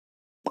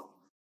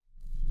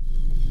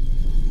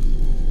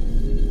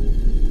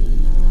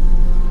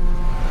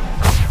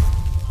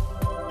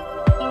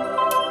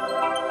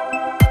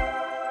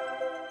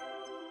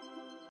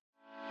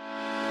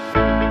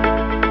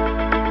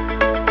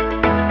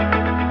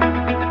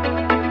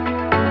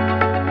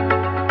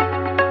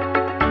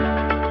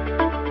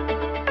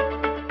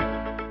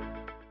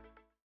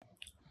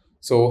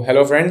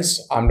Hello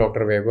friends, I'm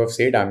Dr. Vaibhav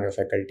Seth. I'm your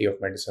Faculty of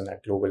Medicine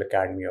at Global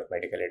Academy of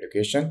Medical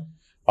Education.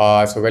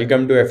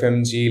 Welcome to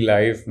Fmge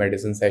live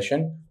medicine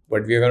session.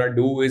 What we're going to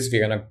do is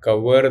we're going to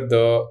cover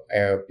the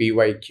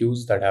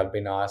PYQs that have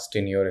been asked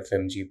in your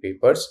Fmge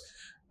papers.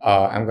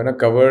 I'm going to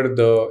cover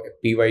the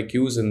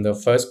PYQs in the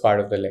first part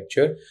of the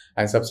lecture,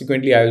 and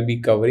subsequently I will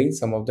be covering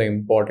some of the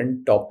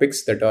important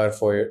topics that are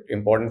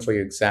important for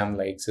your exam,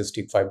 like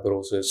cystic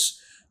fibrosis,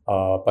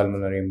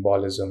 pulmonary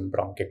embolism,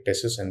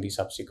 bronchiectasis, and the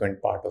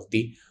subsequent part of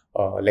the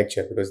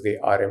lecture, because they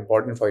are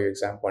important for your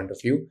exam point of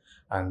view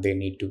and they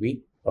need to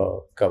be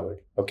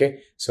covered. Okay,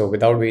 so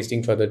without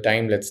wasting further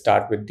time, let's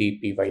start with the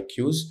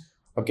PYQs.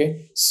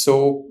 Okay,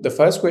 so the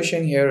first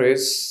question here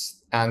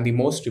is, and the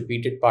most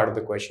repeated part of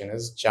the question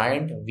is,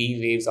 giant V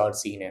waves are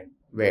seen in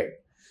where?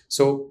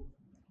 So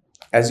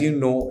as you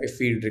know, if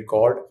we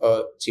record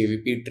a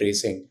JVP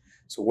tracing,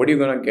 so what you're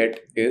going to get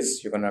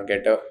is you're going to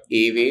get a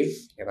wave,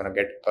 you're going to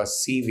get a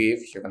C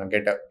wave, you're going to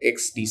get a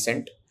X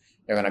descent,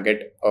 you're going to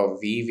get a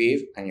V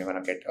wave, and you're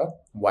going to get a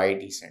Y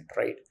descent,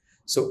 right?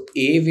 So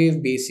A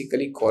wave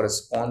basically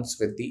corresponds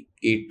with the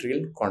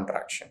atrial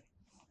contraction.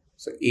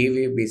 So A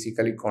wave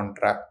basically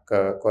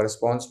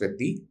corresponds with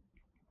the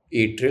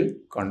atrial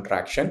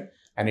contraction,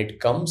 and it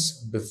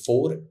comes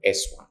before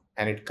S1,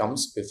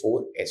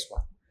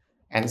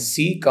 and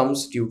C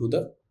comes due to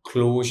the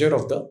closure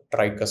of the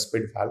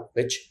tricuspid valve,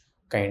 which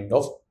kind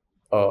of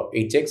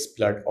ejects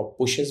blood or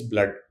pushes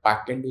blood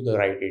back into the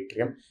right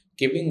atrium,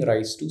 giving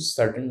rise to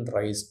sudden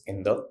rise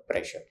in the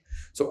pressure.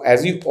 So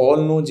as you all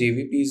know,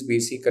 JVP is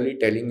basically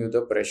telling you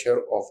the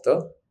pressure of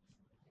the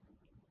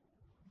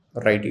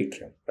right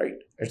atrium,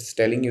 right? It's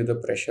telling you the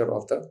pressure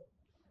of the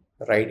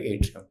right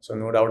atrium. So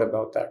no doubt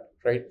about that,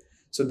 right?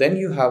 So then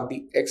you have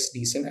the X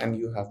descent and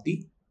you have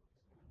the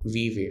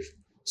V wave.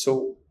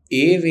 So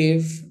A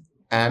wave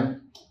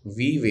and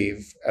V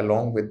wave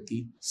along with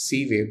the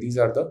C wave, these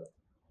are the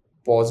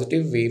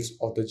positive waves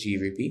of the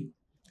JVP,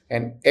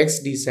 and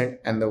X descent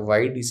and the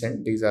Y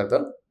descent, these are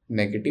the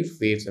negative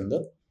waves in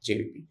the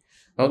JVP.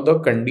 Now the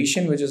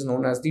condition which is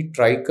known as the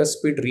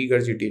tricuspid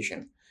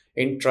regurgitation.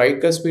 In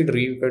tricuspid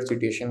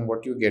regurgitation,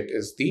 what you get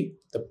is the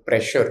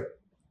pressure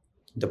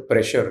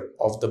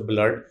of the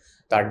blood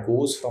that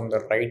goes from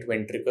the right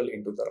ventricle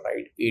into the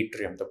right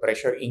atrium. The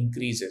pressure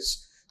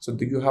increases. So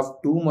you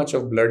have too much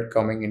of blood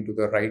coming into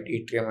the right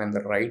atrium, and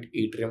the right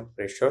atrium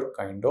pressure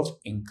kind of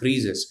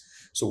increases.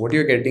 So what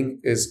you're getting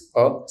is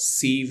a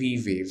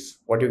CV wave.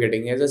 What you're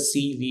getting is a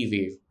CV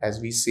wave. As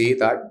we say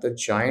that the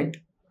giant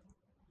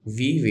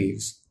V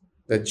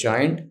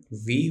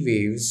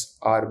waves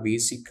are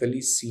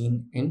basically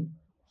seen in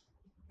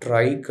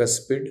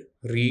tricuspid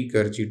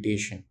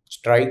regurgitation.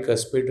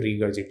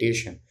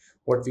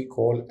 What we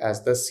call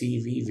as the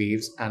CV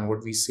waves, and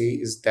what we say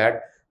is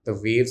that the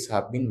waves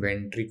have been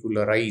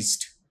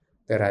ventricularized.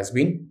 There has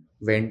been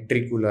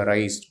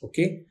ventricularized.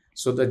 Okay,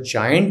 so the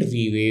giant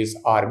V waves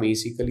are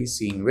basically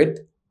seen with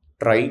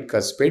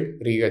tricuspid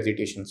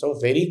regurgitation. So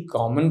very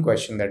common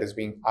question that is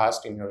being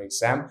asked in your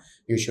exam,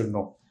 you should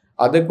know.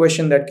 Other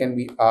question that can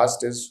be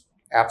asked is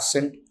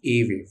absent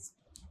A wave.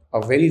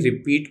 A very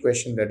repeat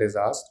question that is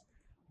asked,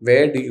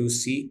 where do you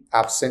see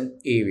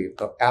absent A wave?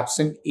 The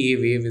absent A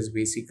wave is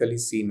basically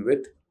seen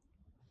with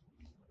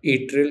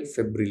atrial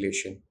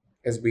fibrillation.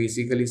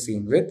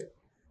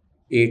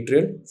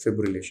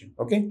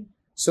 Okay,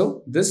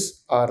 so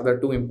these are the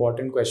two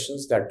important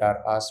questions that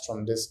are asked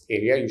from this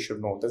area. You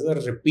should know these are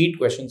repeat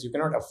questions. You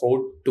cannot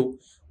afford to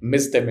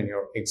miss them in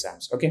your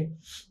exams. Okay,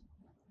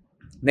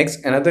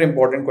 next, another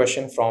important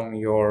question from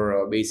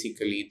your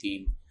basically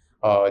the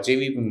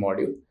JVP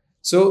module.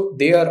 So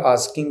they are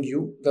asking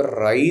you the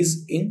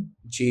rise in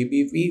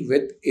JVP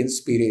with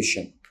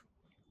inspiration.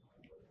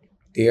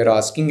 They are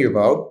asking you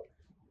about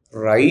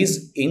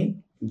rise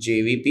in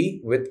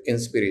JVP with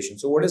inspiration.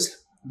 So what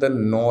is the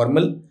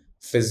normal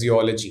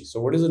physiology?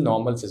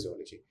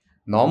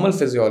 Normal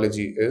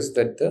physiology is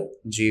that the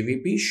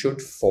JVP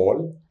should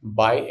fall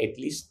by at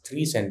least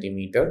 3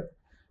 centimeter.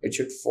 It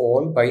should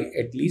fall by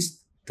at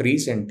least 3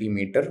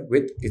 centimeter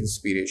with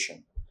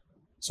inspiration.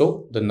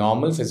 So the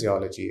normal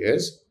physiology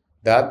is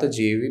that the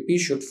JVP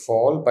should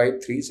fall by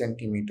 3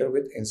 centimeter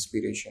with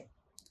inspiration.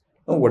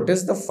 Now, what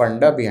is the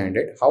funda behind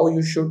it? How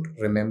you should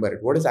remember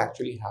it? What is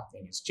actually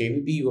happening is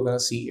JVP, you're going to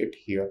see it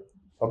here.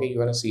 Okay,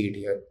 you're going to see it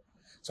here.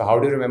 So how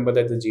do you remember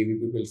that the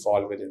JVP will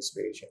fall with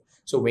inspiration?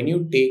 So when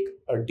you take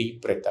a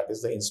deep breath, that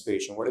is the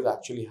inspiration, what is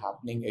actually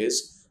happening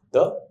is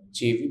the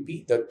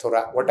JVP,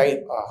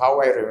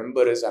 how I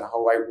remember is, and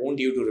how I want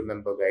you to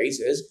remember, guys,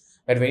 is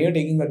that when you're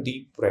taking a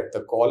deep breath,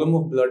 the column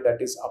of blood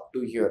that is up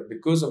to here,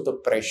 because of the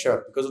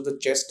pressure, because of the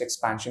chest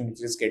expansion,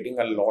 which is getting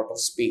a lot of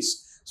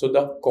space. So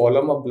the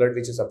column of blood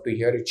which is up to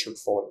here, it should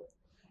fall.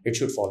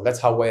 That's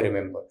how I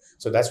remember.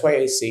 So that's why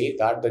I say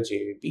that the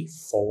JVP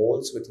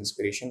falls with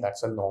inspiration.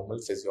 That's a normal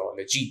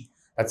physiology.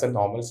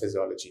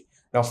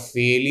 Now,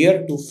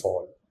 failure to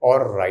fall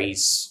or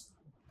rise,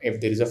 if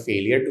there is a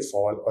failure to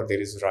fall or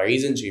there is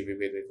rise in JVP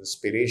with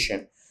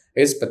inspiration,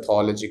 is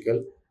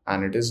pathological,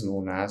 and it is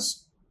known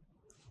as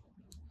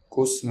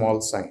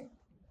Kussmaul sign,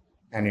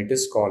 and it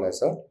is called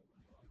as a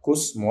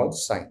Kussmaul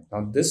sign.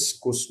 Now this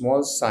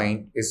Kussmaul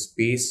sign is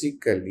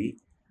basically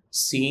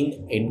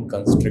seen in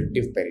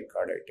constrictive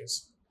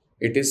pericarditis.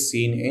 It is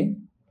seen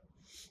in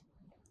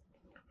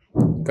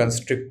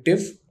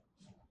constrictive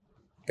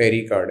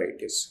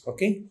pericarditis.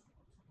 Okay.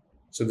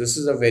 So this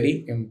is a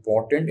very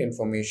important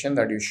information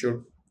that you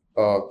should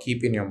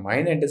keep in your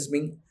mind, and is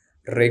being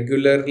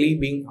regularly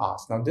being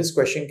asked. Now this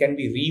question can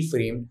be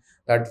reframed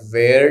that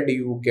where do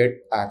you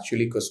get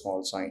actually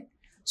Kussmaul sign?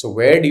 So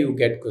where do you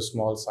get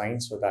Kussmaul sign?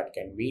 So that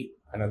can be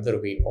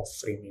another way of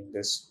framing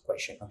this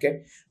question.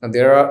 Okay. Now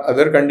there are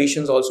other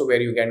conditions also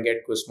where you can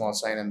get Kussmaul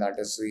sign, and that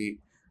is the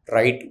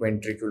right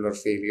ventricular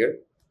failure.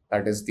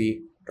 That is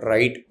the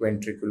right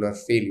ventricular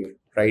failure,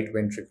 right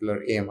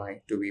ventricular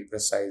AMI to be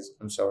precise.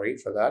 I'm sorry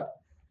for that.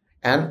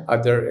 And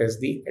other is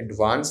the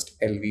advanced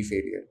LV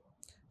failure.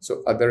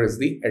 So other is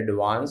the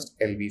advanced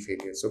LV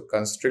failure. So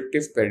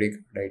constrictive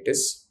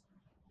pericarditis,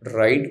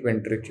 right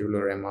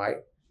ventricular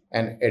MI,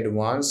 and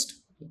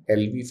advanced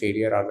LV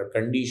failure are the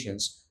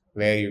conditions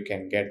where you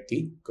can get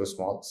the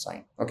Kussmaul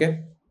sign.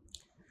 Okay.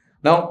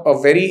 Now,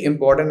 a very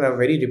important, a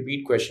very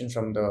repeat question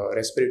from the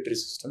respiratory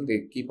system.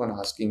 They keep on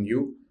asking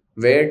you,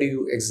 where do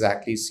you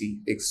exactly see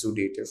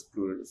exudative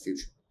pleural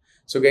effusion?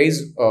 So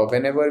guys,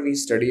 whenever we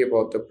study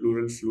about the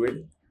pleural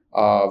fluid,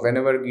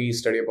 whenever we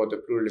study about the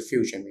pleural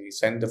effusion, we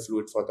send the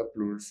fluid for the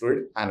pleural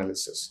fluid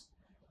analysis.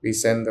 We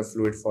send the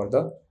fluid for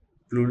the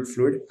pleural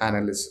fluid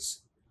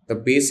analysis. The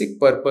basic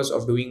purpose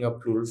of doing a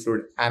pleural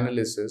fluid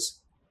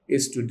analysis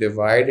is to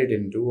divide it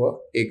into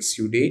a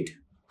exudate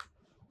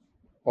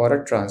or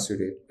a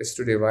transudate. Is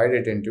to divide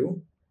it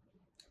into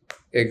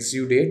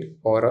exudate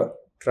or a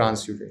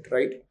transudate,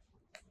 right?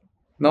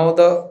 Now,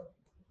 the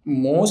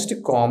most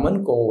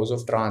common cause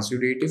of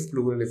transudative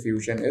pleural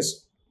effusion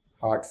is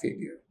heart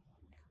failure.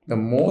 The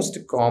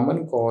most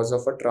common cause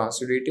of a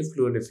transudative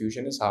pleural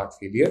effusion is heart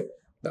failure.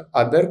 The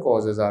other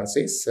causes are,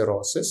 say,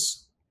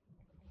 cirrhosis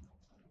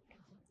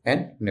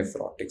and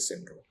nephrotic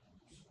syndrome.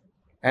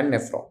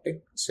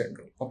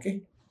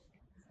 Okay.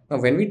 Now,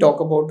 when we talk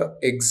about the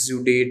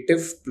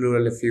exudative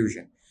pleural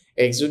effusion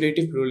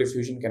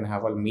can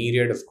have a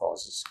myriad of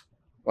causes.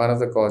 One of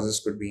the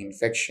causes could be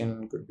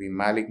infection, could be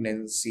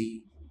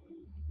malignancy,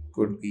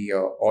 could be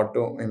an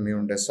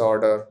autoimmune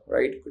disorder,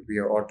 right? Could be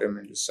an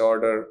autoimmune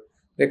disorder.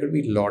 There could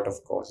be a lot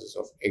of causes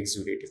of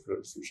exudative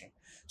pleural effusion.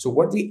 So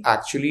what we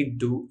actually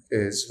do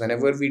is,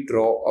 whenever we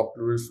draw a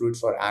pleural fluid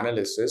for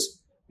analysis,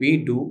 we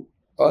do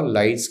a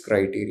Leitz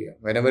criteria.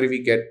 Whenever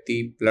we get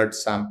the blood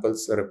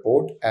samples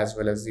report as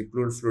well as the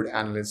pleural fluid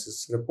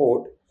analysis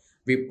report,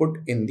 we put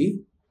in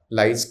the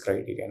Leitz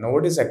criteria. Now,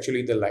 what is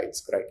actually the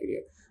Leitz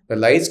criteria? The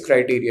Leitz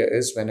criteria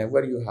is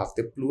whenever you have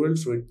the pleural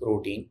fluid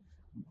protein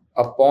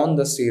upon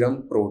the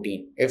serum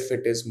protein, if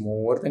it is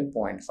more than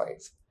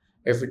 0.5.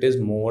 If it is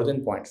more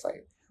than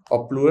 0.5,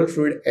 or pleural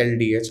fluid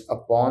LDH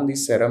upon the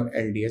serum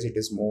LDH, it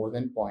is more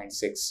than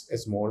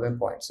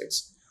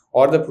 0.6,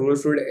 or the pleural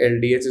fluid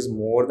LDH is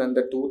more than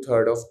the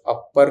 2/3 of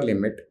upper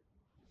limit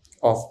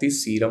of the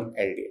serum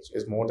LDH,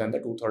 is more than the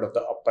 2/3 of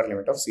the upper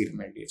limit of serum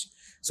LDH.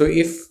 So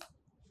if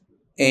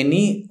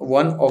any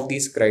one of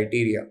these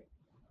criteria,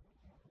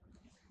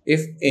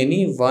 if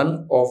any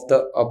one of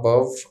the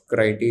above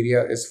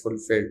criteria is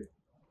fulfilled,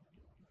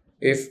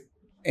 if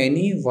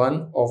any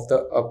one of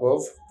the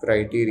above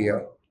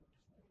criteria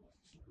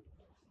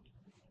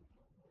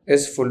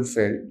is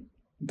fulfilled,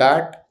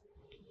 that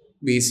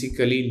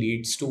basically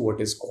leads to what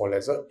is called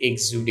as a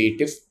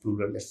exudative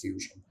pleural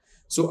effusion.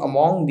 So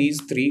among these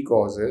three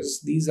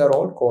causes, these are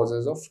all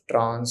causes of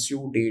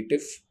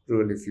transudative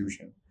pleural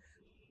effusion.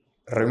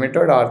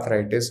 Rheumatoid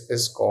arthritis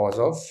is cause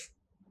of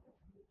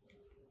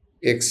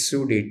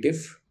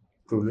exudative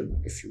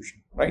pleural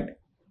effusion, right?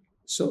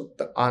 So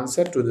the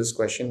answer to this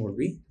question would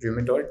be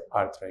rheumatoid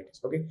arthritis.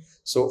 Okay.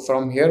 So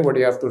from here, what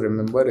you have to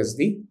remember is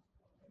the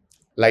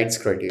Leitz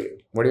criteria.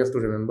 What you have to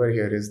remember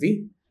here is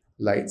the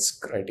Leitz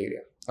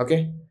criteria.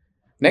 Okay.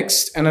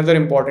 Next, another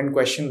important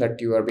question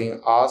that you are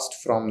being asked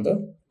from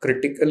the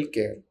critical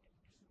care.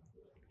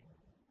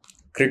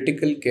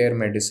 Critical care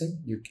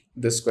medicine.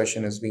 This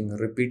question is being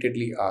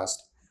repeatedly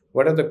asked.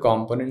 What are the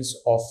components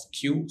of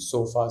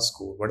Q-SOFA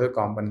score? What are the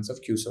components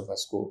of Q-SOFA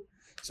score?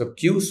 So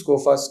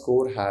Q-SOFA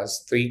score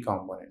has three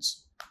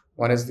components.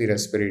 One is the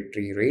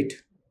respiratory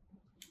rate.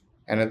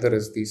 Another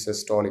is the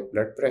systolic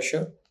blood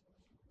pressure.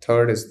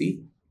 Third is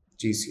the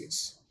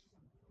GCS.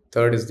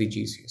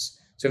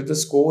 So if the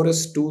score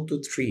is 2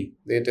 to 3,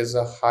 there is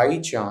a high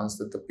chance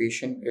that the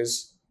patient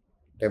is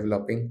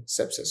developing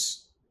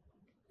sepsis.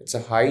 It's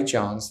a high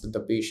chance that the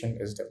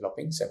patient is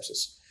developing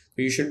sepsis.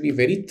 So you should be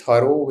very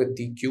thorough with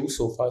the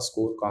Q-SOFA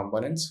score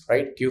components,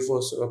 right?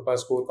 Q-SOFA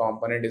score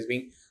component is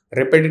being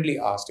repeatedly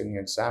asked in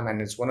your exam,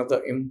 and it's one of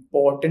the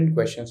important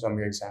questions from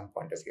your exam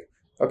point of view.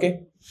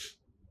 Okay.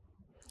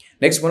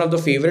 Next, one of the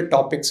favorite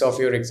topics of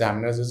your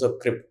examiners is a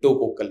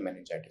cryptococcal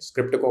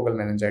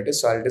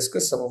meningitis. So I'll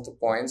discuss some of the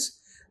points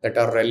that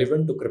are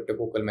relevant to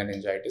cryptococcal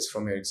meningitis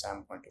from your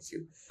exam point of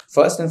view.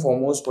 First and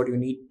foremost, what you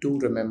need to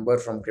remember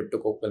from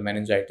cryptococcal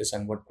meningitis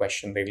and what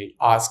question they will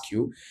ask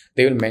you,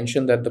 they will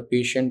mention that the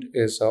patient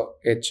is a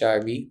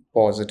HIV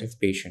positive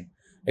patient,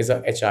 is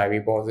a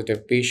HIV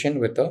positive patient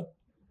with a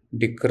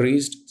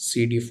decreased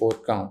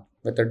CD4 count,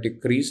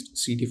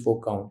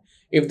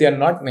 If they are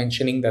not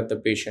mentioning that the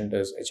patient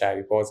is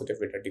HIV positive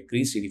with a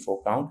decreased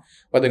CD4 count,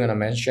 what they're going to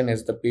mention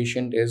is the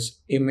patient is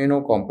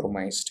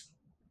immunocompromised.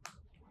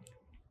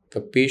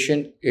 The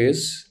patient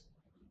is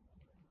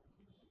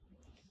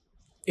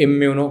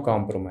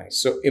immunocompromised.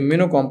 So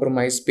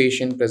immunocompromised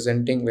patient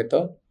presenting with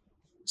a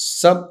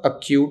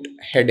subacute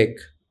headache.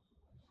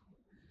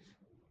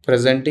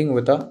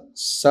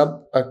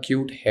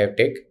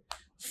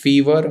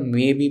 Fever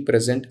may be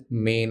present,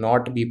 may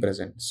not be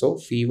present. So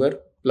fever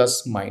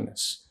plus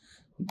minus.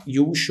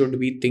 You should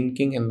be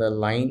thinking in the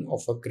line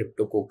of a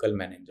cryptococcal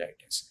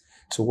meningitis.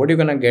 So what you're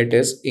going to get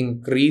is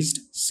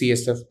increased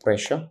CSF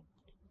pressure.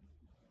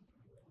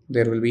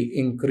 There will be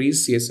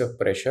increased CSF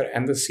pressure,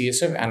 and the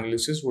CSF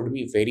analysis would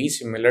be very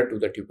similar to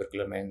the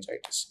tubercular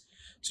meningitis.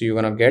 So you're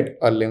going to get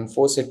a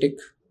lymphocytic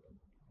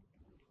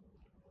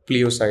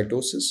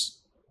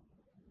pleocytosis.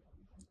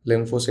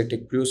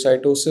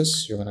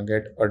 You're going to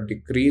get a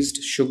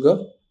decreased sugar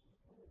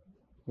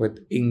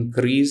with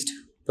increased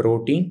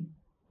protein.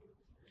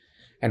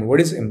 And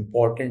what is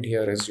important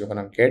here is you're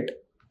going to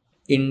get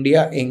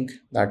India ink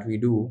that we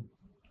do,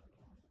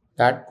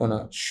 that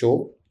gonna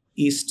show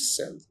yeast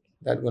cell.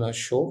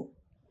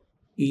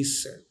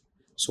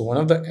 So one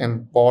of the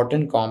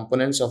important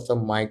components of the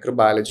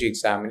microbiology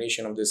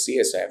examination of the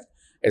CSF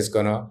is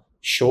gonna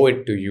show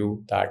it to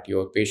you that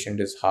your patient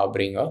is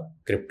harboring a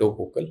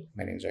cryptococcal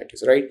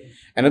meningitis, right?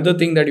 Another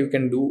thing that you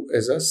can do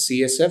is a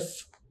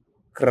CSF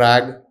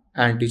CRAG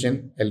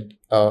antigen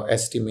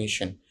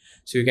estimation.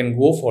 So you can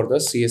go for the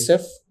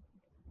CSF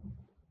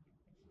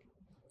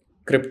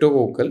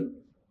cryptococcal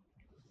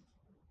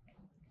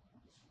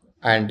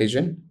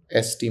antigen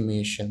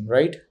estimation,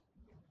 right?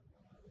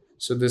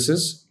 So this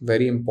is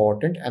very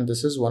important, and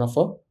this is one of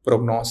our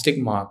prognostic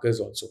markers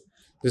also.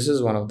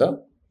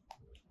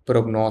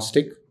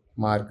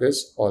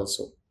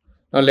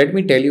 Now let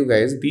me tell you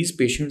guys, these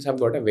patients have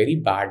got a very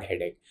bad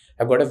headache.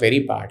 So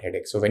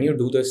when you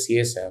do the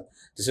CSF,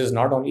 this is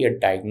not only a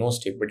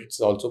diagnostic, but it's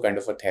also kind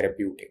of a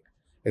therapeutic.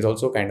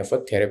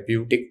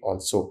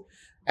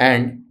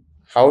 And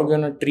how are we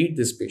going to treat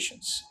these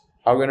patients?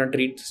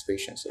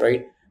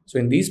 Right? So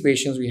in these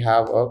patients, we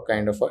have a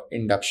kind of an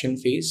induction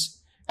phase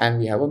and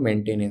we have a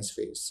maintenance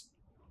phase.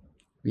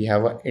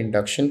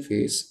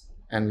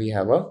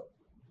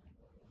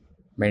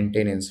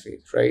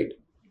 Right?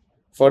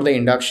 For the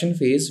induction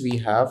phase, we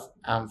have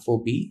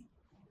ampho-B.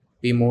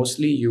 We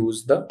mostly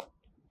use the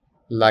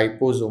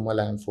liposomal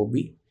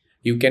ampho-B.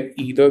 You can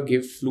either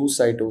give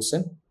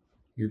flucytosine,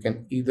 or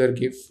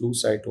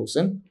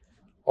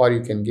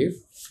you can give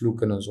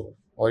fluconazole.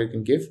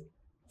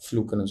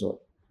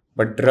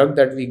 But drug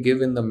that we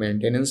give in the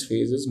maintenance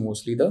phase is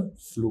mostly the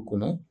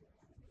fluconazole.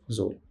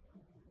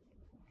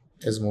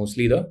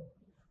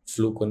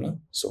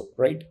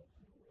 Right?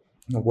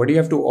 Now, what you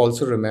have to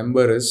also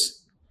remember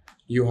is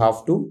you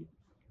have to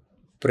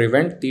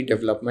prevent the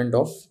development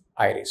of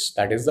IRIS,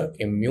 that is the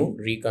immune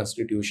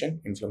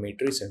reconstitution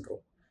inflammatory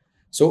syndrome.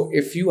 So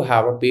if you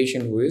have a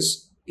patient who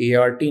is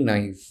ART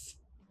naive,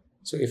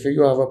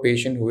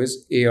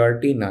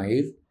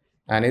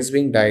 and is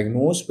being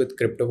diagnosed with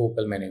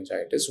cryptococcal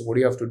meningitis, what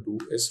you have to do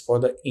is for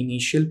the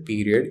initial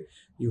period,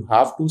 you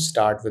have to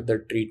start with the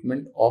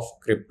treatment of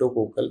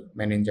cryptococcal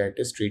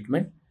meningitis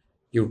treatment.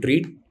 You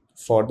treat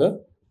for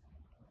the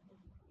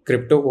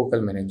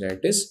cryptococcal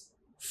meningitis,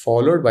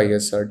 followed by a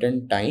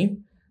certain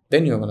time,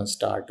 then you're going to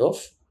start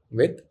off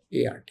with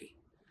ART.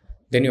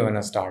 So you're going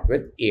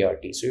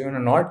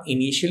to not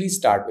initially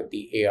start with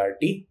the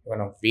ART. You're going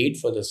to wait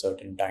for the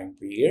certain time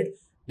period.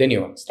 Then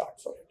you're going to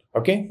start for it.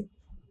 Okay.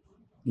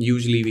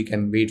 Usually we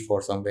can wait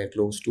for somewhere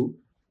close to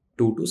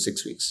 2 to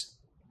 6 weeks.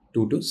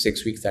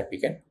 That we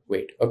can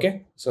wait.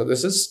 Okay. So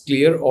this is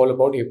clear all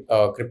about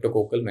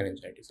cryptococcal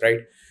meningitis,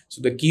 right?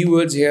 So the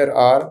keywords here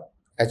are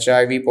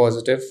HIV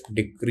positive,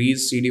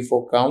 decreased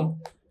CD4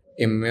 count,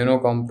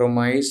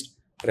 immunocompromised.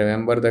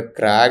 Remember the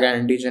CRAG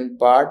antigen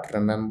part.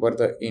 Remember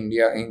the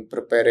India ink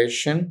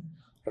preparation,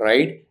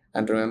 right?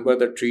 And remember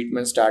the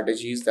treatment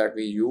strategies that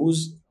we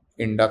use: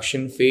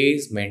 induction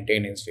phase,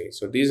 maintenance phase.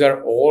 So these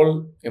are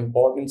all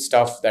important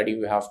stuff that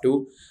you have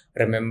to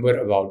remember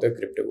about the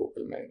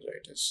cryptococcal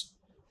meningitis.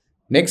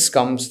 Next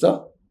comes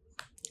the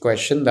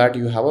question that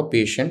you have a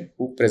patient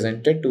who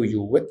presented to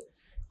you with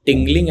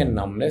tingling and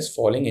numbness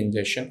following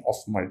ingestion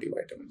of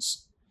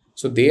multivitamins.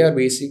 So they are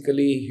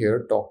basically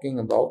here talking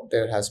about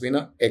there has been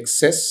an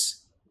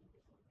excess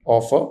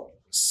of a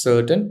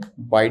certain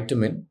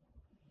vitamin.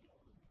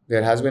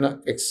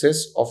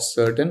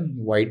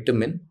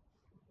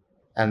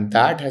 And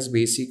that has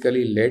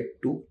basically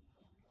led to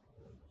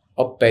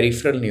a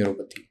peripheral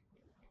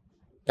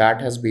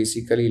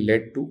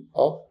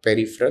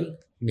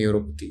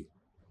neuropathy.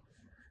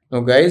 Now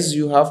guys,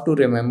 you have to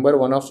remember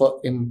one of an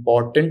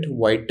important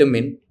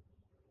vitamin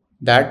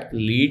that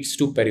leads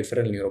to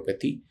peripheral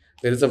neuropathy.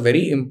 There is a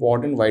very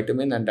important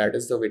vitamin, and that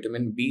is the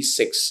vitamin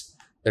B6,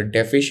 the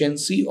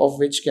deficiency of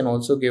which can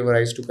also give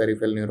rise to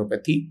peripheral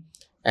neuropathy,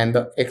 and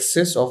the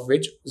excess of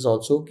which is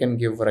also can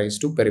give rise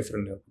to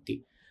peripheral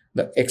neuropathy.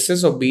 The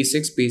excess of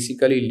B6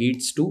 basically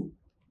leads to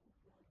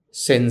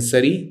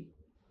sensory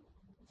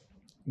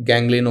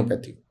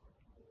ganglionopathy.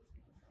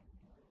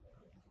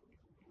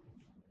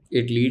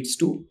 It leads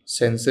to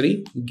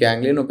sensory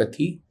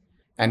ganglionopathy,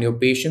 and your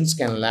patients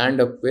can land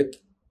up with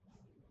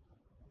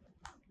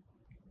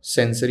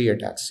sensory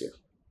ataxia.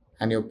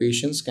 And your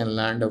patients can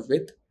land up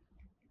with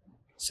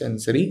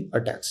sensory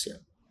ataxia.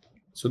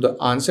 So the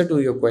answer to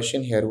your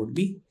question here would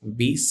be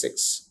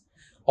B6.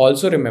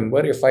 Also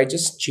remember, if I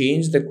just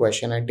change the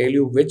question, I tell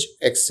you which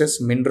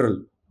excess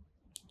mineral,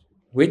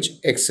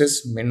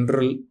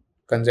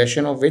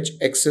 congestion of which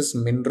excess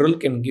mineral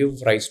can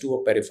give rise to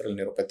a peripheral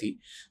neuropathy.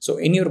 So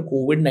in your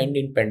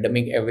COVID-19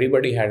 pandemic,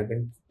 everybody had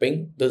been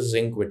taking the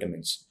zinc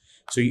vitamins.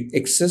 So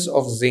excess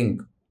of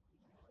zinc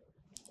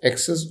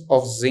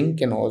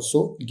can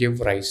also give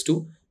rise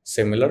to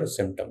similar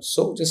symptoms.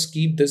 So just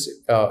keep this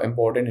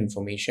important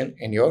information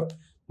in your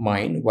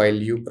mind while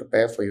you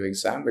prepare for your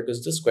exam,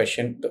 because this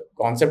question, the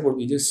concept would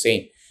be the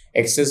same.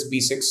 Excess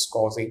B6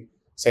 causing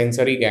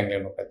sensory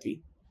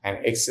ganglionopathy and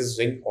excess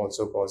zinc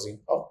also causing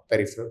a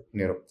peripheral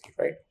neuropathy,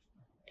 right?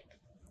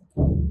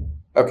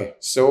 Okay,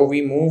 so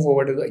we move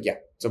over to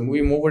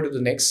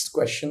the next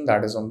question,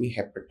 that is on the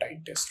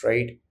hepatitis,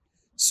 right?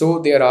 So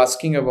they are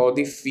asking about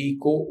the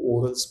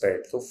fecal-oral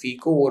spread. So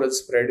fecal-oral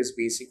spread is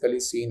basically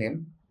seen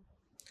in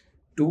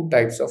two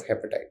types of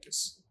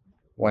hepatitis.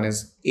 One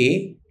is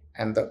A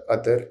and the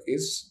other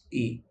is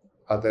E.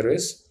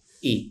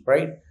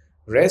 Right?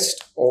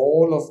 Rest,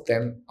 all of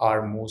them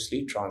are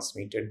mostly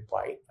transmitted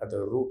by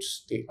other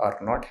routes. They are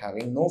not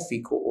having no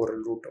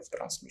fecal-oral route of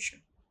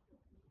transmission.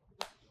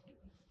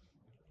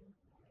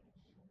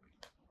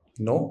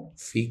 No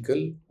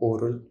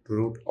fecal-oral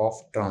route of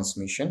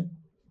transmission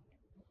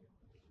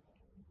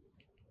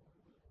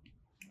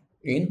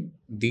in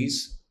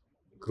these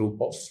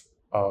group of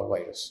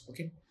virus.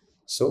 Okay,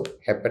 so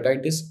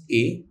hepatitis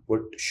A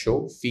would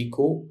show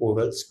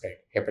fecal-oral spread.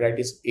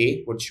 Hepatitis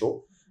A would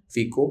show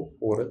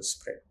fecal-oral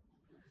spread.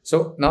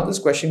 So now this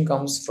question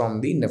comes from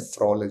the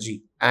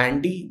nephrology.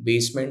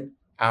 Anti-basement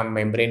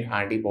membrane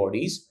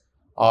antibodies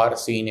are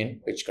seen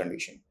in which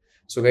condition?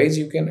 So guys,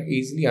 you can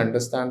easily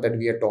understand that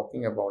we are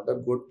talking about the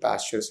good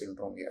pasture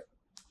syndrome here.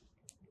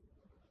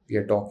 We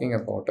are talking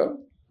about a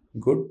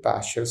good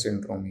pasture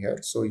syndrome here.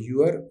 So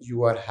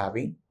you are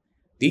having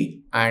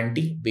the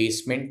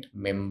anti-basement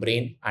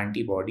membrane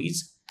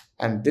antibodies,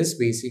 and this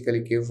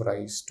basically give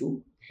rise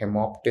to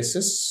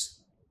hemoptysis.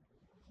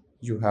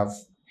 You have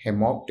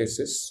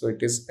hemoptysis, so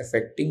it is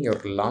affecting your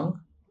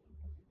lung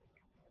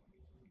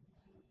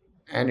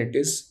and it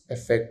is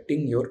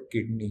affecting your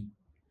kidney.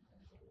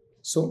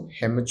 So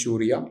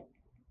hematuria,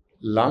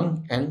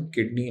 lung and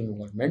kidney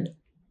involvement,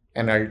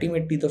 and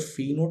ultimately the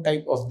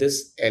phenotype of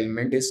this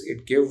ailment is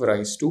it gives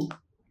rise to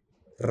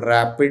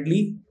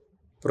rapidly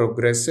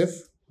progressive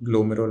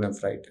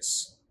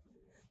glomerulonephritis.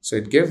 So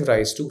it gives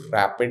rise to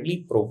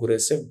rapidly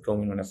progressive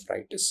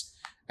glomerulonephritis.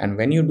 And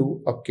when you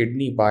do a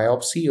kidney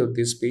biopsy of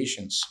these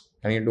patients,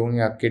 and you're doing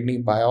a kidney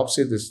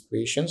biopsy of these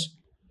patients,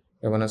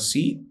 you're going to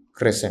see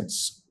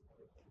crescents.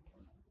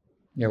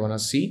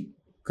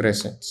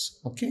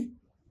 Okay.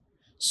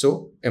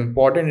 So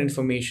important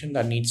information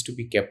that needs to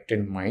be kept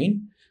in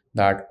mind,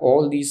 that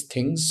all these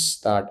things,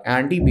 that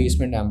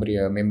anti-basement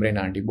membrane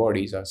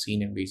antibodies are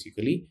seen in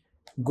basically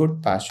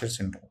good pasture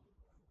syndrome.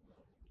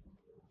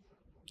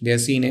 They are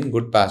seen in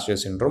good pasture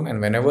syndrome,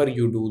 and whenever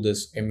you do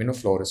this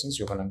immunofluorescence,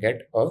 you're going to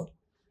get a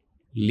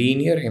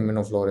linear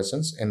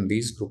immunofluorescence in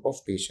these group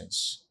of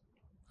patients.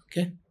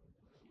 Okay.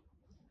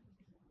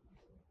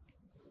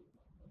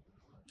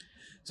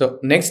 So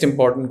next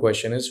important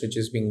question is, which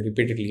is being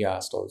repeatedly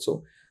asked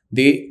also.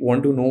 They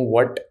want to know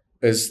what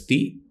is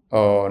the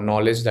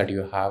knowledge that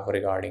you have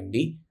regarding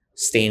the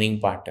staining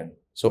pattern.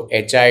 So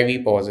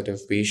HIV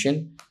positive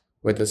patient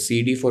with a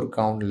CD4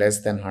 count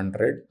less than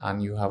 100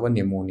 and you have a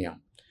pneumonia.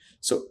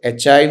 So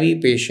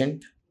HIV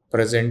patient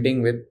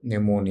presenting with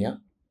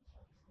pneumonia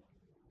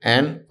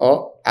and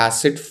a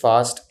acid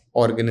fast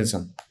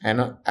organism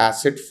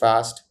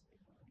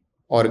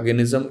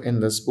in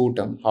the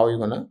sputum, how are you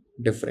gonna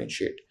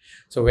differentiate?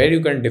 So where you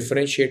can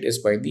differentiate is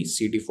by the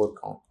CD4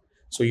 count.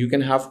 So you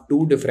can have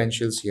two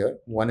differentials here.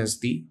 One is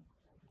the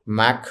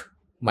MAC,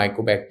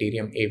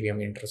 Mycobacterium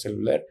avium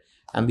intracellular,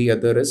 and the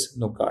other is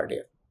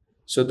nocardia.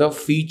 So the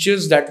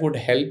features that would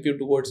help you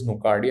towards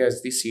nocardia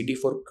is the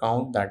CD4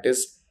 count, that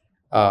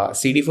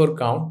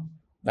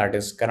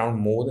is around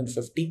more than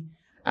 50,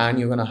 and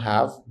you're gonna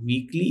have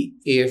weakly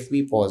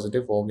AFP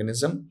positive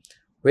organism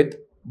with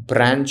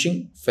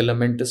branching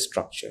filamentous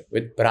structure,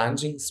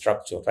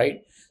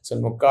 right? So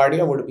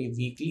nocardia would be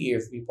weakly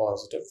AFP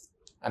positive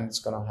and it's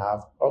gonna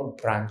have a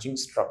branching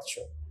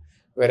structure.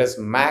 Whereas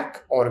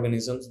MAC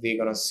organisms, they're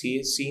gonna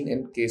seen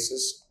in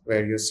cases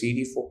where your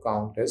CD4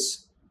 count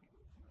is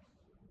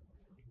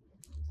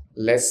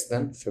less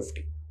than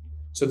 50.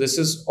 So this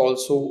is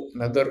also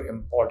another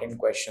important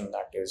question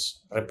that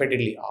is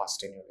repeatedly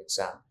asked in your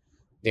exam.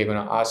 They're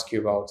going to ask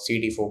you about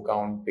CD4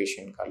 count,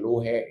 patient ka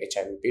low hai,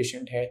 HIV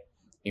patient hai,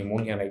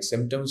 pneumonia like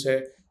symptoms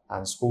hai,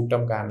 and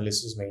sputum ka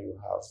analysis where you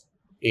have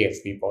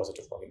AFP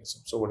positive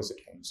organism. So what is the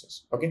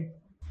diagnosis? Okay.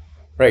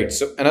 Right.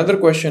 So another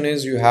question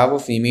is, you have a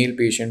female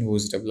patient who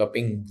is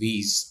developing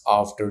wheeze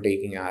after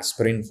taking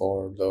aspirin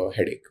for the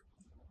headache.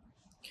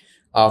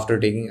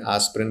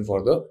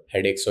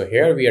 So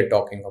here we are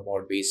talking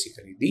about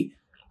basically the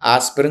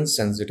aspirin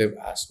sensitive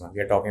asthma.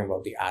 We are talking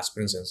about the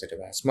aspirin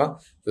sensitive asthma.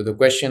 So the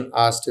question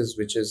asked is,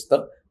 which is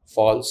the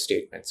false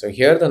statement? So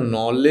here the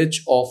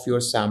knowledge of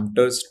your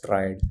Samter's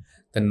triad,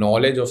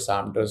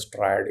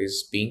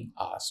 is being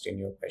asked in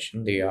your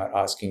question. They are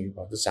asking you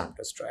about the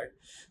Samter's triad.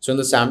 So in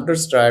the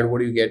Samter's triad,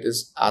 what you get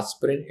is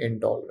aspirin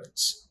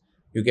intolerance.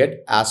 You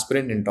get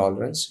aspirin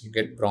intolerance, you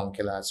get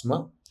bronchial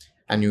asthma,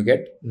 and you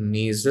get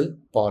nasal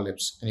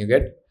polyps,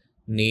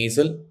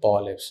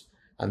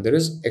 and there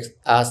is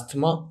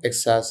asthma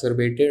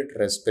exacerbated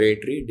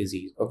respiratory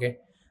disease. Okay.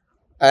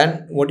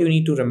 And what you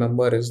need to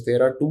remember is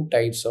there are two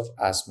types of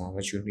asthma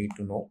which you need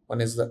to know.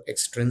 One is the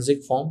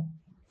extrinsic form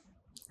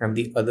and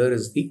the other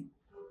is the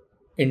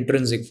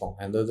intrinsic form.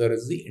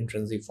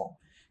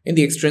 In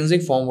the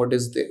extrinsic form, what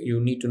is you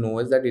need to know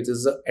is that it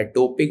is the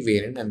atopic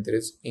variant and there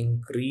is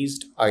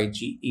increased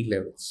IgE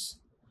levels.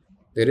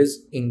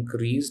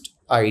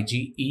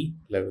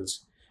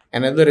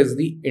 Another is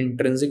the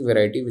intrinsic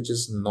variety, which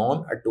is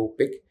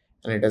non-atopic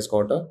and it has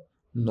got a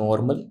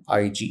normal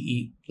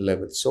IgE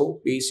level.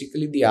 So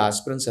basically the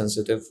aspirin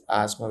sensitive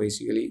asthma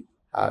basically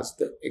has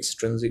the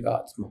extrinsic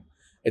asthma.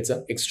 It's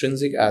an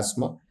extrinsic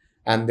asthma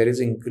and there is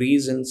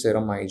increase in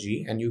serum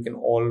IgE, and you can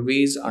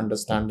always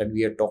understand that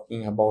we are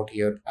talking about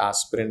here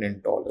aspirin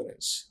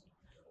intolerance.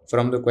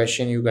 From the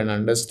question you can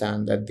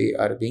understand that they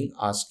are being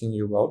asking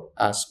you about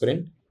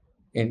aspirin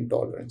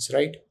intolerance,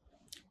 right?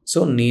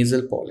 So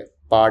nasal polyp,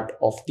 part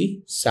of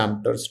the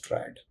Samter's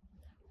triad.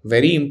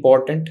 Very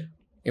important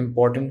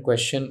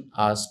question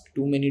asked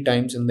too many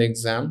times in the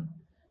exam.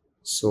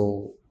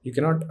 So you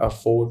cannot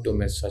afford to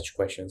miss such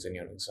questions in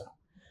your exam.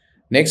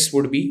 Next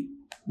would be,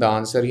 the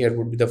answer here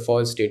would be, the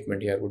first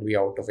statement here would be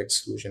out of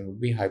exclusion, would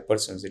be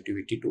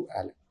hypersensitivity to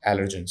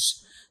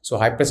allergens. So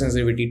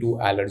hypersensitivity to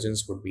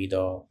allergens would be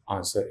the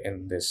answer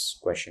in this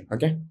question.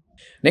 Okay.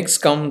 Next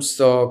comes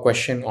the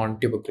question on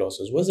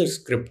tuberculosis. What is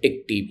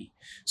cryptic TB?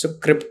 So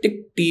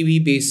cryptic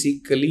TB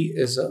basically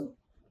is a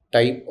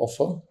type of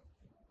a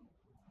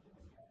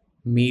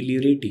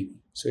miliary TB.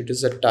 So it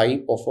is a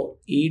type of a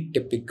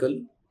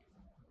atypical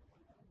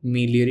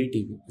miliary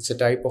TB. It's a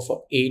type of a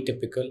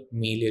atypical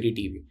miliary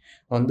TB.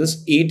 On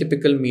this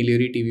atypical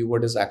miliary TB,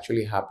 what is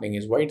actually happening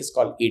is, why it is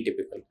called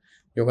atypical.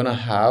 You're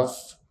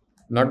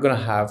not gonna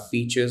have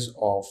features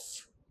of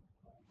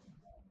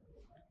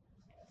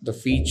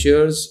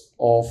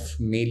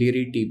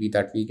miliary TB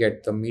that we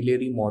get, the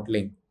miliary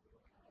modeling.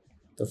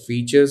 The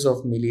features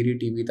of miliary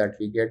TB that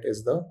we get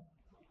is the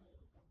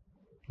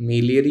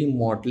miliary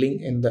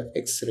modeling in the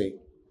X-ray.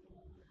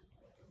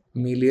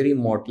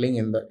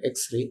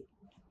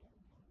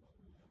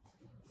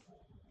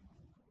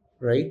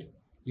 Right?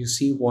 You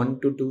see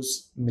 1 to 2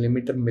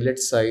 millimeter millet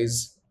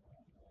size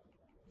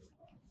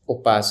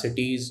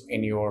opacities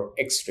in your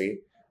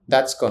X-ray.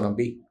 That's gonna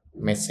be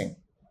missing.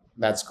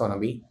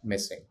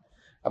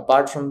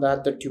 Apart from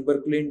that, the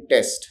tuberculin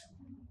test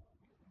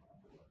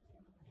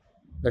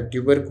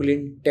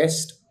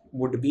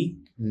would be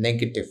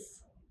negative.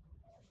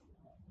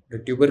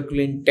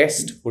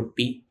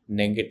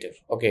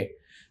 Okay.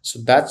 So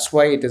that's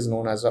why it is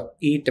known as a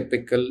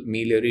atypical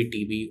miliary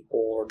TB,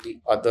 or the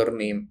other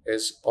name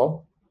is a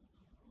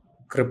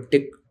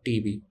cryptic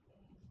TB.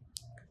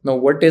 Now,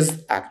 what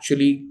is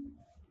actually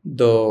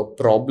the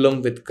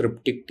problem with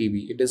cryptic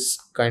TB? It is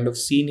kind of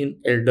seen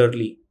in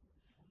elderly.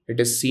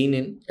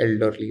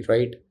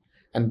 Right?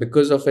 And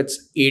because of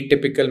its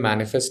atypical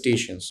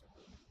manifestations,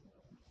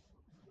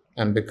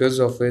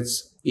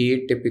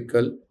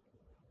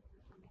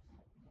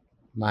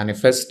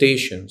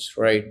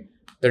 right,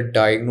 the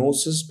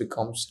diagnosis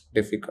becomes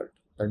difficult.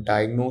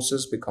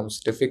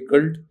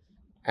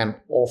 And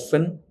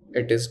often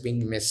it is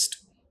being missed.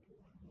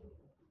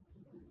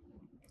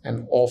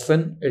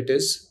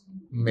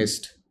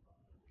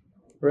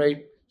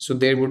 Right? So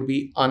there would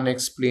be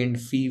unexplained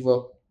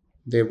fever.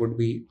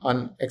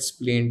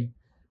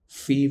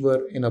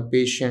 In a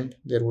patient.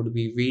 There would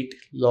be weight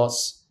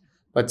loss.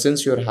 But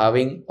since you're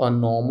having a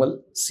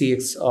normal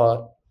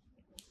CXR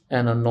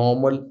and a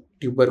normal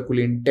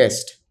tuberculin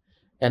test,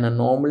 you're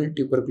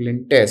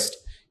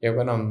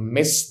going to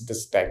miss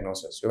this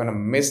diagnosis.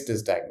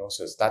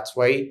 That's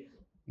why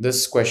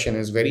this question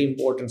is very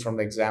important from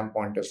the exam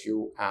point of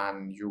view,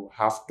 and you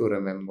have to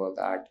remember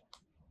that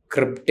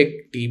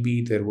cryptic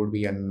TB, there would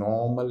be a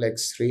normal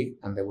X-ray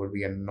and there would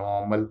be a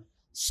normal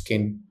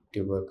skin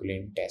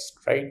tuberculin test,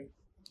 right?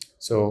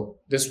 So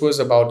this was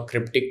about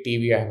cryptic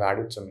TB. I have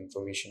added some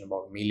information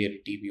about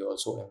miliary TB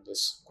also in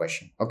this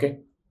question. Okay.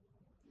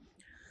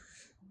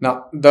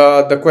 Now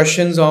the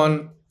questions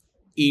on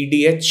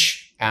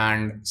EDH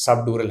and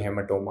subdural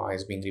hematoma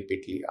is being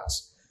repeatedly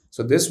asked.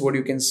 So this, what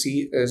you can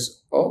see,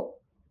 is a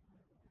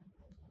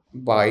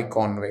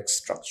biconvex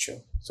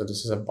structure. So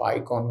this is a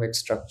biconvex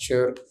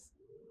structure,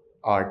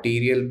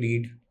 arterial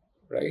bleed,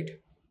 right?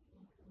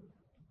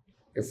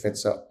 If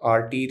it's a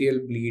arterial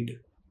bleed,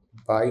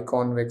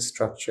 biconvex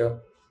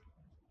structure,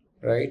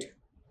 right?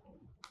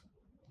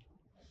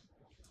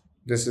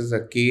 This is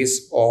a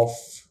case of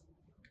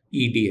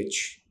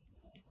EDH.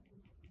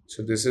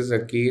 So this is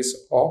a case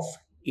of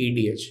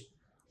EDH.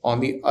 On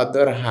the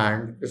other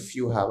hand, if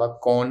you have a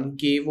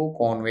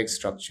concavo-convex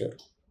structure,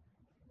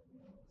 right?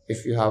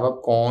 If you have a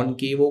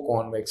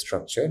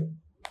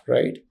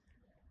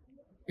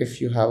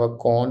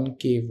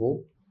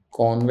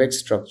concavo-convex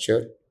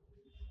structure,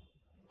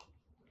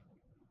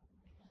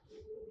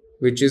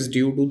 which is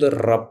due to the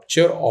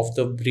rupture of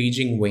the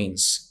bridging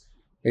veins,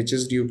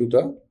 this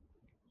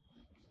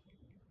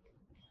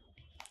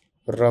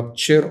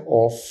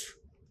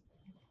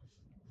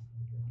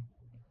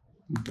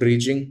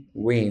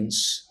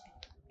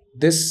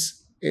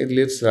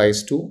gives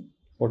rise to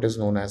what is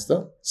known as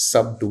the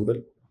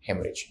subdural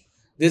hemorrhage.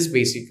 This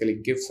basically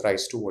gives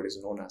rise to what is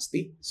known as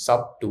the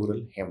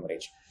subdural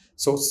hemorrhage.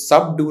 So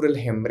subdural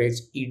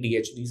hemorrhage,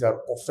 EDH, these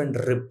are often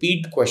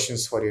repeat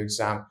questions for your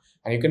exam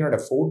and you cannot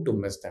afford to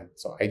miss them.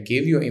 So I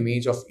gave you an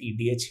image of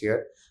EDH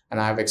here and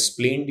I have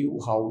explained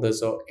you how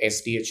does a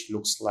SDH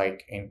looks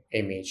like in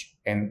image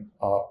in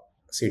a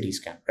CT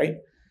scan, right?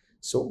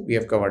 So we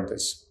have covered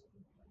this.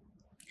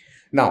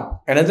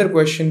 Now, another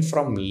question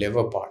from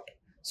liver part.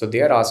 So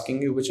they are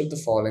asking you which of the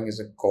following is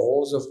a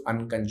cause of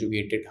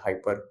unconjugated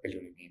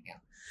hyperbilirubinemia.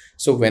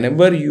 So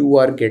whenever you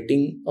are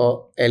getting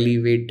a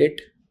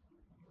elevated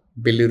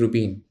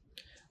bilirubin,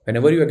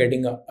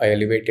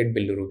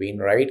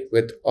 right,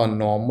 with a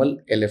normal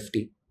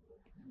LFT,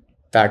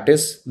 that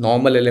is,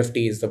 normal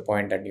LFT is the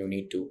point that you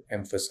need to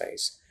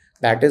emphasize.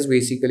 That is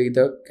basically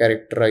the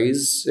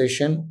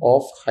characterization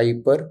of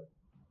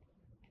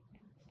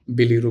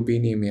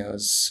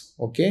hyperbilirubinemias.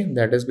 Okay,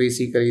 that is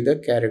basically the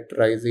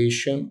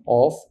characterization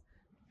of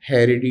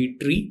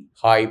hereditary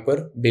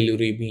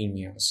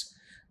hyperbilirubinemias.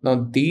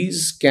 Now,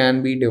 these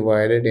can be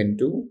divided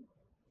into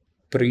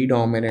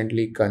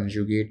predominantly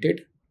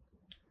conjugated.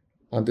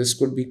 Now, this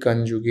could be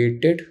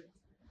conjugated.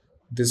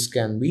 This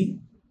can be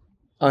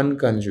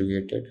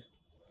unconjugated.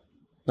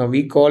 Now,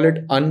 we call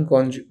it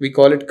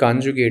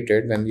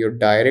conjugated when your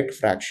direct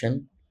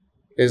fraction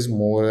is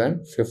more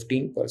than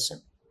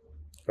 15%.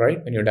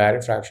 Right? When your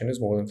direct fraction is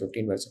more than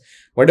 15%.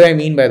 What do I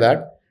mean by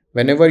that?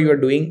 Whenever you are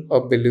doing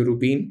a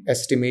bilirubin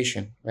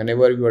estimation,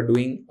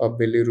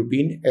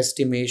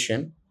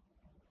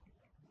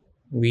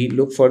 we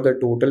look for the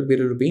total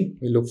bilirubin,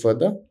 we look for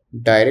the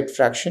direct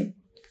fraction,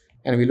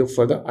 and we look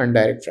for the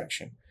indirect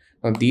fraction.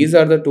 Now, these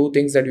are the two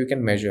things that you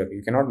can measure.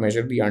 You cannot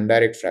measure the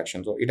indirect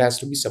fraction, so it has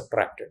to be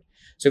subtracted.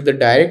 So if the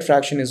direct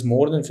fraction is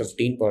more than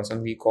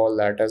 15%, we call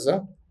that as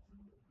a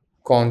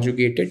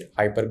conjugated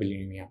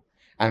hyperbilirubinemia.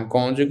 And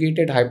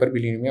conjugated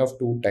hyperbilirubinemia of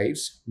two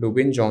types,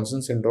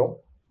 Dubin-Johnson syndrome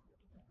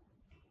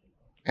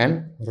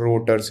and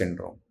Rotor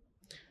syndrome.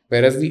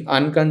 Whereas the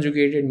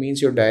unconjugated means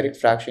your direct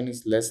fraction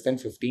is less than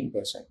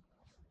 15%.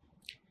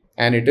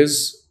 And it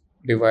is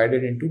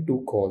divided into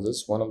two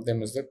causes. One of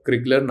them is the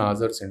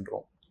Crigler-Najjar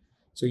syndrome.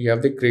 So you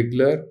have the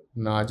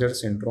Crigler-Najjar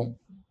syndrome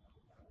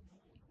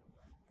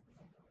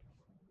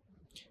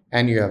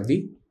and you have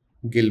the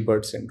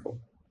Gilbert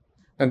syndrome.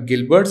 Now,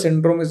 Gilbert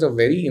syndrome is a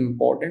very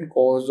important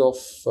cause of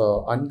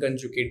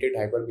unconjugated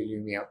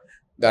hyperbilirubinemia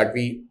that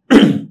we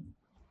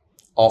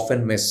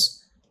often miss.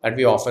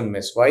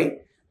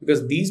 Why?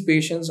 Because these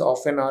patients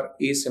often are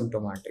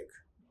asymptomatic.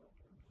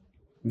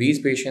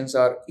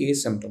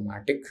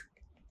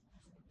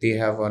 They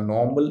have a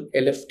normal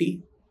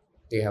LFT.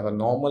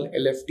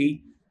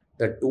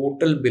 The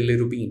total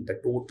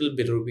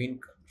bilirubin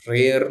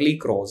rarely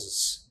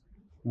crosses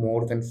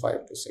more than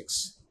 5 to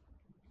 6.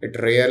 It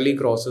rarely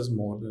crosses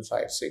more than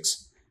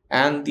 5-6,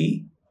 and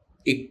the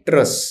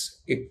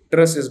icterus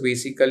is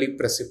basically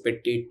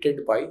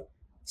precipitated by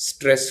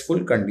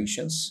stressful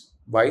conditions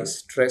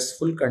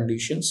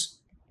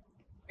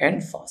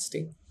and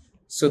fasting.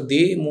 So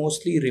they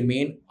mostly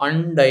remain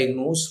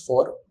undiagnosed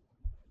for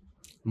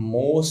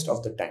most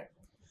of the time.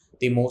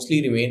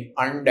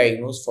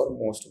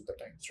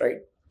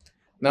 Right?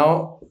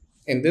 Now,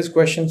 in this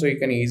question, so you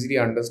can easily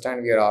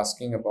understand, we are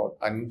asking about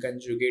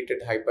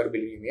unconjugated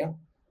hyperbilirubinemia.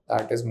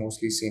 That is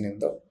mostly seen in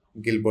the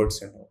Gilbert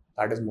syndrome.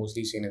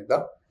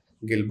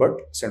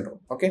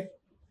 Okay.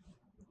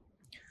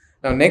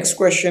 Now, next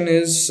question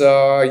is,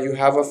 you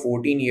have a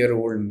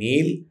 14-year-old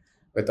male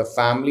with a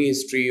family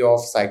history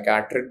of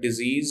psychiatric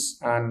disease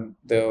and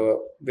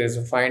there's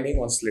a finding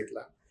on slit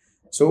lamp.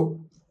 So,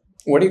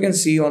 what you can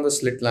see on the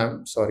slit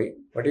lamp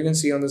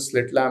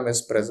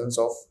is presence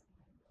of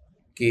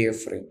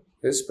KF ring.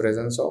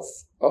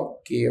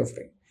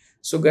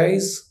 So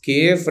guys,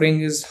 KF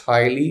ring is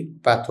highly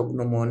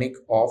pathognomonic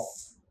of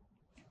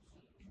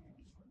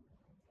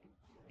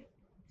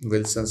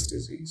Wilson's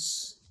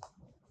disease.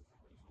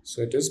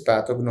 So it is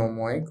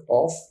pathognomonic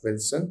of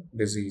Wilson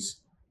disease.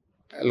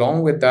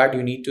 along with that,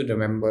 you need to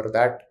remember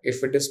that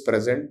if it is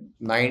present,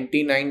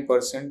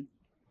 99%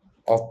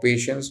 of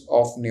patients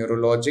of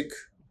neurologic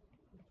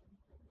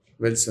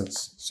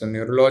Wilson's. So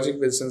neurologic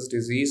Wilson's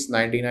disease,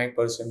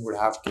 99% would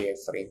have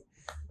KF frame,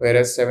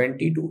 whereas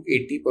 70 to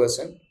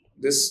 80%,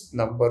 this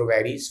number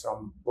varies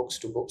from books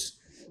to books,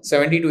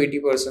 70 to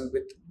 80%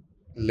 with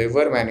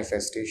liver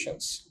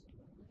manifestations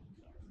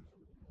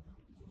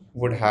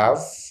would have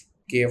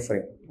KF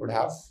frame,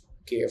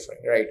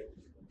 right?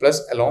 Plus,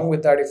 along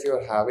with that, if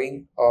you're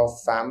having a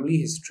family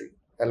history,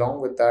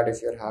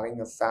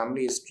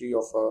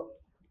 of a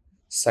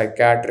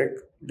psychiatric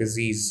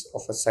disease,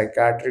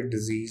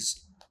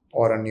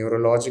 or a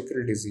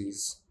neurological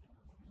disease,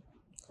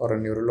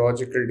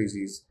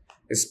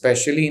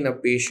 especially in a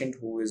patient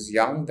who is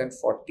young than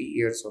 40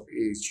 years of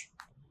age,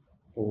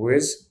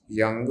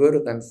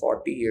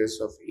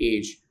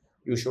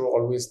 you should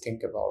always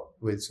think about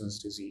Wilson's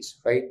disease,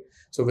 right?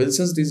 So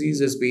Wilson's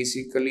disease is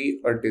basically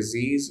a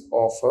disease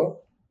of a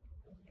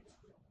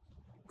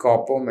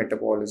copper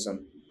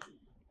metabolism.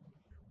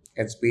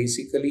 It's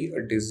basically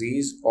a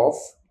disease of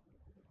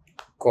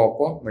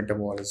copper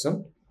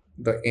metabolism.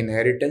 The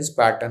inheritance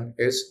pattern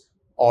is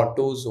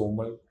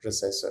autosomal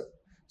recessive.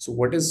 So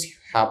what is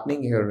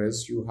happening here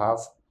is you have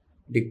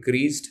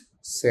decreased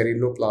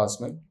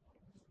ceruloplasmin.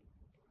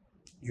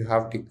 You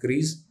have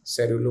decreased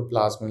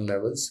ceruloplasmin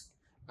levels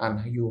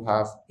and you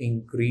have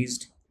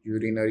increased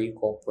urinary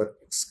copper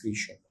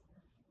excretion.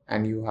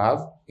 And if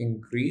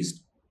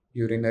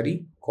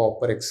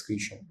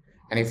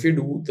you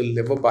do the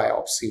liver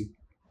biopsy,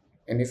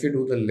 in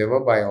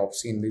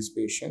these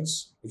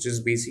patients, which is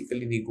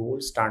basically the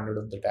gold standard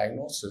of the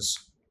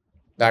diagnosis,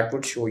 that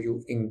would show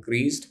you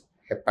increased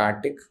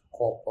hepatic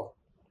copper.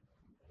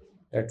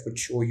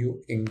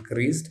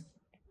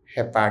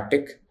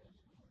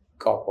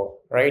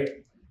 Right?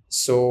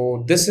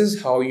 So this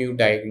is how you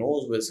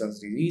diagnose Wilson's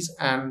disease,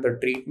 and the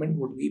treatment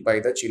would be by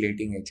the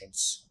chelating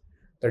agents.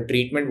 So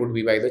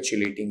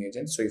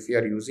if you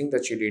are using the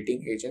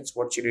chelating agents,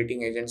 what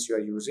chelating agents you are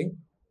using?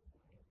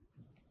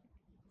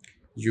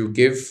 You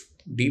give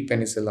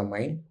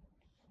D-penicillamine.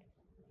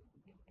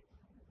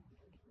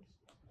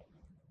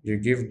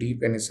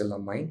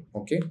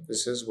 Okay,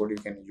 this is what you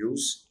can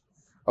use.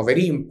 A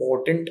very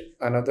important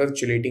another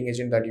chelating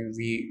agent that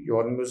we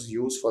always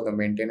use for the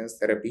maintenance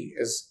therapy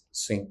is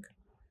zinc.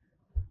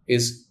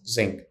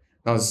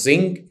 Now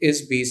zinc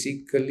is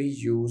basically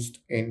used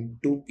in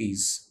 2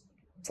 Ps.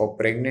 For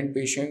pregnant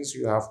patients,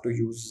 you have to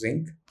use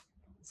zinc.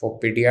 For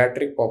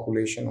pediatric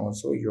population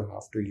also, you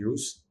have to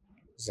use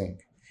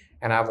zinc.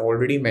 And I've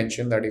already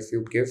mentioned that if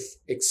you give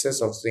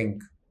excess of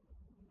zinc,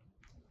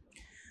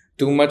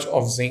 too much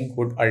of zinc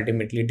would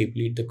ultimately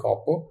deplete the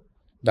copper.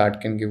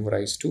 That can give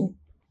rise to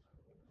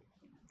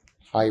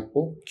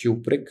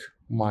hypocupric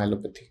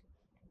myelopathy.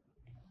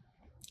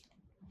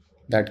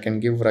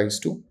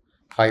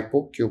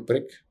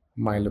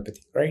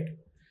 Right?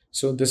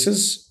 So this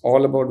is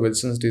all about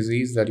Wilson's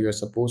disease that you are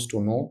supposed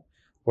to know.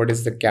 What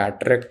is the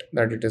cataract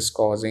that it is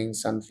causing?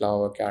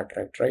 Sunflower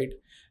cataract, right?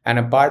 And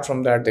apart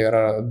from that, there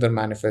are other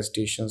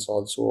manifestations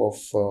also of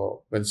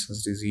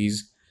Wilson's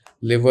disease.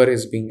 Liver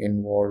is being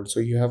involved. So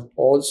you have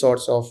all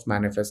sorts of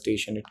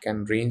manifestation. It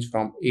can range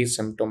from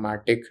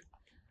asymptomatic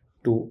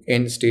to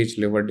end-stage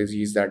liver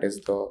disease, that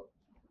is the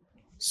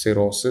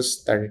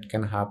cirrhosis that it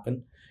can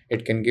happen.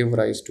 It can give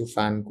rise to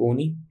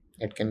Fanconi.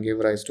 It can give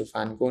rise to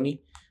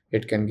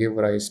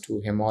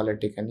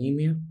hemolytic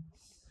anemia.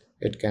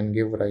 It can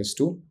give rise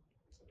to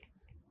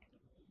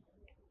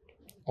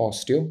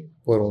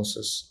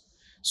osteoporosis.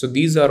 So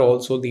these are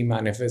also the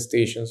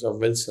manifestations of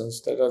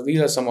Wilson's.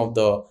 These are some of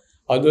the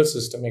other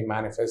systemic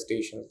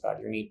manifestations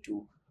that you need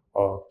to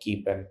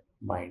keep in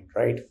mind,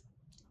 right?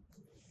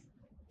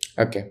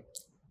 Okay.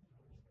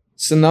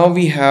 So now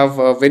we have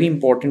a very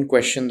important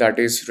question that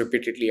is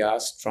repeatedly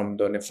asked from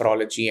the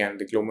nephrology and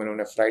the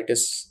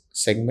glomerulonephritis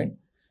segment.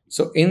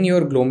 So in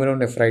your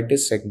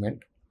glomerulonephritis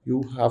segment,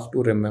 you have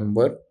to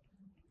remember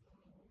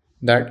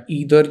that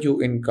either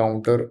you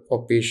encounter a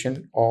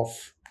patient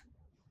of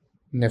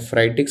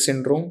nephritic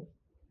syndrome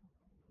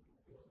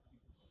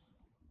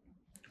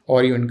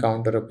or you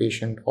encounter a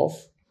patient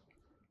of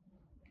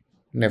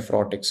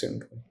nephrotic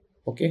syndrome.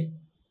 Okay.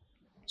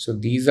 So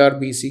these are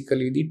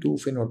basically the 2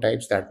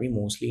 phenotypes that we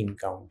mostly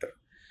encounter.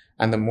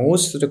 And the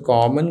most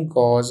common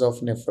cause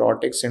of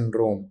nephrotic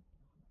syndrome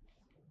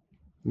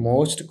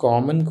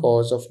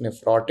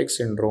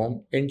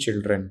in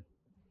children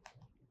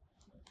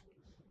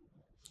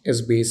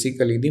is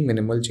basically the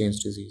minimal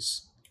change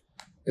disease.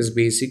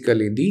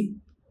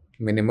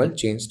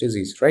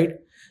 Right?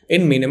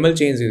 In minimal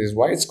change disease,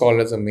 why it's called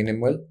as a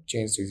minimal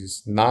change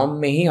disease? Naam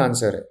mein hi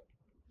answer hai.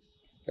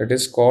 It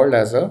is called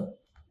as a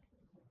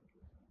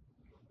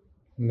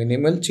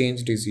minimal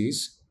change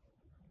disease.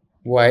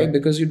 Why?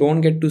 Because you don't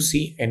get to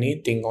see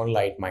anything on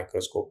light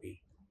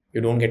microscopy.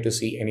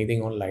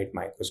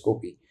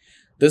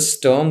 This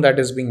term that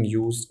is being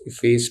used,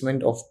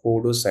 effacement of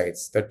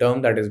podocytes.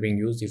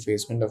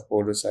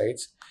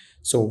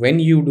 So when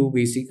you do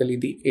basically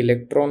the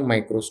electron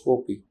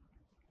microscopy,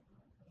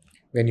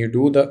 when you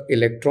do the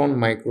electron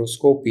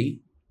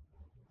microscopy,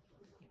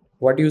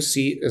 what you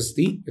see is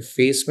the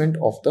effacement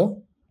of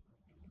the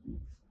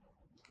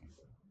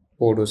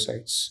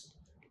podocytes.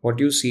 What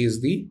you see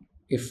is the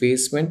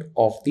effacement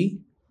of the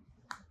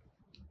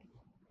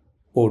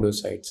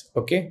podocytes.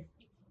 Okay.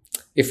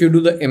 If you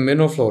do the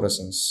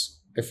immunofluorescence,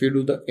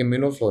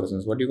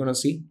 what are you going to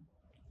see?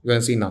 You're going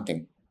to see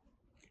nothing.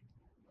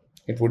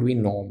 It would be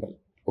normal.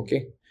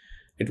 Okay.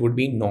 It would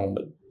be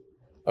normal.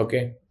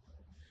 Okay.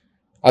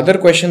 Other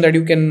question that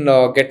you can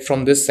get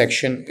from this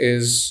section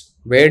is,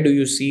 where do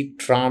you see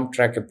tram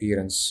track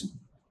appearance?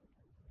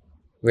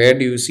 Where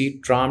do you see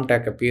tram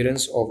track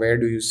appearance, or where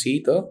do you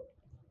see the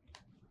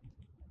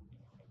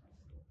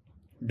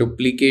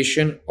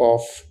duplication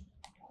of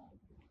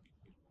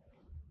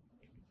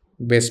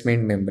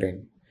basement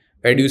membrane?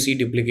 Where do you see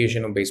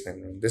duplication of basement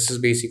membrane? This is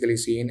basically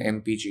seen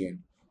in MPGN,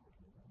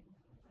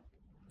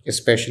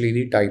 especially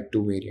the type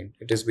 2 variant.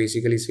 It is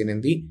basically seen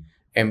in the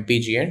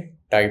MPGN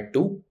type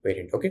 2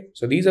 variant. Okay,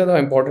 so these are the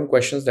important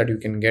questions that you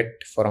can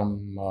get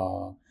from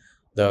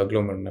the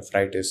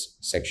glomerulonephritis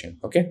section.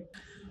 Okay,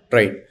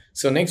 right.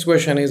 So next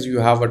question is, you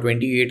have a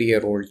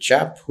 28-year-old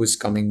chap who is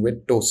coming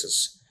with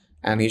ptosis,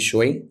 and he's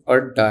showing a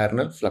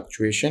diurnal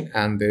fluctuation,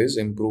 and there is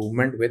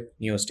improvement with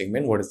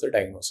neostigmine. What is the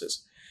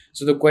diagnosis?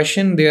 So the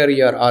question there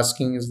you are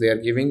asking is, they are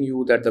giving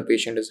you that the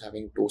patient is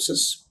having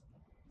ptosis.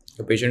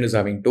 The patient is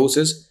having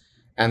ptosis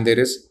and there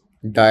is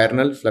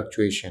diurnal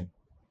fluctuation.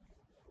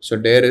 So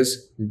there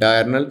is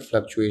diurnal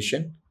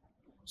fluctuation.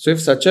 So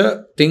if such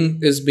a thing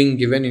is being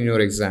given in your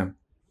exam,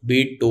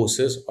 be it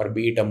ptosis or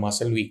be it a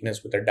muscle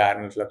weakness with a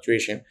diurnal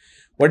fluctuation,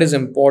 what is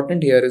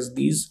important here is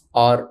these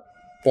are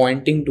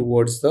pointing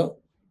towards the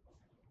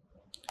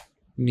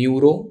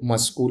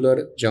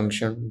neuromuscular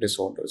junction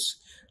disorders.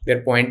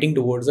 They're pointing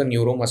towards the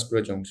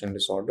neuromuscular junction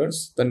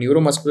disorders. The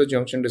neuromuscular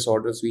junction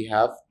disorders, we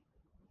have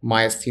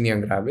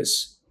myasthenia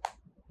gravis,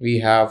 we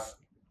have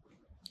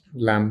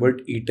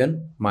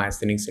Lambert-Eaton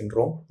myasthenic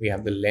syndrome, we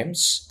have the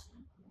LEMS,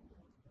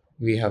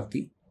 we have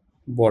the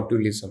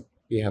botulism.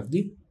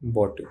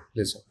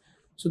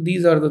 So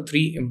these are the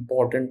three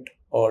important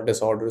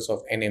disorders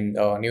of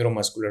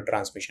neuromuscular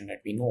transmission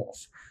that we know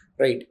of,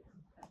 right?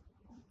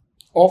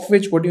 Of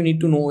which what you need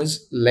to know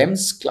is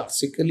LEMS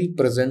classically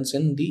presents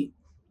in the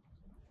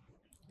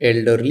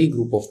elderly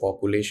group of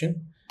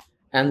population,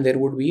 and there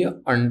would be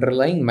an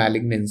underlying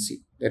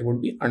malignancy.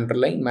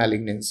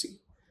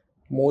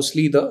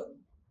 Mostly the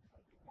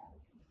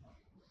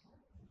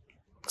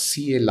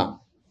CA lung.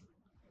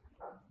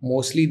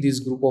 Mostly this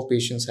group of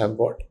patients have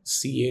got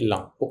CA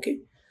lung.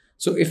 Okay.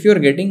 So if you're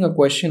getting a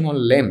question on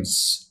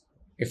LEMS,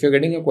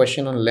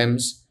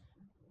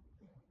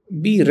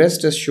 be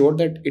rest assured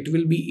that it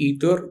will be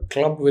either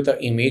clubbed with an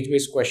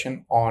image-based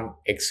question on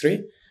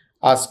X-ray,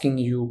 asking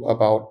you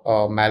about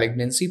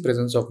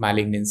presence of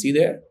malignancy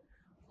there,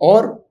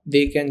 or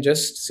they can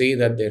just say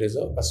that there is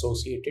a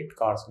associated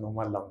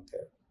carcinoma lung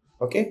there.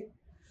 Okay.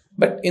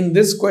 But in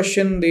this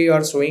question, they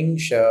are telling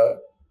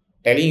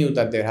you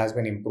that there has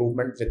been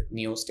improvement with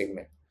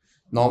neostigmine.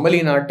 Normally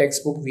in our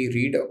textbook, we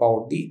read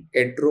about the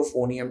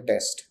edrophonium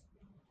test.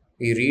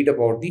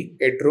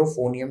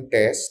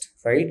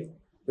 Right?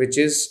 Which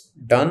is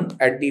done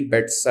at the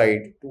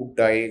bedside to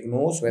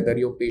diagnose whether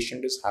your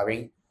patient is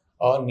having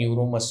a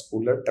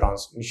neuromuscular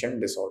junction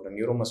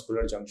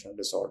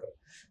disorder.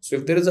 So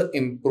if there is an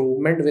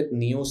improvement with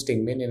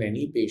neostigmine in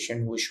any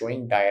patient who is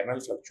showing diurnal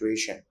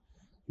fluctuation,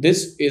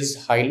 this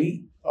is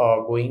highly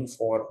going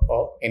for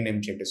a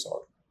NMJ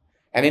disorder.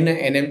 And in an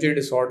NMJ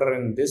disorder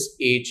in this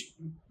age,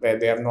 where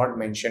they have not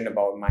mentioned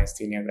about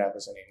myasthenia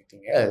gravis and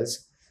anything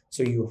else,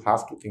 so you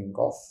have to think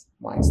of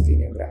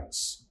myasthenia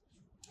gravis.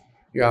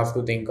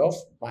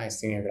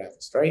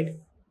 Right?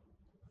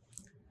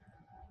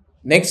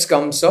 Next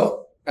comes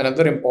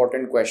another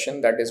important question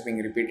that is being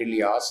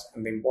repeatedly asked,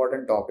 and the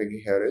important topic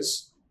here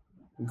is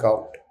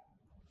gout.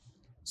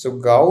 So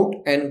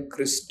gout and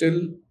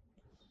crystal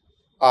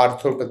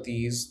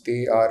arthropathies,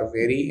 they are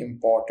very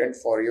important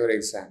for your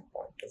exam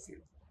point of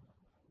view.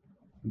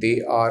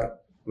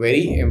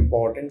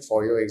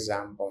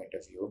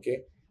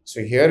 Okay.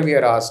 So here we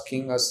are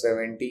asking a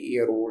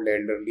 70-year-old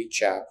elderly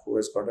chap who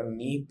has got a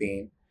knee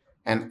pain,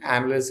 and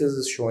analysis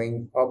is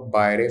showing a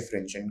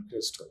birefringent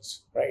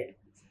crystals, right?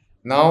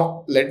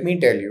 Now, let me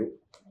tell you,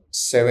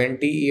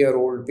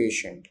 70-year-old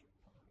patient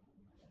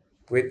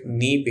with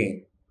knee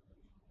pain,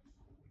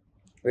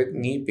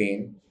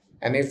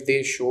 and if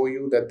they show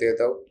you that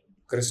the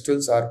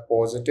crystals are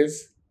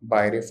positive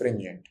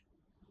birefringent,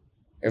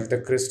 if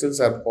the crystals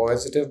are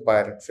positive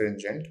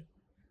birefringent,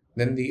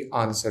 then the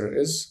answer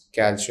is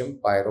calcium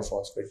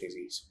pyrophosphate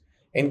disease.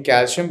 In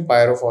calcium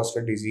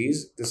pyrophosphate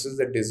disease, this is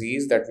the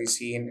disease that we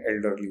see in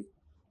elderly.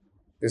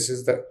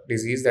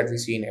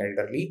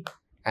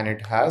 And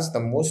it has the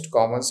most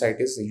common site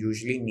is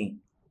usually knee.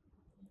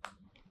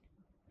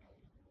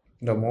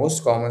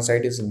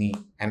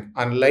 And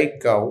unlike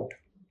gout,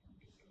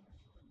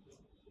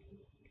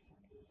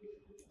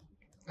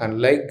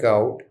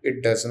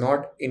 it does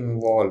not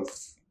involve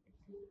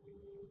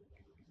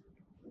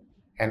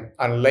And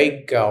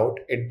unlike gout,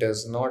 it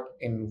does not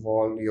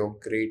involve your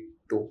grade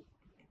 2.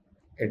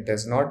 It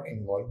does not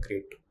involve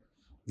grade 2.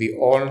 We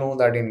all know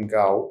that in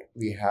gout,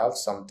 we have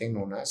something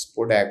known as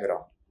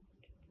podagra.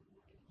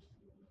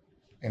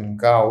 In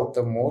gout,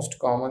 the most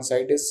common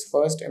site is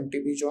first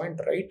MTP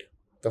joint, right?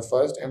 The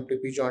first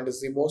MTP joint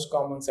is the most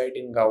common site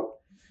in gout.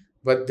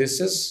 But this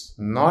is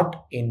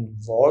not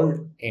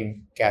involved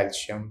in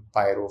calcium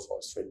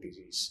pyrophosphate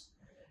disease.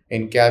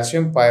 In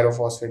calcium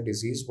pyrophosphate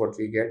disease, what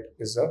we get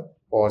is a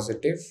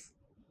positive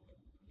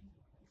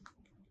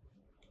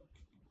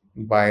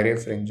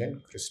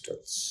birefringent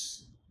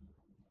crystals,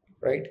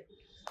 right?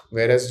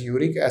 Whereas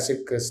uric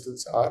acid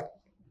crystals are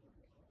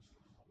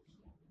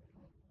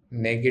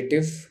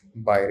negative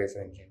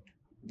birefringent.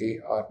 They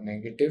are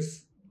negative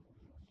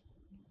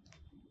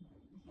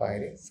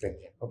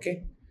birefringent.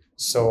 Okay.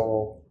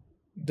 So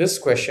this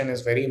question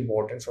is very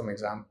important from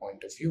exam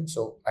point of view.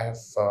 So I have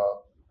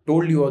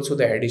told you also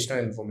the additional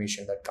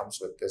information that comes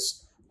with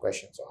this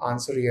question. So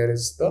answer here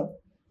is the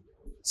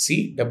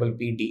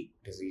CPPD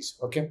disease.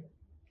 Okay.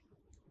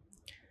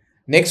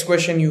 Next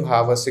question, you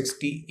have a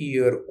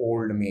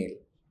 60-year-old male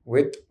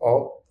with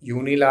a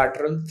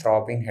unilateral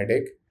throbbing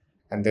headache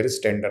and there is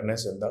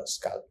tenderness in the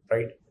scalp,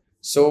 right?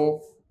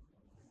 So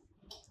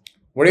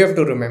what you have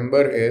to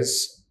remember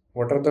is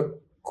what are the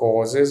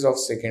causes of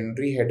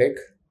secondary headache?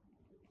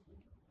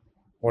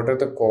 What are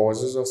the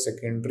causes of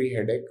secondary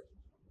headache?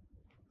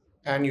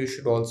 And you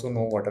should also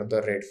know what are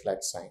the red flag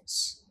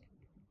signs.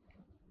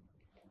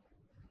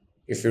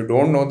 If you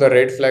don't know the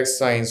red flag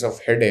signs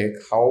of headache,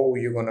 how are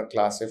you going to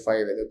classify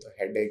whether the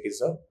headache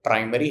is a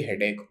primary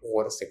headache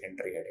or a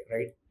secondary headache,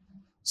 right?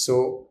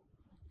 So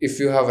if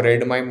you have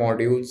read my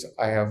modules,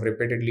 I have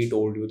repeatedly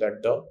told you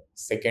that the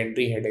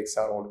secondary headaches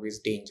are always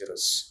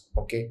dangerous.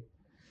 Okay.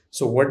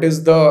 So what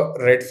is the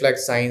red flag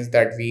signs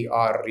that we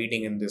are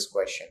reading in this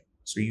question?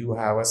 So you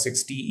have a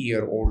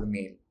 60-year-old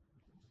male.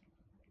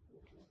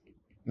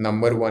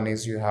 Number one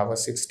is you have a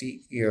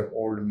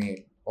 60-year-old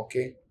male.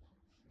 Okay.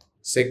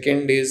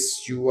 Second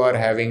is you are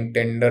having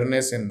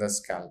tenderness in the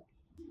scalp.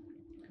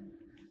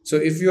 So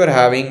if you are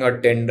having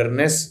a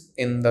tenderness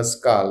in the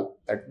scalp,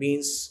 that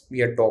means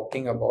we are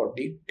talking about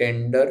the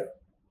tender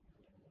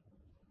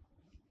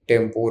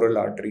temporal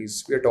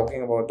arteries. We are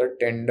talking about the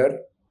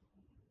tender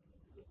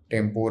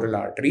temporal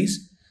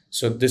arteries.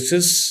 So this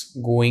is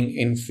going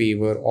in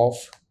favor of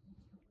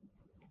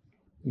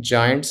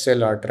giant cell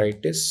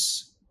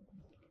arteritis.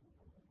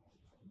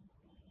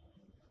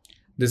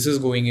 This is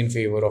going in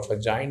favor of a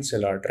giant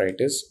cell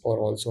arteritis, or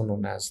also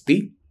known as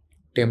the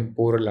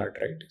temporal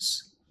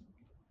arteritis.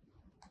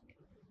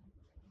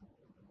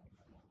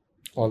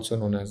 Also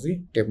known as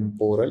the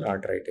temporal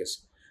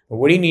arteritis.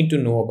 What you need to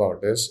know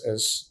about this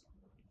is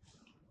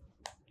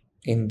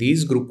in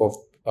these group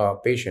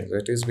of patients,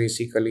 it is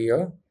basically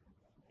a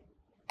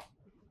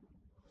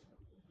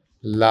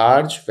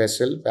large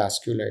vessel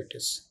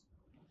vasculitis.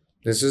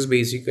 This is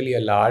basically a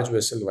large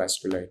vessel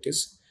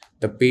vasculitis.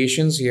 The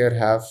patients here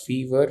have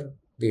fever.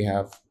 They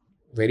have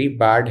very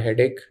bad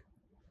headache.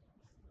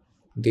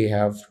 They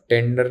have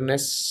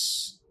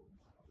tenderness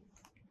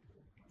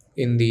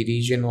in the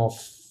region of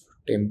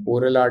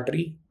temporal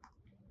artery.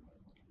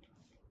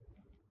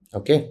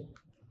 Okay.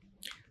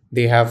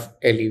 They have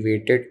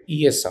elevated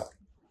ESR.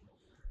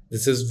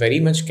 This is very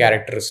much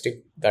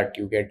characteristic that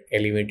you get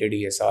elevated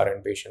ESR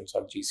in patients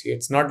of GC.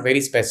 It's not very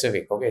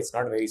specific. Okay. It's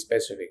not very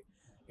specific.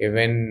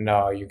 Even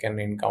you can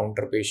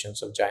encounter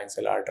patients of giant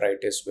cell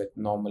arteritis with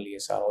normal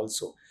ESR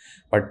also.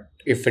 But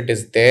if it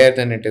is there,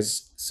 then it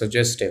is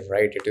suggestive,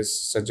 right? It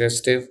is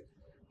suggestive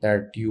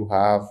that you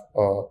have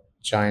a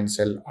giant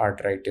cell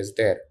arteritis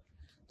there.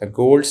 The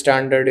gold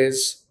standard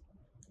is,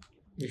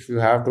 if you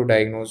have to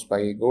diagnose by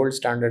a gold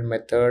standard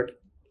method,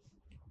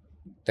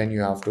 then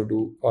you have to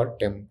do a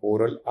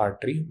temporal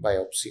artery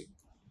biopsy.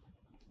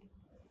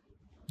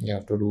 You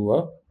have to do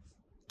a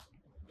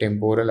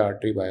temporal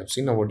artery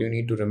biopsy. Now, what you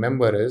need to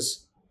remember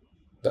is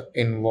the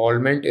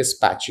involvement is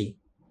patchy.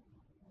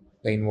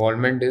 The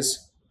involvement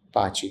is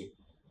patchy.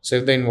 So,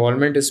 if the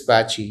involvement is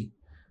patchy,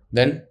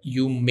 then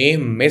you may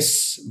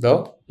miss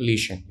the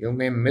lesion. You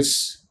may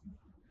miss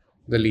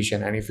the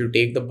lesion. And if you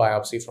take the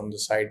biopsy from the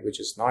side which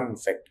is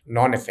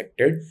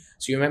non-affected,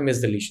 so you may miss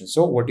the lesion.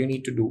 So, what you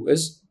need to do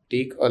is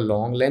take a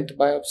long length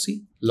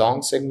biopsy,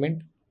 long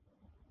segment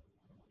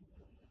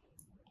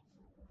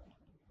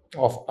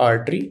of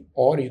artery,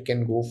 or you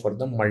can go for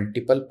the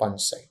multiple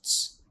punch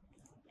sites,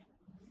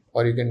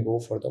 or you can go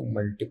for the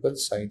multiple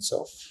sites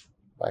of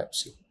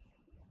biopsy.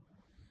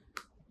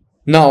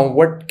 Now,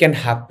 what can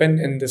happen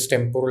in this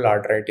temporal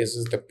arteritis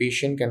is the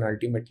patient can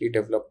ultimately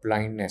develop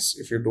blindness.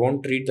 If you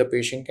don't treat, the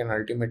patient can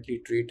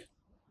ultimately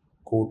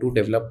go to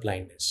develop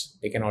blindness.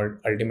 They can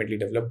ultimately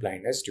develop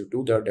blindness due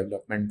to the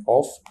development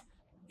of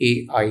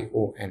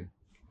AION.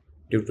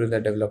 Due to the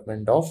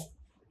development of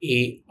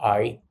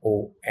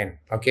AION.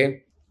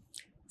 Okay.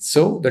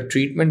 So the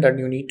treatment that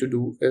you need to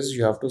do is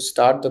you have to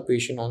start the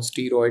patient on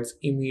steroids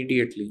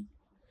immediately.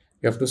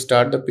 You have to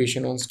start the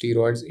patient on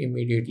steroids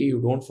immediately. You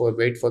don't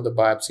wait for the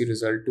biopsy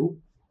result to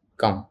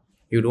come.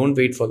 You don't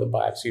wait for the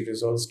biopsy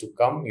results to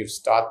come. You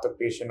start the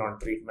patient on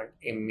treatment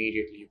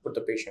immediately. You put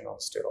the patient on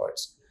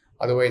steroids.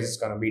 Otherwise, it's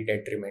going to be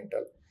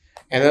detrimental.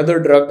 Another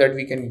drug that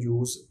we can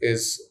use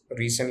is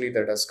recently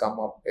that has come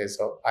up is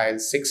a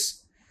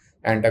IL-6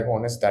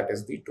 antagonist, that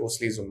is the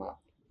tocilizumab.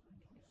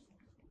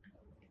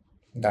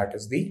 That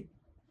is the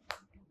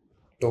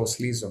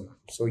tocilizumab.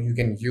 So you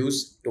can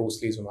use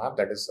tocilizumab.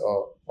 That is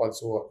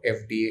also a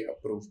FDA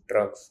approved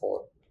drug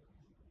for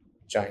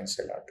giant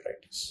cell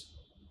arteritis.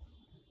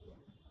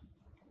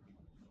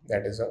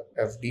 That is a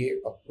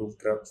FDA approved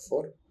drug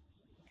for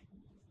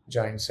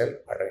giant cell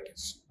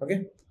arteritis.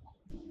 Okay.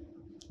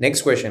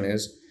 Next question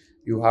is,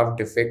 you have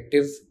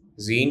defective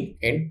gene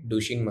in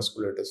Duchenne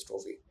muscular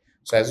dystrophy.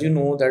 So as you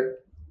know that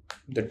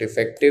the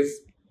defective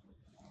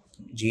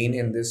gene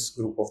in this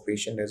group of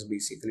patient is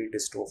basically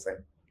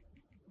dystrophin.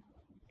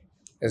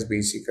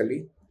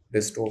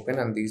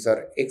 And these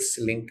are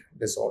X-linked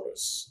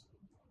disorders.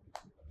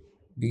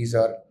 These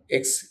are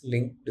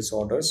X-linked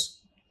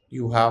disorders.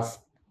 You have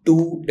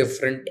two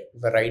different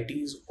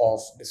varieties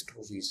of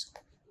dystrophies.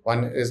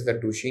 One is the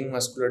Duchenne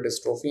muscular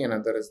dystrophy,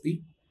 another is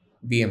the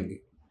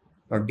DMD.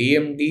 Now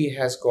DMD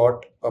has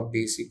got a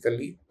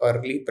basically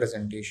early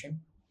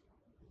presentation,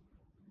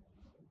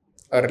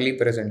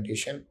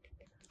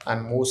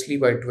 and mostly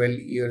by 12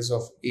 years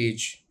of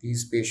age,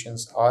 these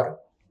patients are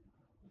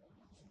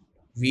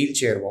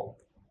wheelchair bound.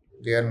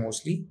 They are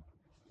mostly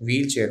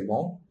wheelchair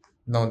bound.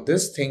 Now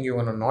this thing you're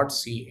gonna not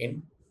see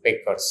in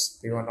Beckers.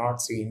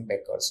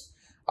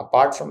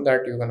 Apart from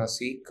that, you're gonna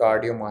see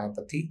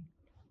cardiomyopathy.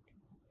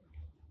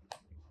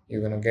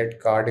 You're gonna get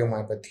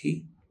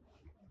cardiomyopathy,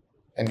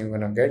 and you're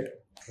gonna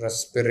get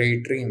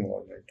respiratory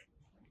involvement.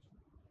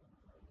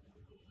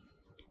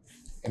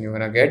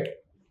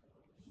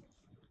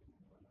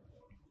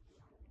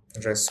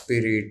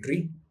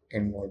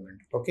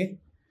 Okay.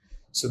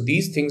 So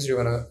these things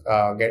you're gonna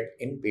get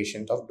in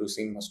patient of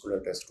Duchenne muscular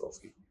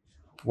dystrophy.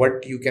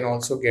 What you can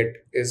also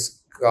get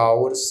is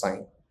Gauer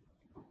sign.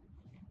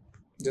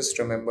 Just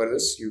remember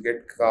this, you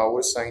get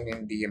Gauer sign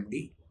in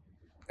DMD.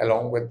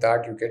 Along with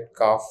that, you get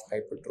calf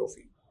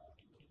hypertrophy.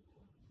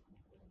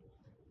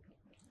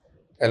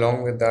 In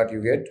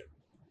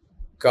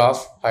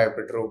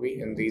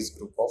these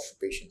group of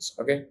patients.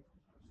 Okay.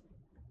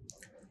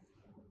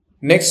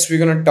 Next, we're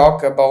going to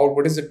talk about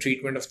what is the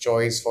treatment of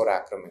choice for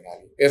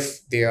acromegaly.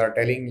 If they are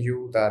telling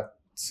you that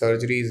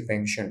surgery is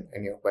mentioned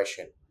in your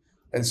question,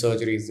 then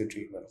surgery is the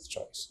treatment of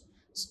choice.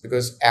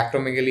 Because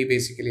acromegaly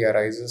basically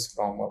arises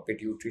from a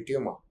pituitary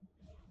tumor.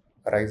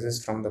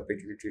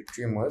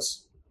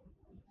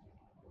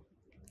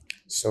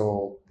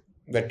 So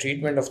the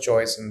treatment of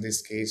choice in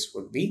this case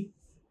would be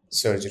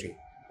surgery.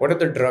 What are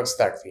the drugs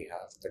that we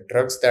have? The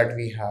drugs that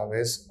we have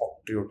is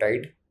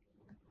octreotide.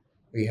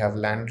 We have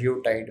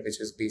lanreotide, which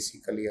is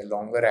basically a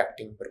longer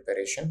acting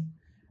preparation.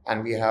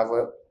 And we have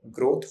a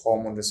growth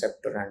hormone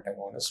receptor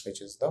antagonist, which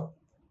is the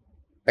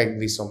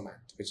pegvisomant.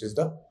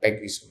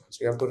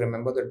 So you have to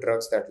remember the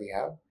drugs that we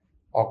have: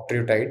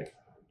 octreotide,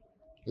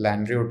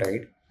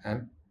 lanreotide,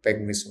 and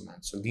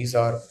pegvisomant. So these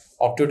are,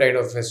 octreotide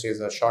of which is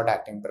a short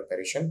acting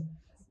preparation.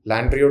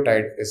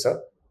 Lanreotide is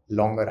a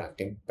longer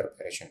acting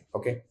preparation.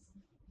 Okay.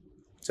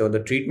 So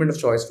the treatment of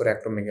choice for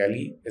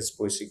acromegaly is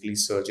basically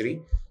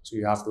surgery. So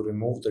you have to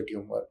remove the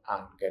tumor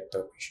and get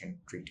the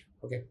patient treated.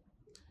 Okay.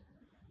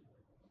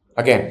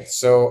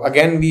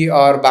 Again, we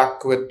are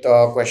back with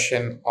a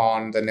question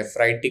on the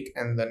nephritic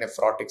and the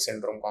nephrotic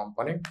syndrome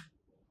component.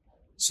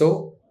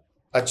 So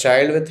a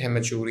child with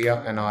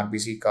hematuria and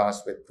RBC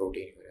cast with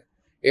proteinuria.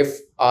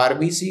 If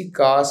RBC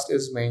cast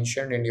is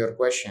mentioned in your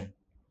question,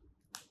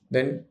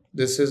 then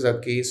this is a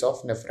case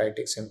of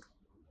nephritic syndrome.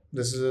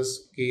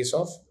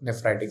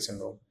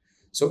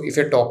 So if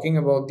you're talking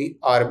about the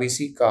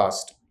RBC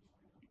cast,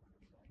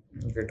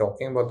 or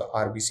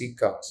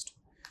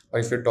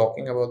if you're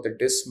talking about the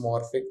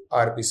dysmorphic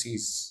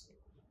RBCs,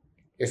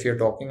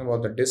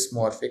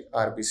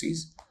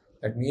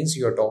 that means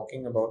you're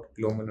talking about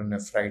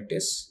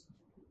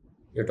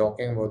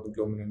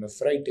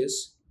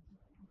glomerulonephritis.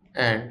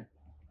 And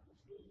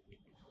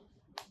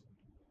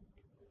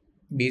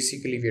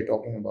basically we are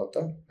talking about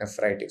the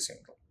nephritic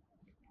syndrome.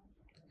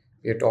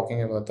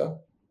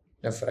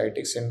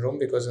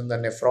 Because in the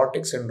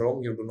nephrotic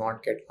syndrome, you do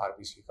not get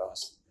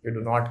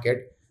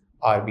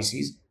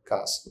RBCs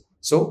cast.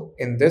 So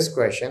in this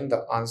question,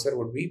 the answer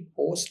would be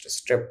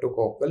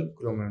post-streptococcal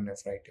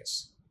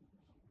glomerulonephritis,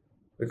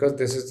 because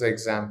this is the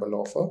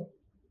example of a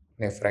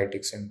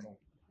nephritic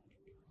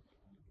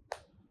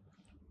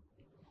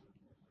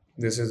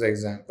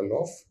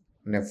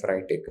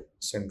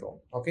syndrome.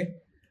 Okay.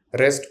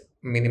 Rest,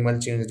 minimal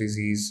change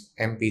disease,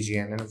 MPG,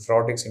 and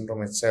nephrotic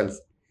syndrome itself,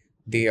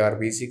 they are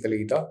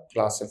basically the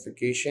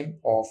classification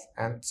of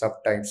and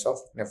subtypes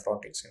of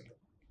nephrotic syndrome.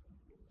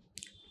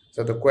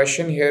 So the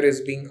question here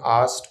is being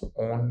asked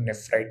on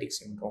nephritic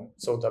syndrome.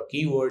 So the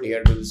key word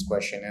here to this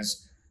question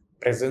is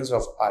presence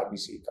of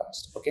RBC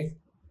cast. Okay.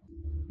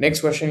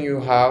 Next question,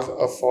 you have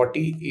a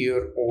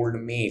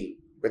 40-year-old male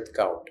with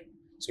gout.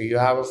 So you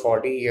have a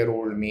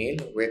 40-year-old male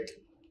with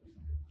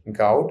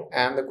gout,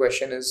 and the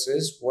question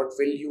is what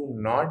will you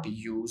not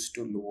use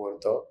to lower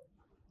the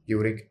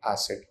uric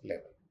acid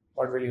level?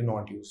 What will you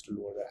not use to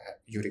lower the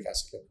uric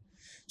acid level?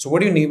 So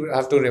what you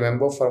have to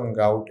remember from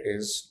gout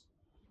is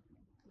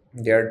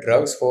there are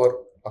drugs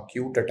for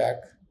acute attack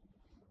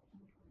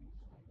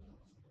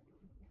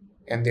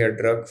and they are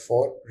drug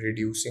for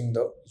reducing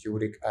the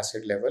uric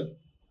acid level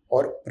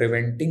or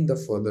preventing the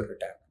further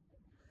attack.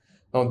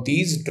 Now,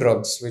 these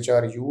drugs which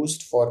are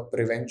used for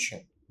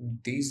prevention,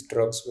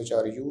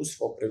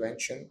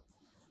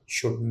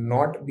 should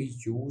not be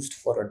used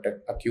for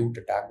acute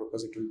attack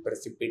because it will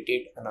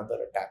precipitate another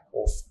attack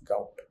of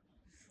gout.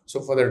 So,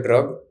 for the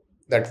drug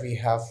that we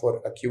have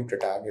for acute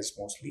attack is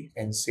mostly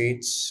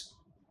NSAIDs.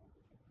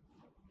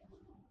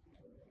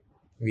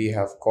 We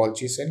have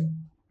colchicine.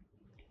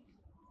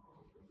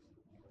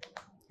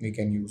 We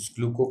can use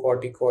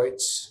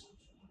glucocorticoids.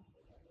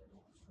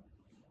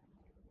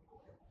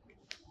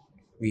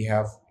 We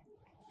have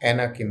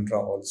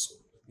anakinra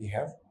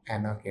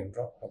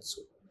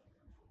also.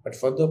 But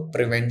for the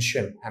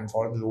prevention and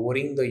for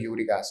lowering the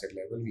uric acid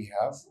level, we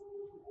have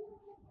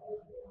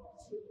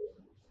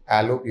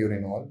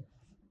allopurinol.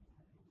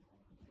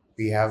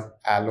 We have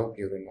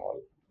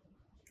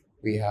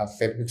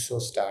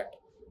febuxostat.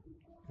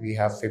 We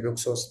have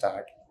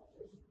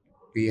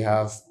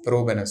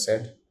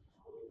probenecid.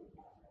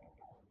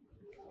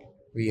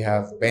 We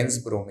have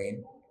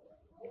benzbromine.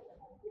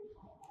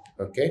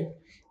 Okay,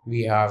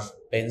 we have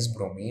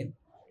benzbromine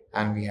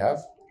and we have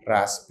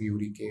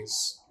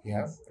rasburicase.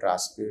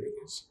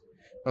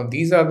 Now,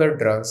 these are the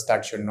drugs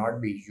that should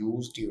not be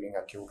used during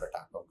acute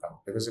attack of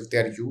gout, because if they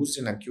are used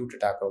in acute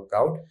attack of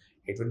gout,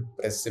 it will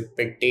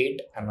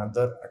precipitate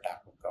another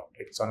attack of gout.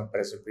 It's going to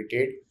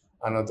precipitate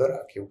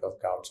another acute of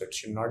gout. So it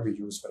should not be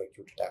used for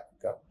acute attack of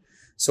gout.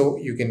 So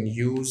you can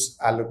use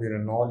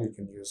allopurinol, you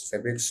can use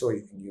febuxo,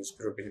 you can use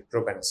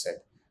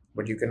probenecid,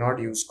 but you cannot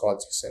use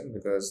colchicine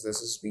because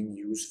this is being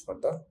used for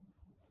the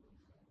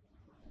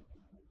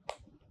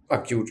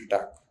acute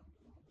attack.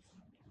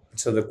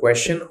 So the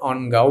question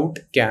on gout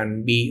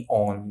can be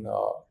on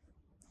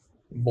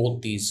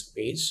both these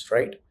ways,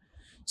 right?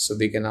 So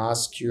they can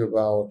ask you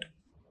about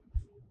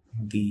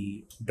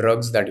the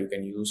drugs that you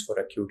can use for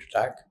acute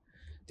attack.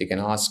 They can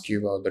ask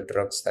you about the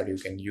drugs that you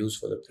can use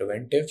for the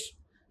preventive,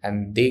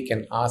 and they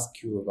can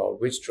ask you about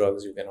which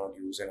drugs you cannot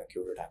use in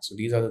acute attack. So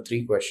these are the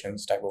three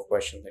type of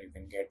questions that you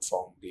can get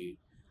from the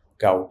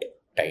gout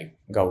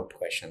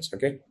questions.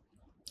 Okay.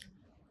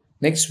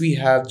 Next, we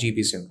have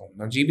GB syndrome.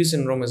 Now, GB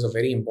syndrome is a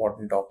very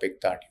important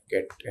topic that you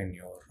get in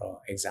your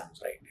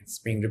exams, right? It's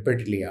being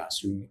repeatedly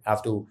asked. You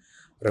have to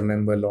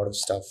remember a lot of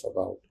stuff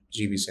about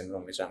GB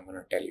syndrome, which I'm going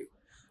to tell you,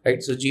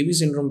 right? So, GB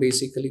syndrome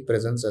basically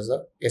presents as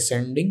a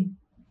ascending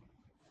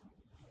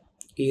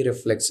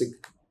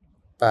areflexic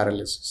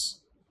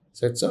paralysis.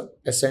 So, it's a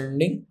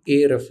ascending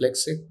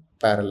areflexic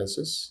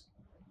paralysis.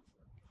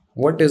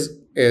 What is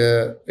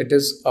it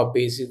is a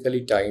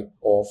basically type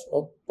of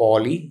a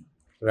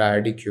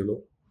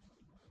polyradiculo.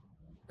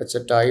 It's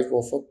a type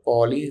of a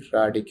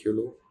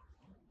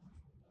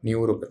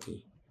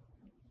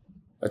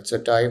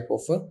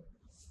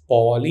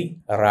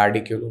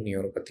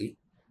polyradiculoneuropathy.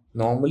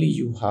 Normally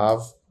you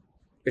have,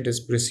 it is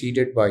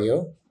preceded by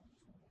a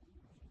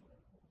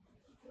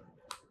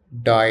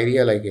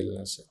diarrhea-like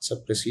illness.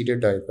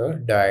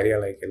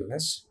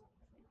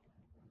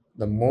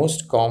 The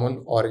most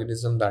common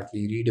organism that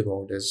we read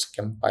about is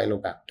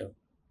Campylobacter.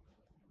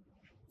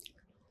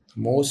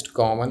 Most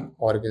common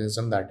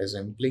organism that is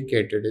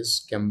implicated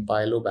is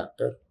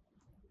Campylobacter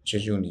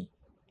jejuni.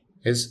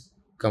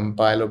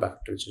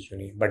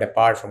 But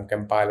apart from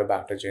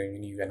Campylobacter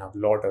jejuni, you can have a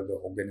lot of the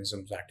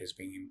organisms that is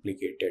being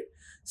implicated.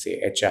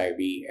 Say HIV,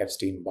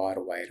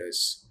 Epstein-Barr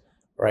virus,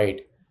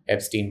 right?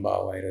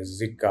 Epstein-Barr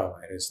virus, Zika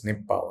virus,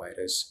 Nipah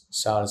virus,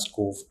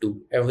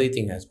 SARS-CoV-2,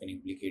 everything has been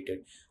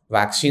implicated.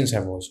 Vaccines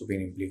have also been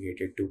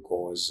implicated to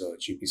cause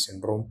GB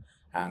syndrome.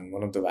 And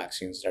one of the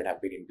vaccines that have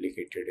been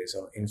implicated is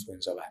an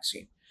influenza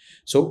vaccine.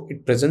 So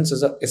it presents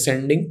as an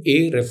ascending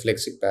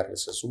areflexic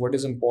paralysis. So what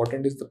is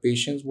important is the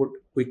patients would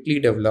quickly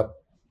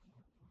develop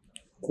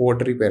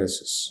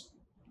quadriparesis.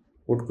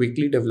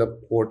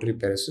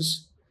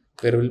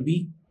 There will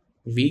be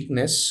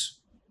weakness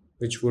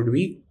which would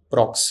be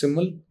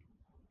proximal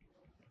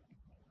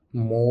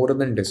more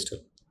than distal.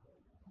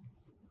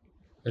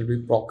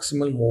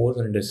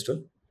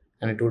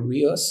 And it would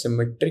be a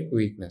symmetric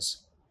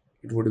weakness.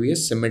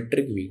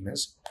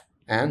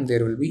 And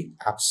there will be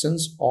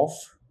absence of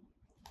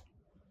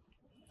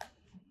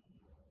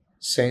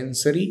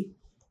sensory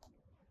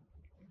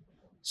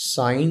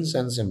signs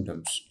and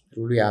symptoms.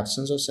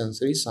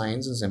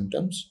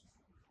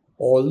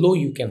 Although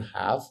you can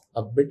have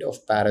a bit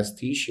of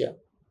paresthesia.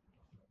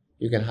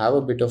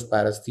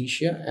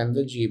 And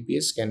the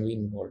JPS can be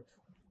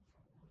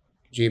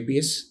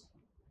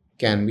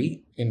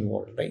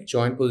involved. Right?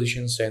 Joint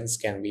position sense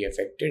can be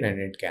affected and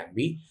it can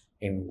be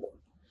involved.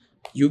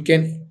 You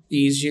can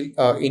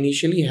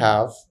initially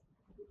have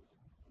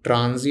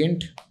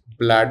transient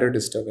bladder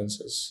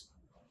disturbances.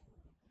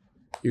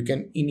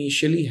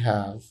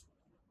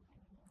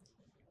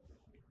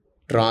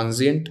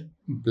 transient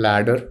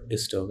bladder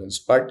disturbance.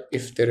 But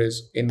if there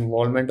is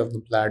involvement of the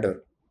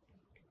bladder,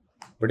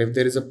 but if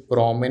there is a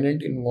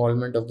prominent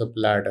involvement of the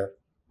bladder,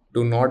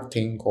 do not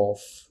think of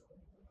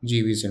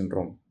GV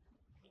syndrome.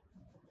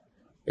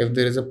 If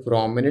there is a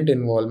prominent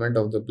involvement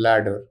of the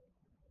bladder,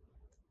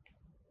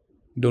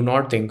 do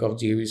not think of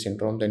GV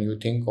syndrome, then you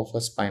think of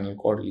a spinal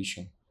cord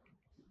lesion.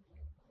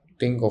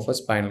 Think of a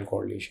spinal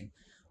cord lesion.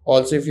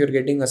 Also, if you're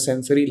getting a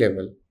sensory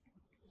level,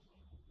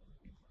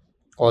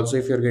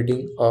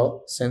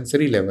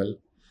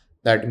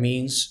 that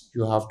means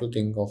you have to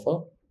think of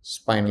a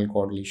spinal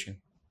cord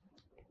lesion.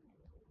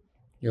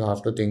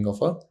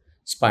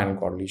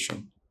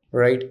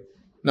 Right?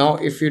 Now,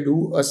 if you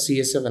do a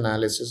CSF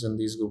analysis in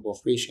this group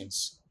of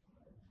patients,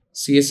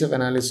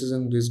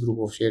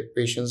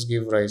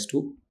 give rise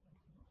to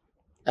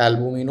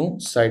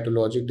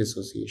albuminocytologic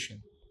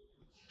dissociation.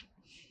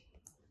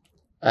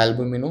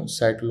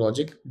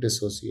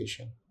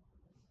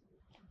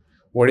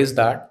 What is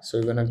that? So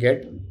you're going to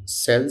get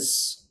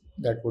cells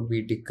that would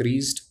be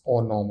decreased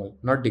or normal.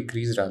 Not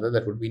decreased, rather,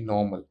 that would be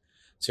normal.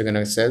 So you're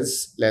going to get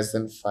cells less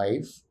than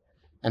 5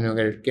 and you're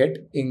going to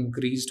get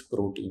increased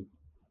protein.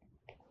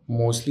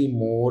 Mostly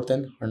more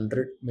than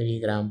 100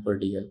 milligram per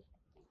dl.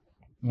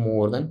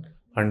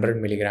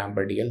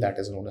 That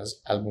is known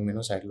as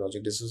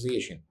albuminocytologic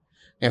dissociation.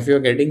 If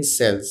you're getting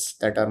cells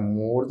that are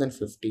more than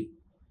 50,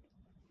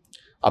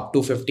 up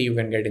to 50 you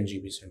can get in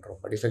GV syndrome.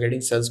 But if you're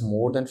getting cells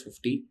more than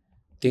 50,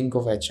 think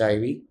of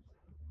HIV,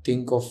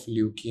 think of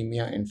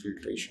leukemia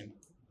infiltration.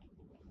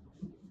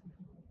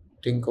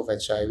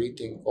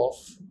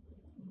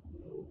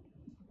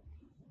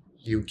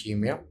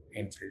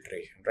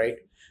 Right?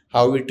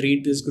 How we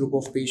treat this group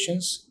of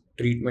patients?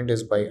 Treatment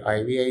is by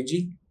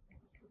IVIG,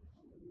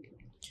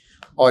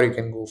 or you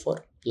can go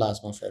for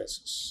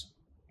plasmapheresis.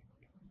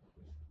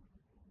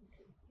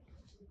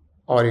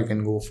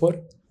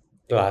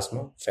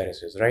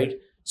 Right?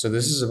 So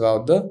this is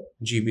about the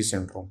GV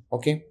syndrome.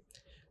 Okay.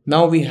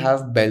 Now we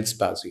have Bell's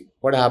palsy.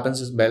 What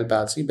happens is Bell's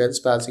palsy. Bell's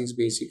palsy is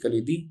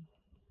basically the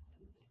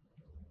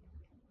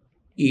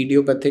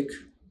idiopathic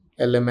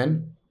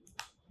element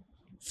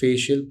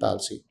facial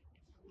palsy.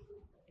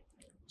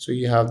 So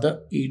you have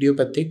the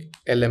idiopathic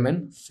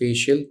element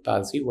facial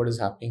palsy. What is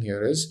happening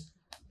here is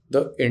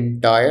the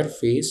entire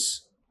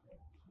face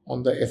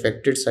on the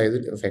affected side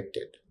is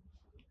affected.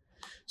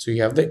 So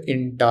you have the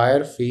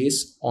entire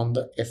face on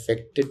the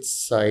affected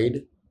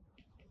side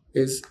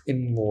is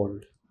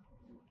involved.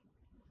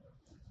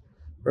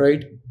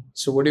 Right?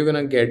 So what you're going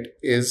to get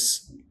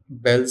is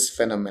Bell's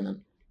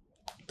phenomenon.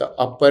 The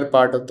upper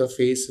part of the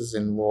face is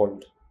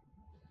involved.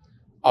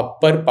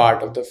 Upper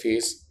part of the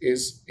face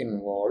is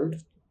involved.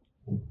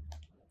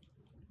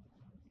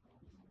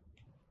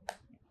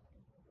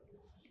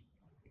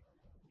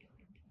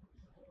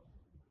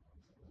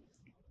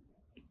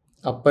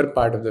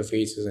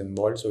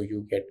 So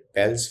you get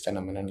Bell's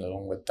phenomenon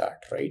along with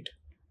that, right?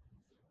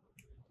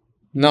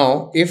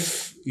 Now,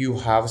 if you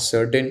have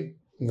certain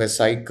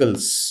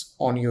vesicles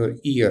on your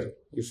ear, right?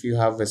 If you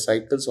have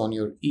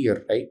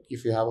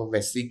a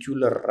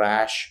vesicular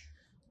rash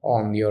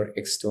on your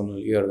external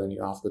ear, then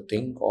you have to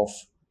think of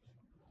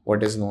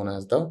what is known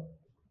as the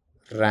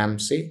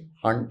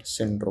Ramsay-Hunt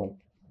syndrome.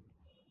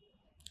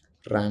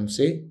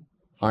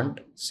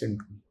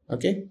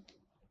 Okay.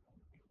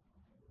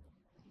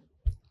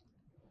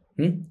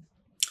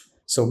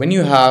 So when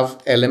you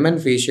have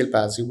element facial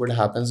palsy, what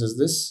happens is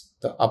this: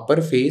 the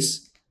upper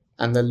face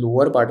and the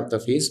lower part of the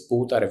face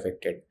both are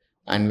affected.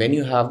 And when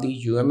you have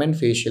the UMN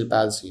facial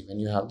palsy,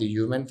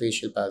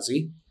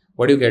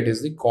 what you get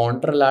is the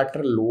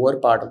contralateral lower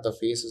part of the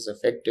face is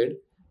affected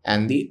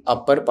and the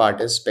upper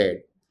part is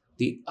spared.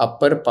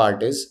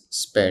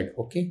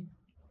 Okay.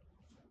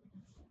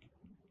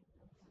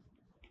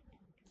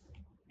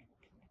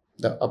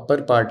 The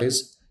upper part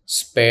is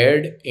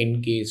spared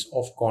in case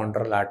of a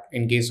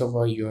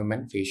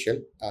UMN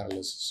facial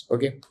paralysis.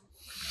 Okay.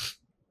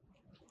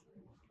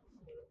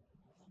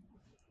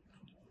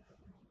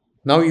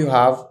 Now you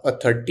have a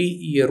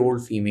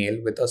 30-year-old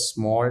female with a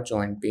small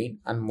joint pain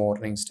and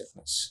morning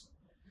stiffness.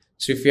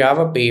 So if you have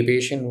a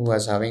patient who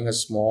is having a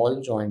small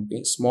joint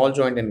pain, small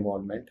joint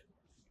involvement,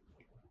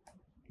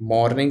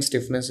 morning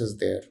stiffness is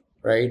there,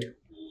 right?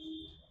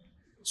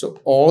 So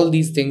all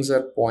these things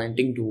are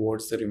pointing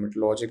towards the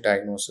rheumatologic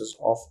diagnosis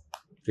of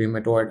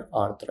rheumatoid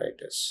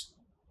arthritis.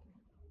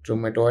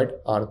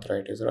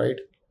 Right?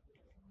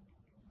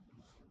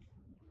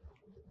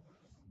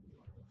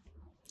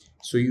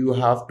 So you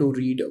have to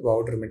read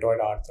about rheumatoid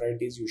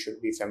arthritis. You should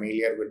be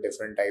familiar with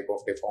different type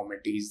of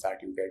deformities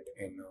that you get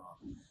in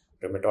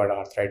rheumatoid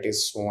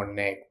arthritis: swan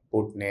neck,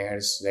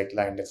 Putner's,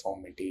 Z-line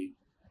deformity,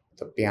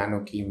 the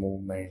piano key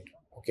movement.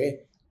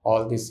 Okay,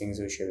 all these things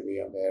you should be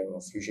aware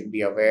of. You should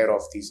be aware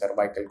of the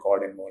cervical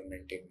cord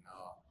involvement in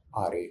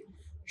RA. You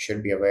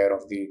should be aware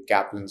of the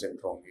Kaplan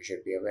syndrome. You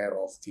should be aware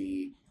of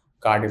the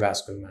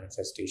cardiovascular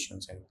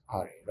manifestations in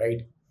RA,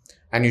 right?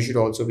 And you should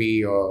also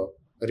be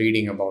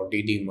reading about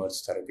the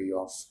Demer's therapy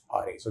of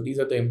RA. So these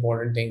are the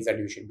important things that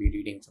you should be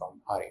reading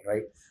from RA,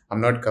 right?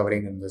 I'm not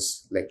covering in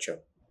this lecture.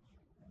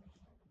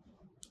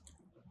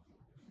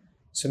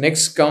 So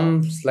next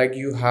comes like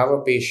you have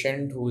a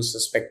patient who is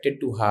suspected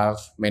to have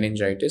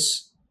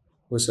meningitis,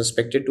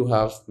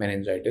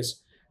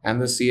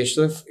 and the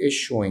CSF is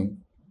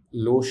showing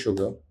low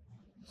sugar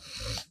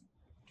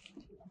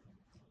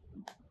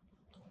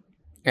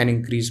and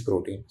increased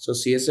protein. So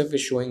CSF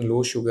is showing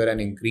low sugar and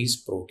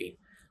increased protein.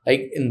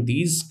 Like in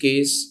these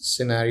case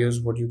scenarios,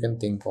 what you can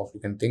think of? You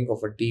can think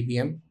of a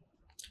TBM,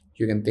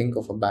 you can think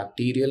of a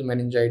bacterial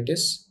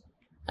meningitis,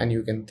 and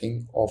you can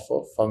think of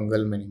a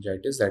fungal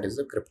meningitis, that is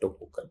the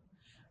cryptococcal.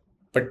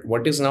 But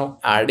what is now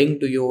adding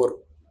to your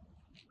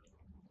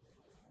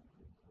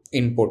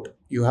input?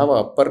 You have a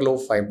upper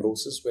lobe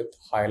fibrosis with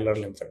hilar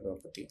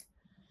lymphadenopathy.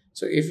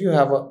 So if you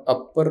have a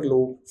upper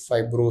lobe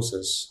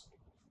fibrosis,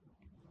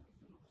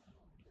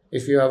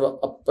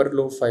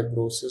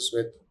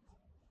 with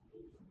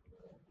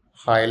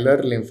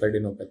hilar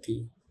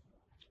lymphadenopathy,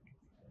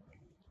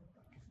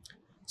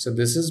 so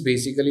this is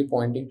basically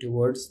pointing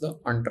towards the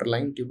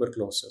underlying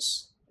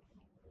tuberculosis.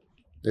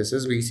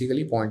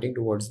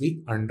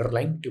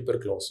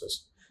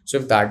 So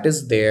if that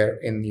is there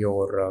in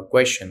your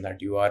question,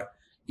 that you are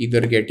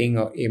either getting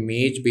a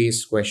image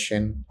based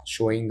question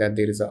showing that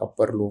there is a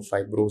upper lobe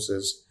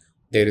fibrosis,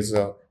 there is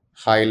a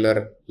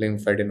hilar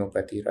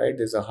lymphadenopathy, right?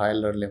 There's a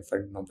hilar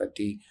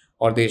lymphadenopathy,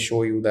 or they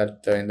show you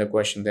that in the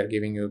question they're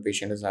giving you,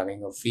 patient is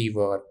having a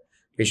fever,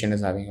 patient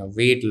is having a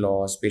weight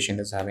loss, patient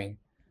is having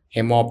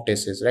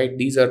hemoptysis, right?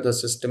 These are the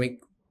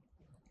systemic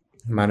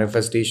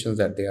manifestations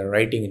that they are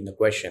writing in the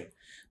question.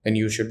 Then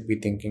you should be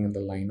thinking in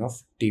the line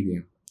of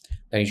TBM.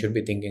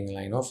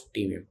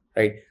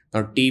 Right?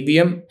 Now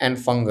TBM and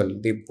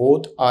fungal, they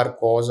both are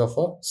cause of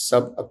a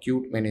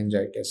subacute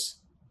meningitis.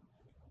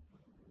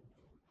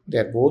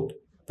 Their both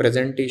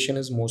presentation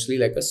is mostly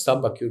like a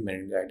subacute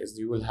meningitis.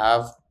 You will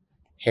have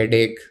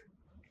headache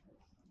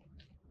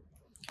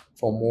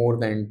for more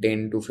than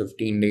 10 to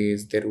 15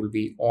 days. There will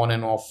be on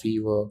and off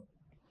fever.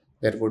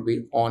 There would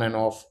be on and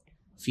off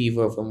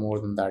fever for more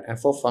than that. And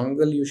for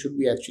fungal, you should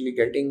be actually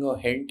getting a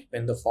hint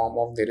in the form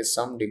of there is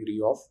some degree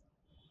of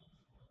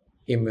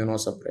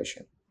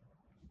immunosuppression.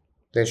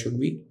 There should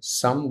be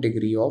some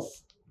degree of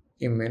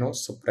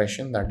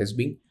immunosuppression that is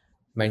being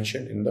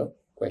mentioned in the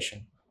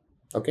question.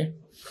 Okay.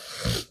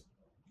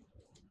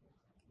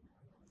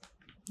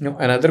 Now,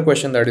 another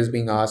question that is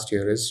being asked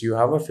here is, you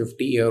have a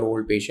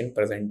 50-year-old patient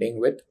presenting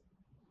with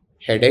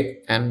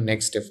headache and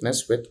neck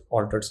stiffness with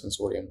altered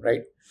sensorium,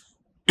 right?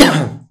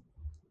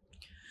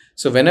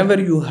 So whenever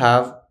you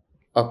have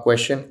a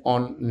question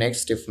on neck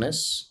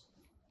stiffness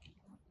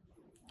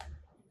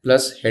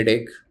plus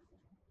headache,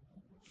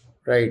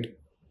 right,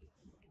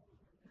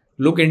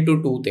 look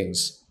into two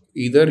things.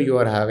 Either you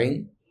are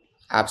having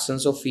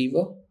absence of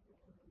fever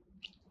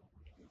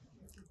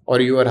or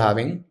you are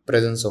having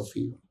presence of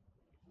fever.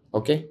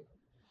 Okay.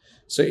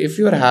 So if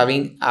you are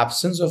having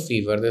absence of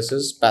fever, this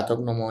is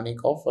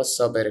pathognomonic of a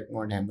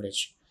subarachnoid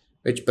hemorrhage,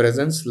 which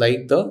presents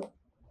like the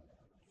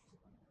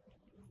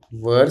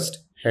worst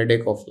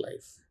headache of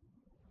life.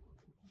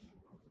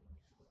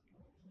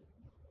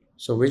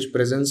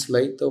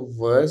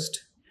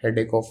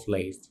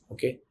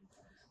 Okay.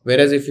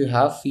 Whereas if you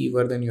have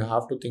fever, then you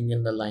have to think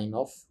in the line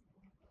of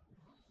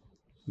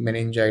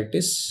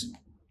meningitis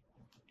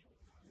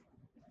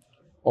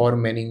or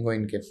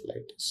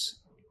meningoencephalitis.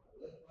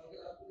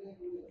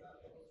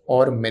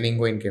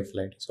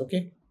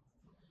 Okay.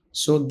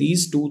 So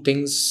these two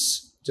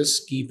things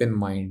just keep in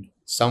mind.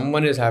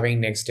 Someone is having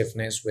neck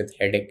stiffness with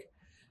headache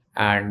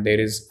and there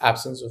is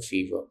absence of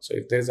fever. So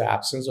if there is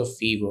absence of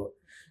fever,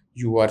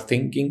 you are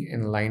thinking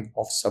in line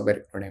of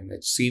subarachnoid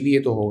hemorrhage.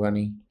 CVA to hoga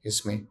nahi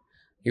isme.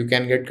 You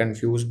can get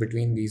confused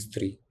between these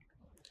three.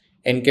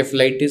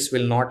 Encephalitis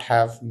will not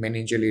have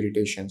meningeal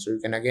irritation. So you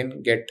can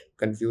again get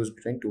confused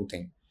between two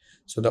things.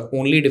 So the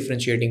only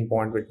differentiating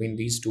point between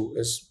these two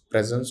is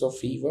presence of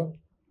fever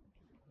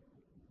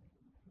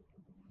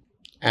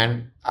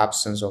and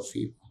absence of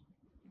fever.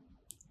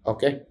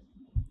 Okay.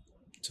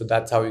 So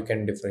that's how you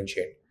can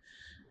differentiate.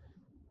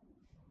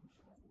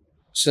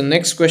 So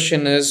next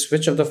question is,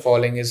 which of the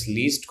following is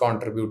least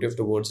contributive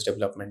towards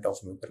development of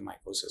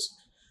mucormycosis?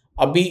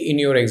 Abhi in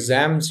your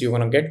exams, you're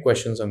going to get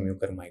questions on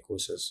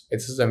mucormycosis.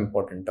 This is an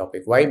important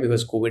topic. Why?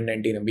 Because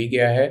COVID-19 abhi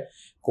gaya hai.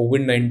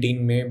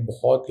 COVID-19 में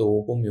बहुत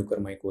लोगों को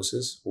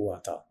mucormycosis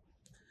हुआ था.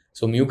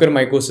 So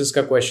mucormycosis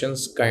का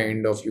questions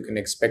kind of you can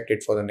expect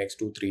it for the next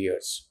 2-3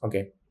 years.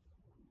 Okay.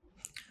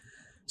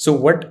 So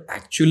what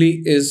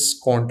actually is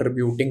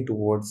contributing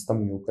towards the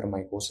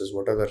mucormycosis?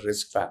 What are the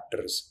risk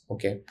factors?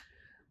 Okay.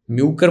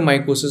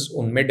 Mucormycosis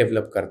उनमें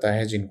develop करता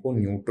है जिनको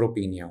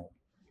neutropenia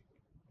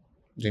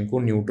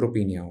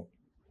हो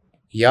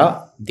या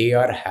they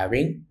are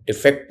having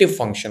defective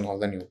function of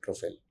the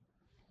neutrophil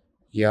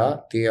या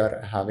they are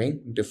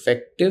having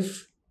defective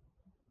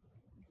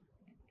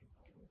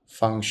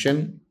function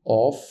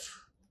of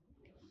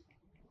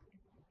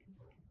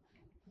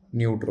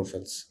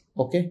neutrophils.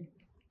 Okay,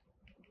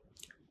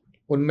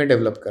 उनमें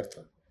develop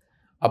करता है.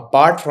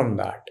 Apart from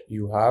that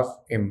you have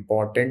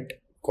important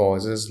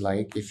causes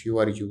like if you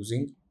are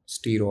using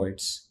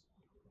steroids,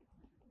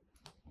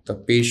 the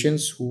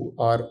patients who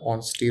are on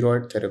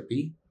steroid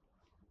therapy,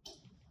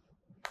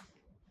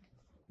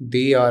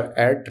 they are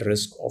at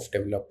risk of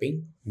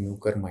developing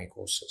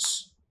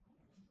mucormycosis.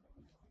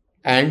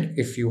 And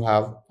if you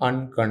have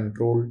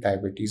uncontrolled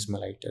diabetes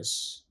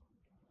mellitus,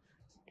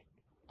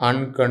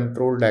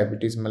 uncontrolled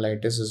diabetes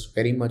mellitus is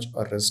very much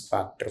a risk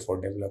factor for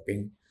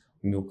developing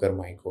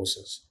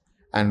mucormycosis.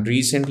 And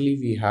recently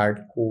we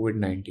had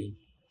COVID-19.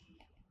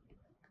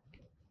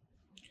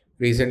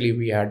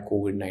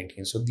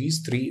 So these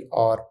three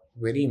are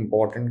very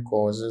important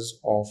causes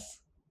of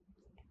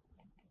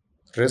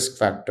risk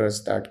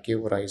factors that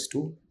give rise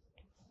to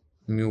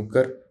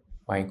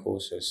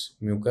mucormycosis.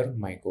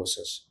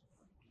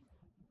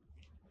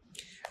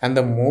 And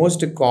the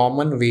most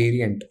common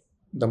variant,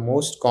 the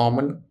most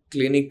common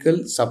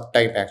clinical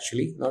subtype,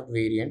 actually, not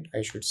variant,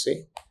 I should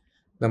say,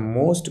 the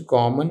most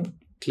common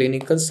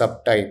clinical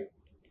subtype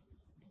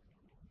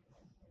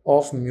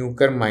of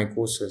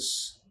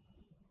mucormycosis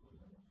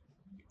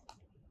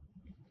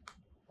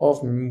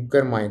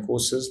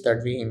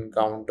that we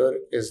encounter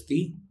is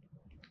the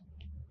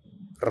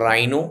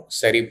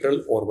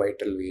rhinocerebral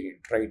orbital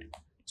variant, right?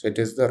 So it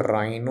is the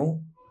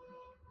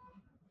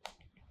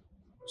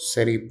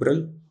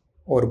rhinocerebral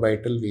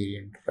orbital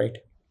variant, right?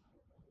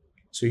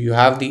 So you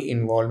have the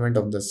involvement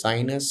of the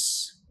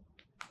sinus.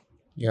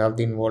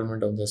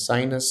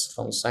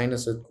 From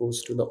sinus it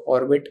goes to the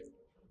orbit.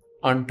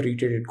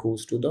 Untreated it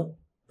goes to the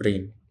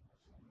brain,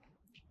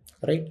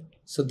 right?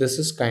 So this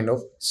is kind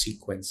of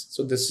sequence.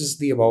 So this is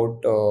the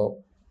about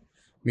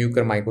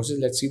mucormycosis.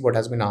 Let's see what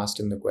has been asked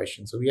in the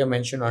question. So we have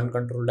mentioned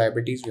uncontrolled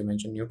diabetes, we have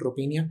mentioned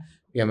neutropenia,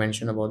 we have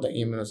mentioned about the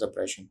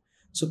immunosuppression.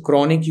 So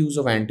chronic use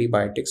of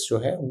antibiotics जो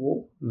है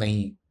वो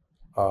नहीं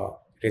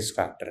risk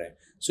factor है.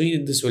 So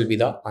this will be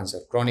the answer.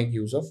 Chronic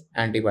use of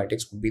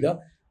antibiotics would be the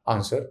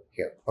answer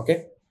here.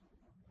 Okay.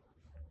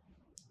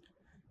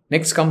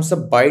 Next comes the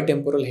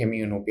bitemporal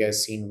hemianopia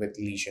is seen with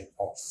lesion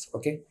of.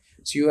 Okay.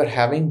 So you are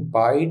having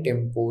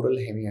bitemporal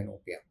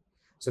hemianopia.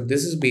 So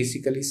this is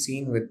basically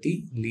seen with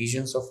the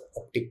lesions of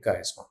optic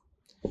chiasma.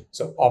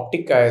 So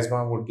optic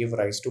chiasma would give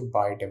rise to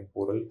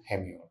bitemporal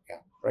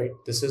hemianopia, right?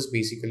 This is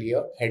basically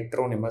a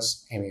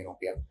heteronymous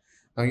hemianopia.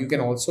 Now you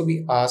can also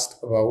be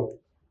asked about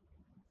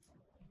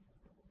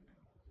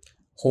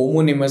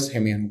homonymous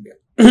hemianopia.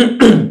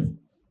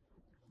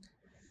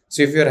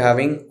 So if you're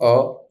having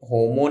a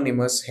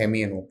homonymous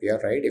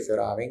hemianopia, right? If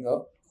you're having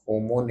a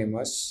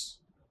homonymous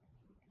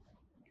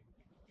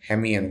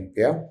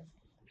hemianopia,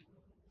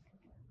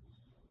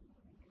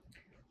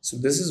 so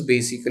this is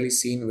basically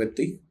seen with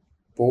the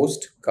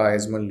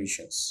post-chiasmal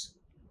lesions.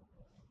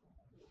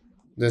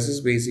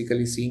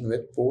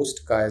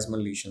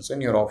 So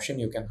in your option,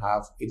 you can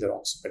have either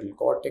occipital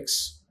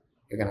cortex,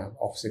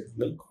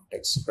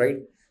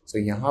 right? So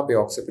यहाँ पे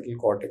occipital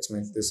cortex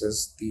means this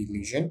is the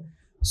lesion.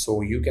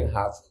 So you can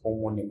have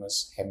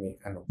homonymous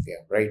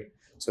hemianopia, right?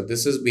 So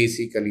this is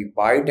basically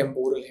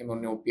bitemporal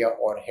hemianopia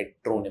or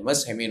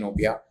heteronymous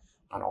hemianopia,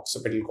 and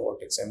occipital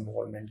cortex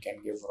involvement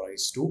can give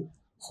rise to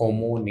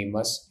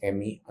homonymous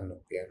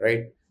hemianopia,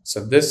 right?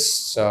 So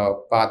this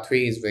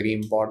pathway is very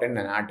important.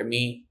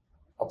 Anatomy,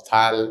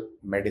 opthal,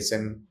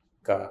 medicine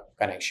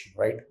connection,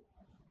 right?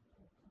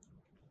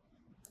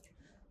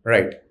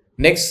 Right.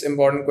 Next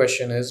important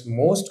question is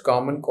most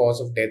common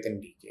cause of death in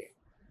DKA.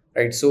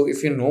 Right. So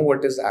if you know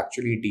what is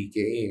actually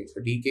DKA, so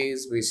DKA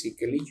is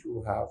basically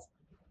you have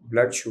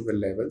blood sugar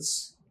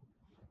levels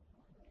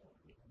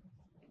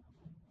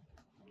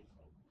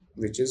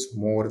which is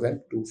more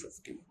than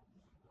 250.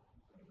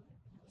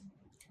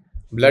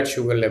 Blood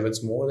sugar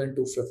levels more than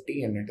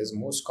 250, and it is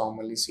most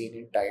commonly seen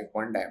in type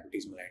 1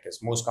 diabetes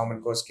mellitus. Most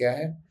common cause kya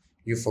hai?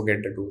 You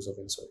forget the dose of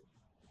insulin.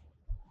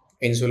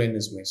 Insulin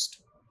is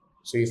missed.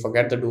 So you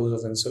forget the dose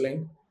of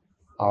insulin,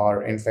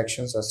 or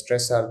infections or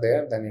stress are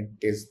there, then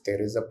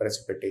there is a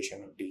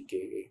precipitation of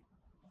DKA,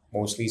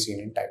 mostly seen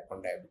in type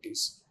 1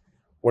 diabetes.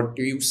 What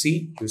do you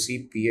see? You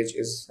see pH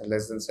is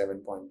less than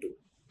 7.2,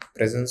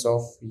 presence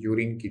of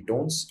urine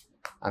ketones,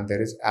 and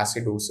there is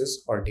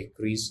acidosis or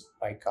decreased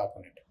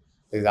bicarbonate.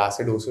 There is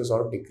acidosis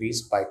or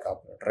decreased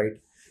bicarbonate, right?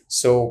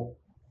 So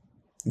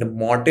the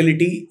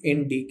mortality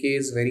in DKA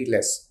is very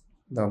less.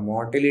 The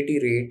mortality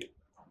rate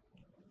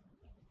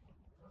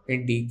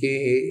in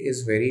DKA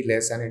is very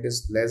less, and it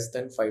is less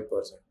than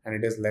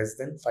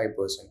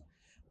 5%.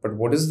 But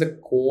what is the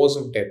cause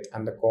of death?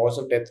 And the cause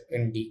of death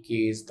in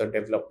DKA is the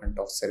development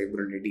of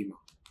cerebral edema.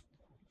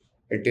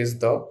 It is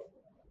the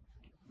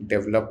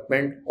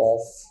development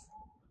of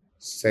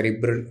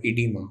cerebral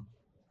edema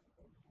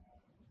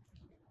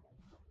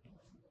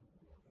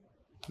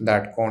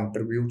that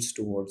contributes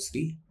towards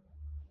the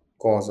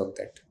cause of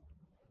death.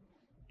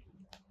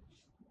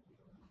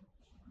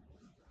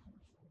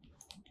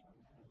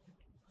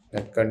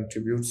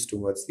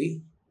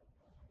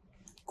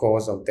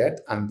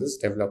 And this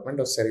development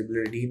of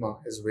cerebral edema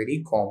is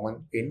very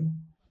common in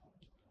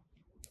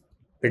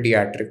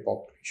pediatric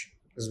population.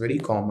 It's very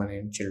common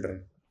in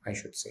children, I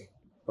should say.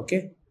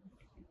 Okay.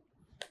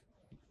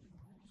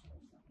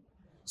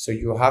 So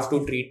you have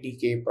to treat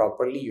DKA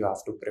properly. You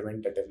have to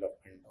prevent the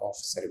development of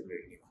cerebral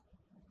edema.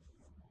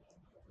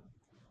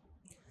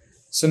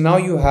 So now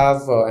you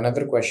have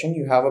another question.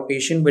 You have a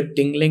patient with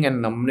tingling and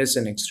numbness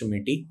in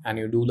extremity, and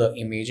you do the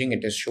imaging.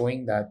 It is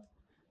showing that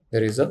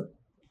there is a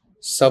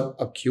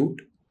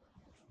subacute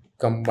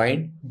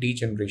combined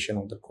degeneration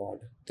of the cord.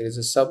 There is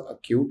a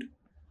subacute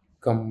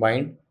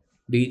combined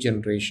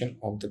degeneration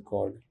of the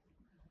cord.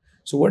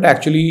 So what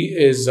actually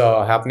is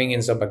happening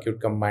in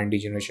subacute combined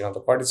degeneration of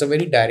the cord? It's a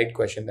very direct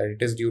question that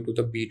it is due to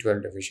the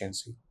B12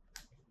 deficiency.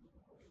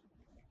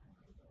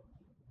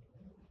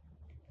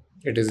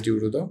 It is due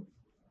to the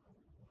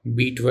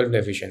B12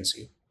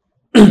 deficiency.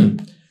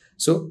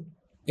 So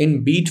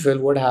in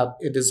B12,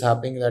 it is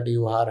happening that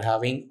you are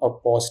having a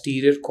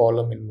posterior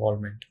column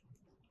involvement.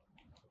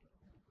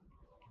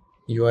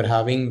 You are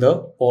having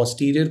the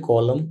posterior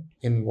column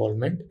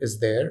involvement is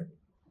there,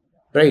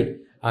 right?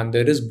 And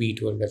there is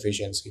B12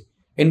 deficiency.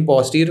 In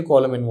posterior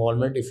column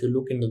involvement, if you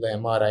look into the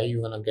MRI,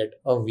 you're going to get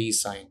a V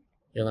sign.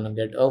 You're going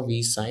to get a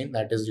V sign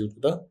that is due to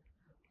the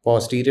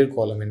posterior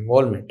column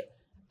involvement.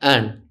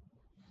 And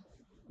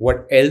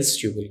what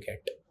else you will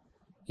get?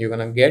 You're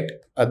going to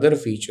get other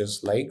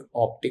features like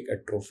optic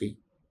atrophy.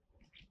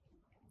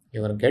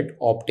 You're going to get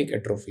optic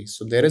atrophy.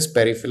 So there is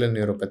peripheral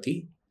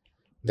neuropathy.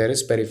 There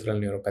is peripheral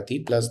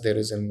neuropathy plus there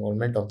is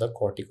involvement of the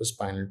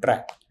corticospinal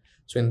tract.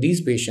 So in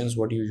these patients,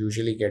 what you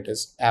usually get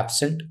is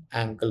absent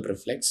ankle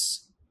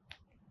reflex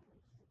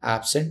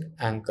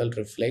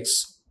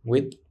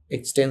with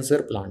extensor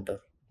plantar.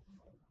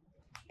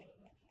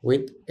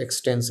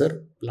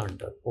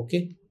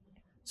 Okay.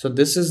 So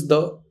this is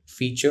the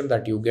feature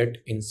that you get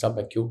in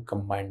subacute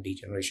combined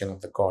degeneration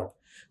of the cord.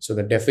 So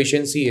the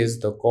deficiency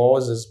is the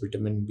cause is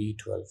vitamin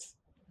B12.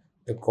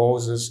 The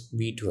cause is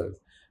B12.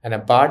 And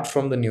apart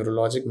from the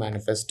neurologic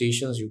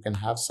manifestations, you can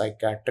have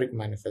psychiatric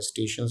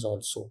manifestations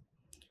also.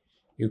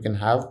 You can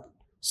have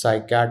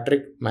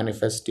psychiatric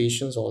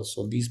manifestations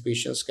also. These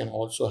patients can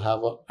also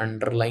have an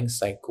underlying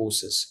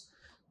psychosis.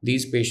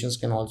 These patients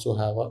can also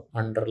have an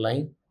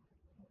underlying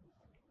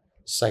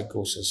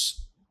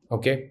psychosis.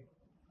 Okay.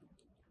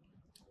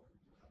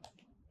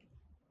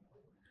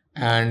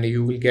 And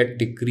you will get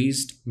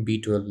decreased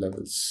B12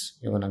 levels.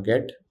 You're going to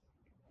get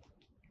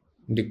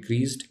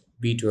decreased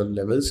B12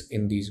 levels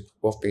in these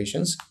group of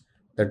patients.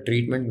 The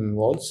treatment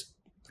involves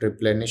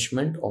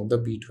replenishment of the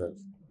B12.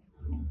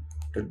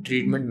 The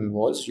treatment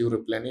involves you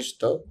replenish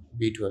the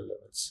B12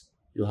 levels.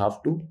 You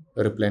have to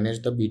replenish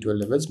the B12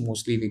 levels.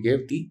 Mostly we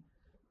give the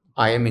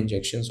IM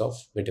injections of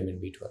vitamin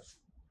B12.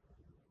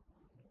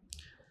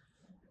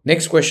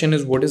 Next question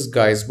is, what is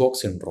Guy's-Bock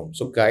syndrome?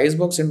 So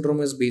Guy's-Bock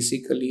syndrome is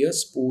basically a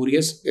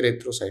spurious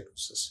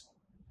erythrocytosis.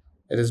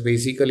 It is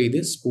basically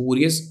the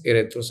spurious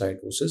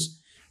erythrocytosis.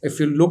 If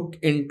you look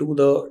into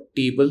the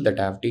table that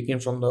I have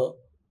taken from the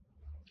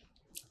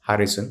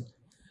Harrison,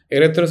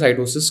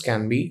 erythrocytosis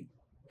can be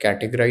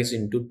categorized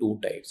into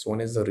two types.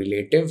 One is the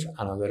relative,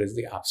 another is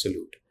the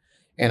absolute.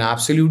 In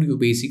absolute,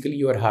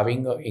 you are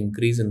having an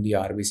increase in the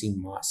RBC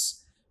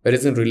mass.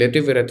 Whereas in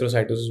relative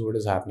erythrocytosis, what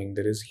is happening?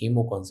 There is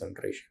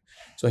hemoconcentration.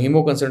 So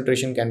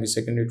hemoconcentration can be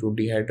secondary to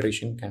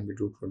dehydration, can be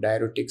due to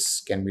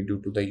diuretics, can be due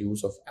to the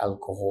use of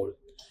alcohol,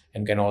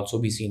 and can also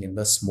be seen in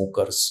the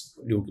smokers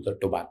due to the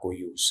tobacco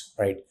use,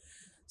 right?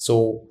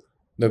 So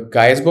the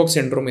Guy's-Bock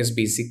syndrome is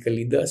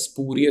basically the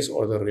spurious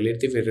or the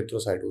relative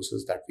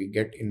erythrocytosis that we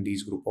get in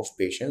these group of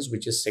patients,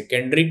 which is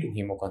secondary to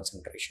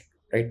hemoconcentration,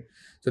 right?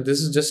 So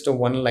this is just a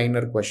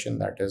one-liner question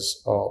that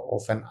is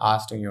often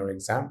asked in your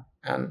exam,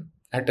 and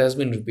it has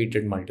been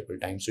repeated multiple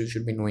times, so you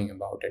should be knowing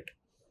about it.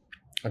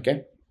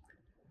 Okay.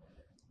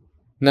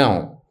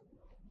 Now,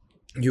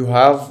 you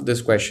have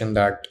this question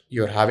that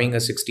you're having a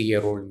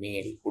 60-year-old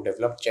male who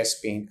developed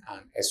chest pain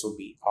and SOB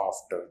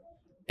after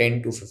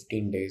 10 to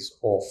 15 days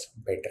of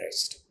bed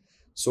rest.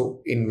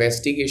 So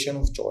investigation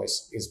of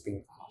choice is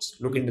being asked.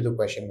 Look into the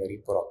question very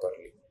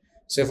properly.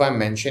 So if I'm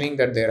mentioning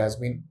that there has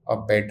been a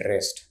bed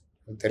rest,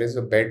 if there is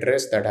a bed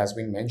rest that has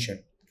been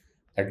mentioned,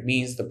 that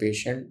means the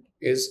patient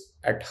is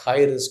at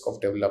high risk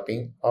of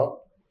developing a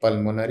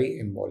pulmonary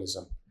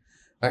embolism.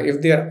 Now,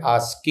 if they are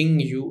asking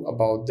you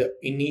about the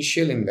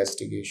initial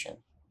investigation,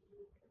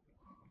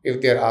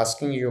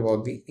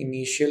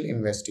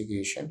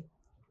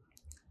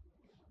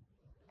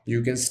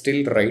 you can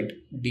still write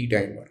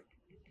D-dimer.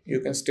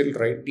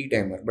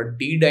 But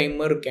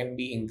D-dimer can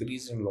be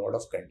increased in a lot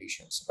of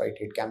conditions, right?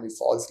 It can be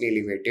falsely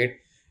elevated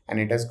and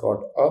it has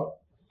got a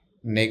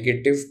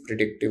negative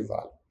predictive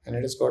value.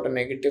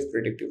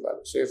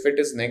 So if it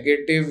is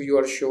negative, you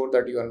are sure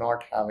that you are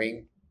not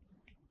having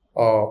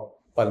a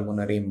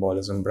pulmonary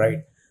embolism,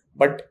 right?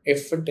 But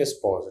if it is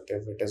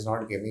positive, it is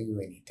not giving you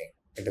anything.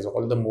 It is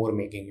all the more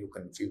making you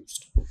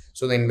confused.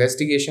 So the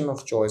investigation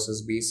of choice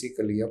is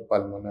basically a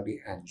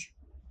pulmonary angio.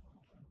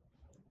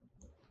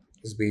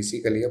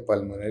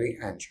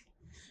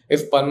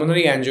 If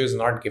pulmonary angio is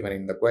not given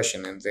in the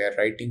question and they are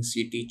writing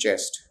CT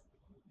chest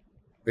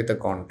with a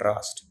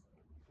contrast,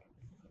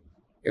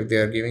 if they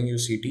are giving you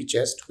CT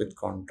chest with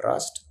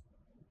contrast,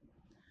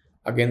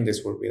 again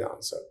this would be the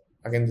answer.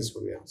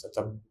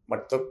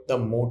 But the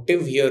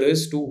motive here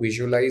is to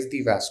visualize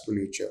the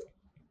vasculature.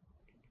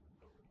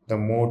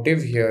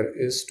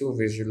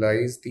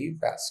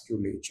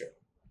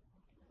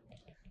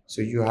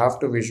 So you have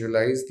to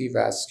visualize the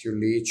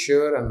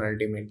vasculature and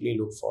ultimately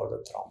look for the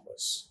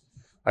thrombus.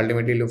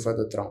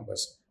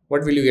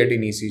 What will you get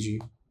in ECG?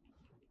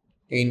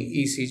 In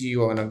ECG,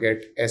 you are going to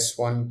get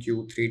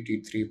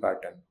S1Q3T3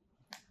 pattern.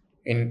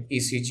 In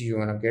ECG, you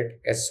are going to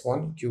get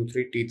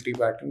S1Q3T3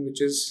 pattern,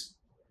 which is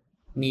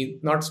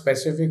not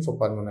specific for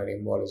pulmonary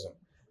embolism.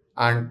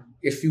 And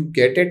if you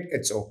get it,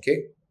 it's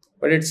okay,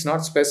 but it's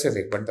not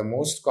specific. But the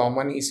most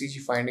common ECG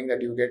finding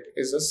that you get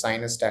is a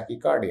sinus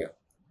tachycardia.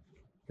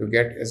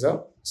 Right?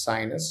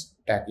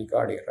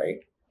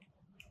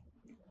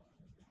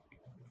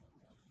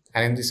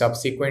 And in the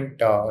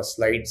subsequent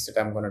slides that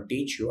I'm going to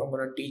teach you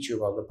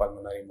about the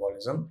pulmonary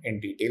embolism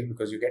in detail,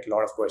 because you get a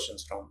lot of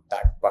questions from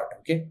that part.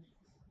 Okay.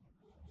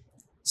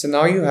 So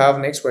now you have,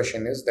 next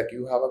question is that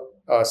you have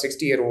a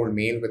 60-year-old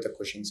male with a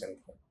Cushing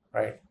syndrome,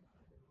 right?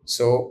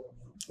 So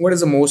what is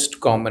the most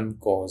common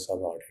cause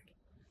about it?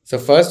 So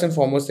first and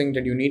foremost thing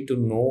that you need to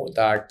know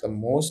that the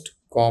most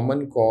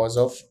common cause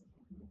of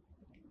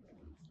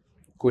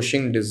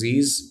Cushing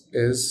disease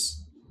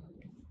is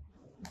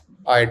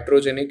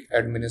iatrogenic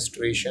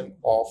administration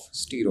of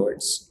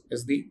steroids.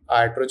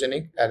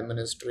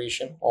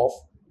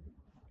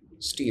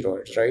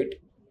 Right?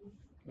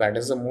 That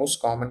is the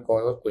most common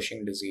cause of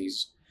Cushing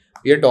disease.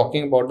 We are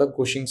talking about the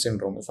Cushing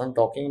syndrome. If I'm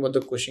talking about the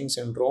Cushing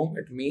syndrome,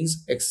 it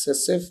means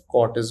excessive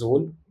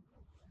cortisol.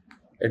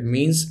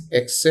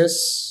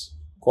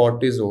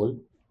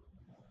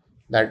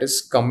 That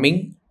is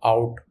coming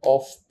out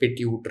of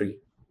pituitary.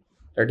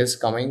 That is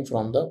coming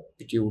from the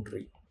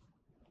pituitary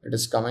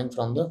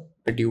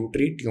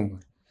tumor.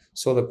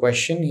 So the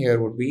question here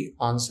would be,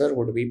 answer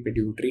would be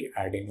pituitary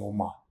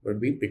adenoma.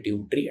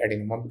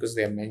 Because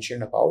they have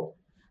mentioned about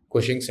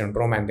Cushing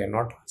syndrome and they're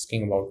not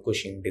asking about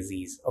Cushing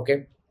disease.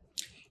 Okay.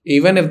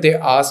 Even if they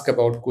ask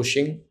about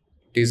Cushing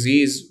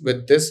disease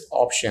with this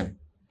option,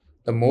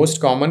 the most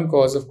common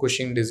cause of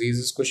Cushing disease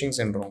is Cushing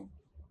syndrome.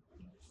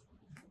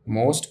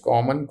 Most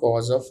common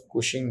cause of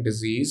Cushing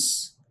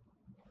disease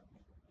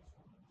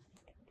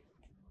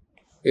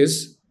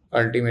is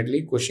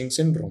ultimately Cushing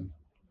syndrome.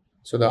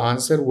 So the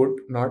answer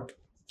would not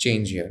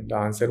change here. And the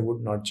answer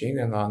would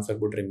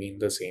remain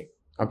the same.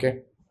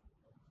 Okay.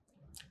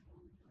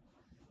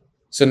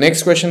 So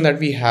next question that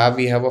we have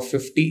a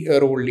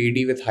 50-year-old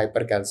lady with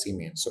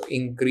hypercalcemia. So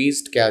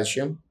increased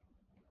calcium,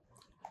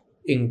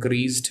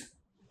 increased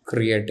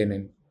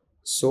creatinine.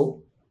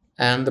 So,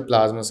 and the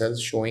plasma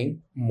cells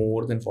showing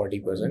more than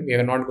 40%. We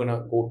are not going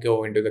to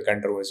go into the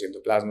controversy of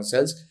the plasma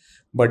cells,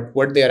 but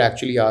what they are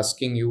actually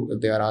asking you,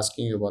 they are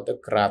asking you about the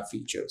CRAB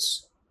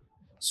features.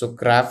 So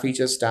CRAB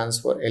feature stands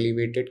for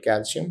elevated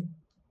calcium,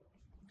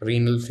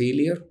 renal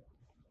failure,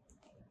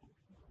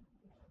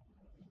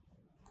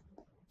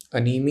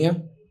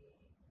 anemia,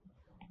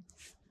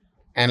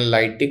 and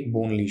lytic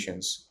bone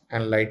lesions.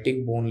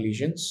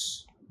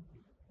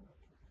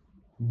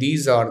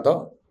 These are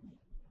the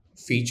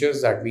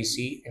features that we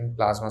see in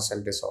plasma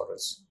cell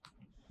disorders.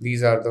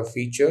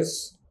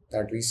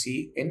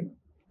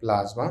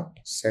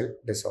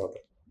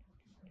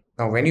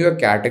 Now, when you are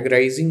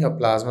categorizing a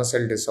plasma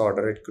cell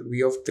disorder, it could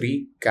be of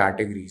three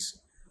categories.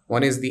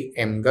 One is the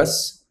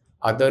MGUS,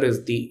 other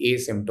is the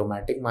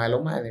asymptomatic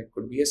myeloma, and it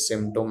could be a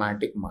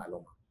symptomatic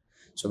myeloma.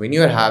 So when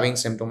you are having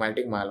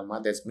symptomatic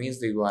myeloma, that means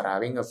that you are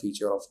having a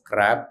feature of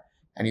CRAB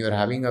and you are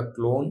having a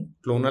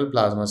clonal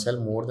plasma cell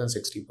more than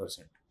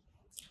 60%.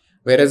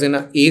 Whereas in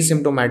an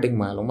asymptomatic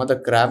myeloma, the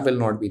CRAB will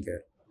not be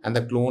there and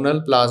the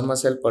clonal plasma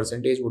cell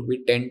percentage would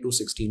be 10 to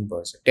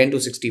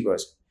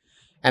 60%.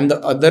 And the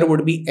other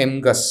would be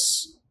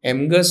MGUS.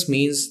 MGUS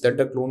means that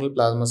the clonal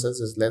plasma cells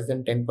is less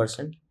than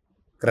 10%,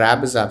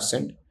 CRAB is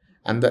absent,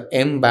 and the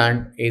M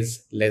band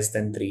is less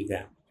than 3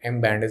 gram.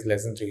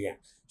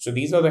 So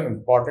these are the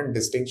important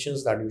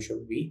distinctions that you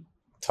should be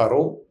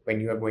thorough when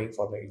you are going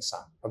for the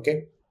exam.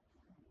 Okay.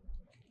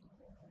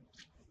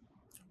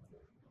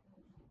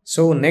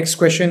 So next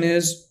question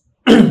is,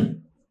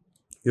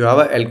 you have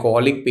an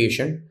alcoholic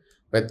patient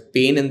with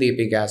pain in the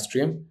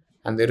epigastrium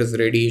and there is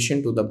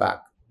radiation to the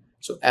back.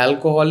 So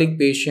alcoholic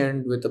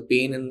patient with a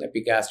pain in the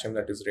epigastrium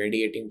that is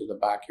radiating to the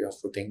back, you have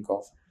to think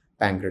of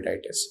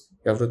pancreatitis.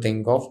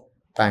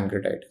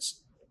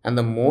 And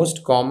the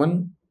most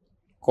common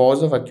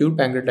cause of acute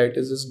pancreatitis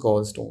is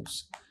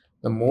gallstones.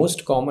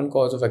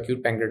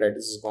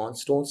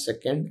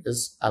 Second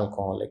is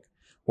alcoholic.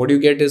 What you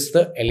get is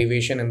the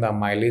elevation in the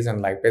amylase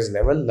and lipase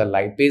level. The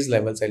lipase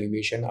levels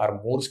elevation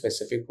are more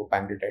specific for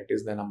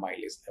pancreatitis than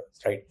amylase levels,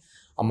 right?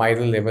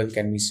 Amylase level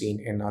can be seen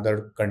in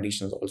other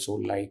conditions also,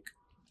 like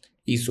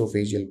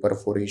esophageal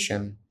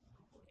perforation.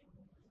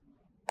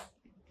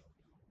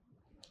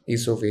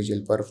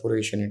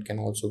 It can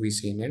also be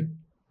seen in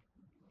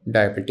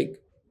diabetic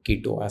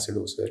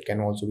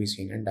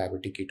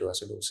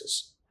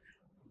ketoacidosis.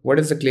 What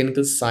is the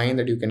clinical sign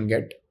that you can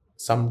get?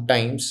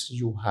 Sometimes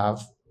you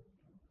have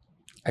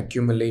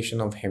accumulation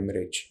of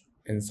hemorrhage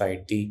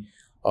inside the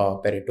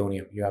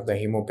peritoneum. You have the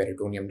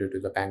hemoperitoneum due to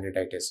the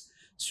pancreatitis.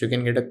 So you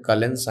can get a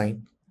Cullen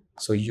sign.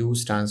 So U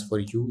stands for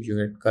you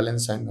get Cullen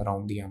sign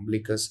around the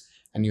umbilicus,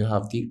 and you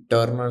have the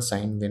Turner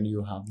sign when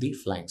you have the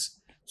flanks.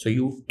 So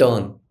you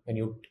turn,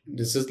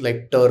 this is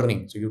like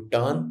turning. So you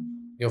turn,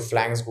 your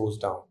flanks goes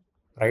down,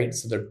 right?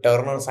 So the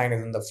turner sign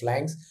is in the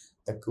flanks,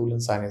 the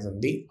coolant sign is in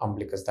the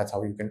umbilicus. That's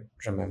how you can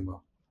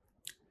remember.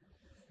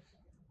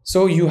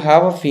 So you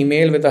have a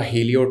female with a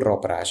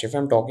heliotrope rash. If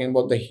I'm talking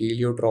about the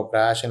heliotrope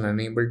rash and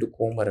unable to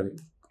comb her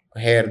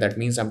hair, that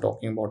means I'm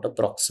talking about a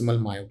proximal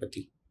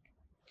myopathy.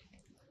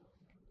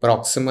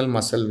 Proximal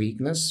muscle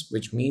weakness,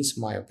 which means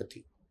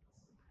myopathy.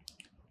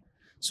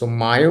 So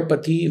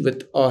myopathy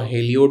with a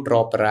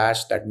heliotrope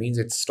rash, that means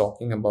it's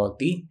talking about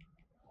the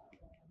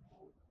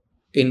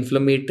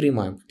inflammatory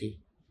myopathy.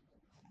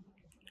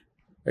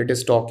 It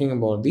is talking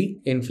about the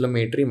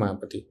inflammatory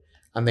myopathy.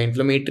 And the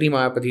inflammatory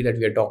myopathy that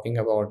we are talking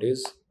about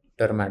is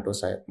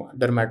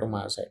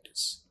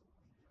dermatomyositis.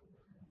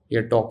 We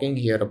are talking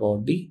here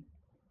about the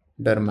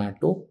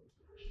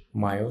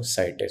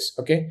dermatomyositis.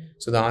 Okay,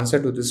 so the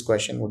answer to this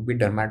question would be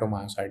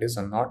dermatomyositis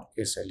and not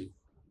SLE.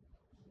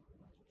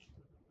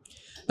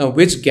 Now,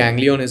 which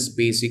ganglion is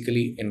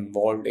basically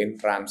involved in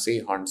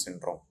Ramsay-Hunt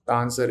syndrome? The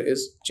answer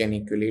is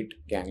geniculate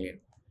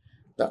ganglion.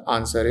 The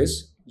answer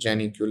is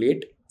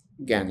geniculate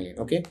ganglion.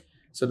 Okay,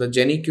 so the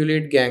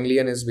geniculate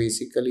ganglion is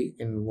basically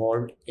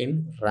involved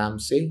in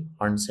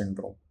Ramsay-Hunt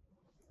syndrome.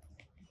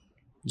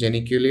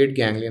 Geniculate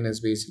ganglion is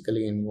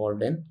basically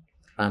involved in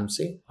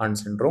Ramsay-Hunt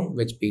syndrome,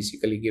 which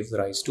basically gives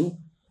rise to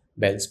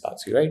Bell's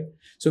palsy, right?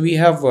 So we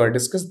have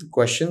discussed the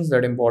questions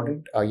that are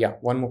important.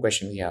 One more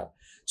question we have.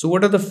 So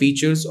what are the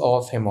features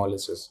of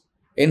hemolysis?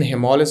 In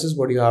hemolysis,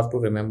 what you have to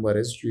remember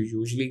is you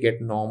usually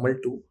get normal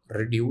to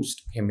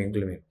reduced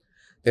hemoglobin.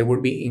 There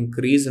would be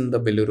increase in the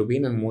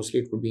bilirubin and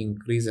mostly it would be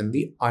increase in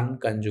the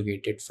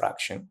unconjugated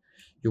fraction.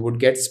 You would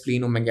get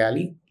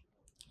splenomegaly.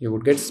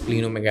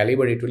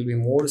 But it will be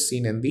more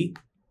seen in the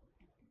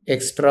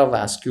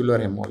extravascular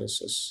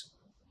hemolysis.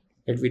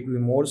 It will be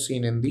more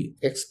seen in the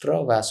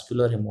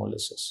extravascular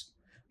hemolysis.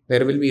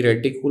 There will be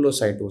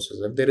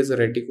reticulocytosis. If there is a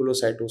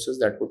reticulocytosis,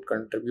 that would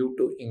contribute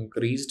to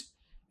increased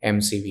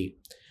MCV.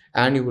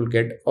 And you will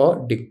get a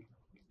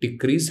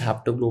decreased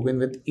haptoglobin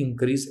with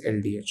increased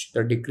LDH.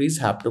 The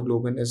decreased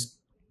haptoglobin is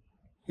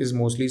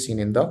mostly seen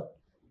in the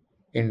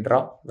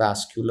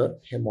intravascular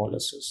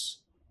hemolysis.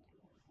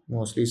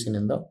 Mostly seen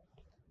in the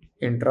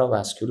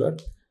intravascular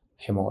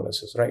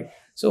hemolysis, right?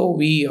 So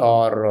we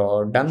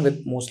are done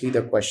with mostly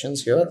the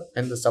questions here.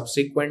 In the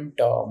subsequent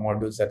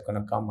modules that are going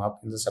to come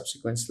up in the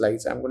subsequent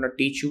slides, I'm going to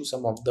teach you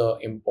some of the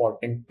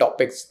important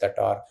topics that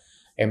are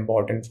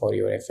important for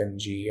your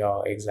FMG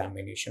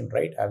examination,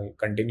 right? I'll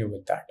continue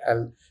with that.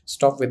 I'll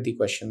stop with the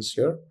questions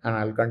here and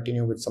I'll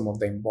continue with some of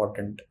the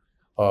important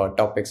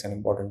topics and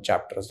important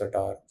chapters that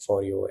are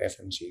for your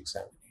FMG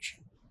examination.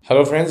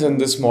 Hello friends, in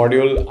this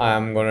module, I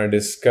am going to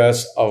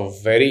discuss a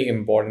very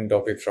important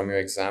topic from your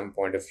exam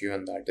point of view,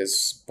 and that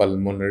is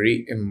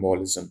pulmonary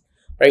embolism,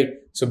 right?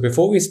 So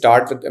before we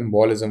start with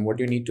embolism, what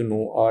you need to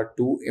know are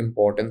two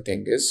important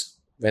things.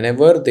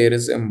 Whenever there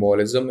is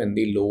embolism in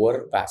the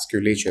lower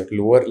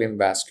limb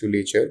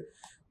vasculature,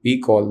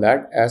 we call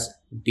that as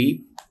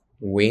deep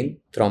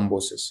vein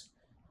thrombosis.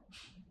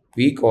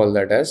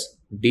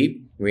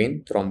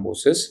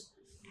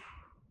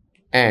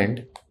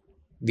 And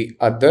the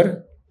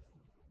other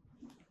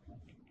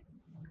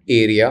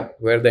area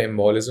where the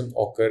embolism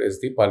occurs is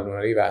the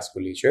pulmonary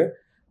vasculature,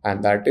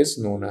 and that is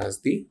known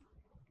as the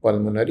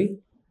pulmonary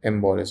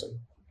embolism.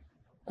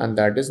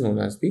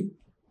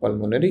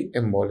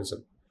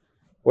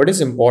 What is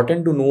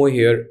important to know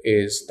here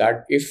is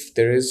that if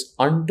there is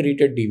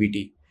untreated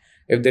DVT,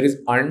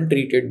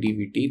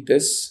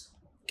 this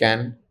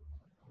can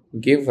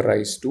give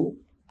rise to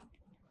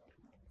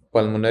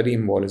pulmonary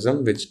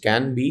embolism, which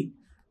can be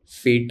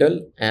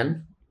fatal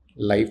and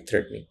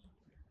life-threatening.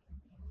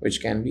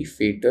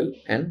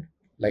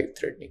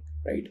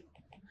 Right?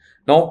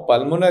 Now,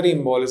 pulmonary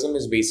embolism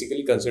is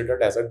basically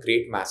considered as a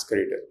great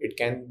masquerader. It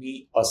can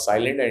be a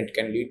silent and it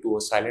can lead to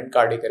a silent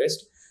cardiac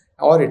arrest,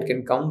 or it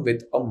can come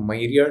with a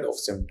myriad of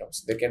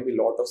symptoms. There can be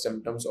a lot of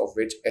symptoms, of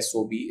which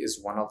SOB is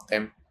one of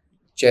them.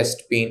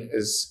 Chest pain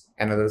is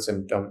another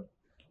symptom.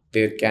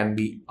 There can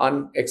be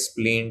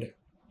unexplained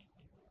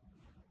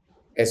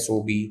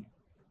SOB.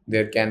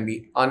 There can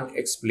be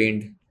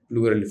unexplained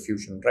pleural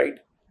effusion, right?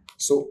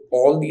 So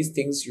all these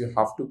things you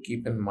have to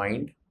keep in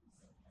mind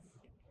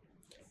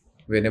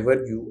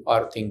whenever you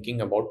are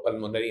thinking about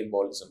pulmonary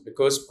embolism,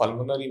 because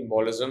pulmonary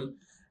embolism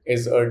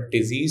is a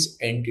disease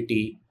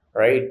entity,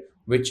 right,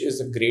 which is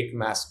a great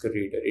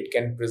masquerader. It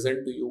can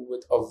present to you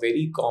with a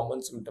very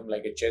common symptom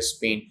like a chest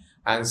pain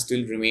and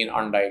still remain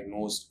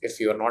undiagnosed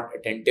if you are not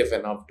attentive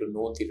enough to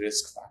know the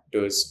risk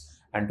factors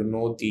and to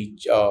know the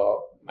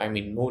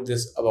know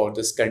this about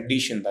this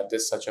condition, that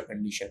such a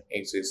condition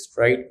exists,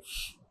 right?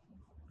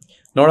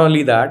 Not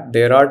only that,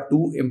 there are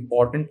two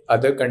important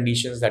other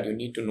conditions that you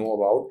need to know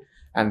about.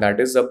 and that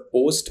is a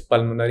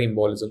post-pulmonary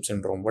embolism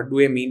syndrome. What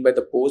do I mean by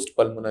the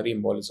post-pulmonary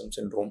embolism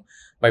syndrome?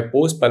 By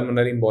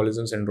post-pulmonary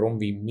embolism syndrome,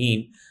 we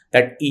mean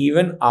that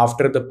even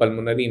after the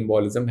pulmonary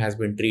embolism has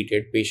been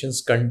treated,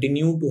 patients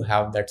continue to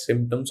have that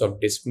symptoms of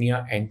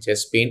dyspnea and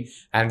chest pain,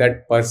 and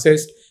that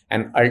persist,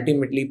 and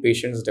ultimately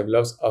patients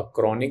develops a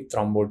chronic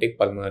thrombotic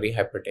pulmonary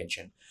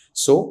hypertension.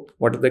 So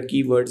what are the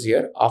keywords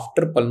here?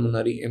 After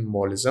pulmonary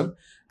embolism,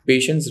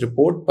 patients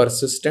report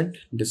persistent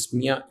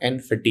dyspnea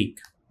and fatigue.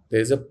 There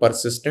is a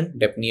persistent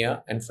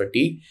dyspnea and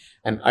fatigue,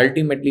 and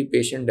ultimately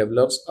patient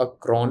develops a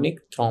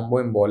chronic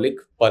thromboembolic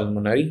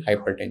pulmonary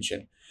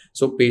hypertension.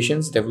 So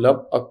patients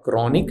develop a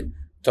chronic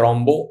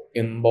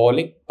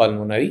thromboembolic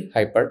pulmonary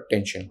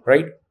hypertension,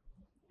 right?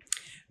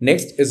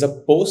 Next is a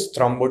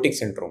post-thrombotic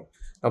syndrome.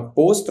 Now,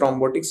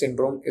 post-thrombotic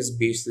syndrome is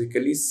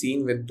basically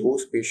seen with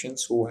those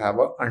patients who have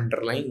an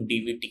underlying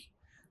DVT.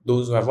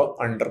 Those who have an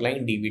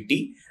underlying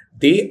DVT,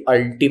 they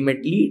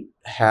ultimately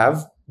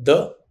have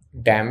the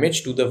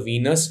damage to the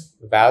venous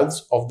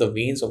valves of the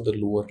veins of the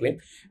lower limb,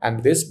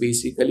 and this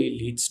basically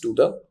leads to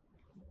the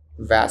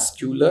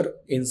vascular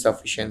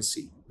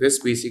insufficiency. This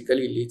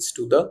basically leads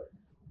to the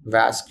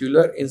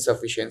vascular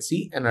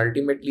insufficiency, and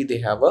ultimately they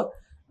have a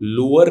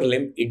lower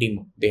limb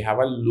edema. They have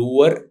a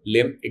lower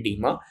limb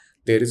edema.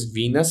 There is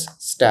venous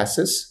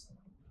stasis.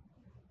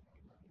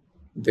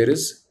 There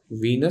is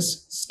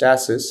venous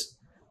stasis,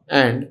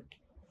 and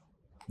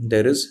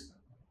there is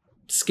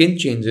skin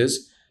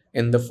changes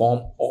in the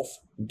form of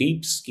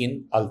deep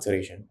skin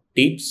ulceration.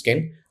 Deep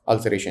skin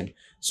ulceration.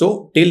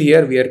 So till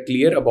here we are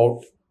clear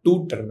about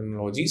two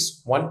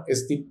terminologies. One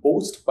is the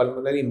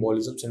post-pulmonary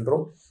embolism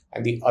syndrome,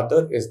 and the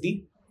other is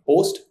the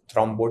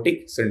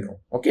post-thrombotic syndrome.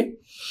 Okay.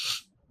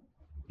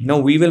 Now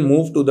we will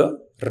move to the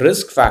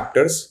risk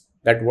factors.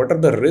 That what are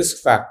the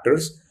risk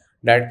factors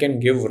that can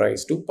give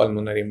rise to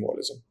pulmonary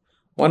embolism?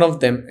 One of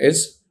them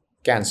is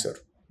cancer.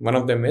 One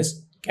of them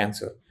is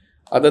cancer.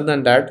 Other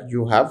than that,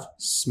 you have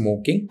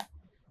smoking,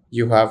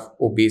 you have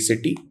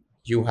obesity,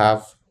 you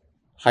have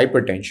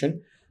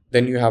hypertension,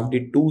 then you have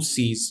the 2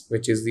 C's,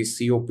 which is the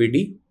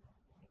COPD,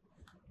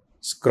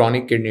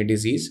 chronic kidney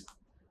disease,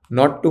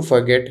 not to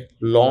forget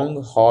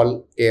long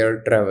haul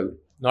air travel,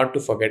 not to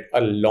forget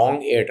a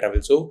long air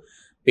travel. So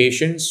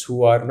patients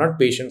who are not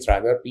patients,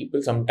 rather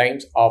people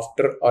sometimes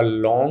after a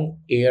long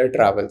air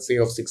travel, say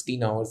of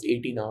 16 hours,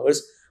 18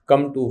 hours,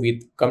 come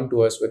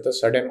to us with a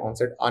sudden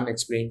onset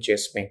unexplained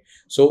chest pain.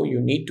 So you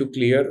need to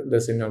clear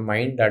this in your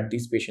mind that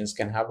these patients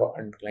can have an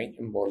underlying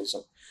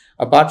embolism.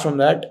 Apart from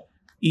that,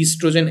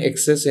 estrogen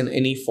excess in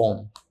any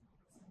form.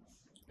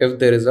 If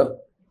there is a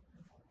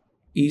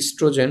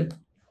estrogen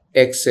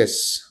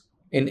excess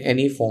in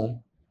any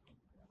form,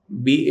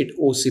 be it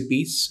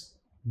OCPs,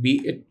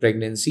 be it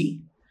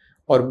pregnancy,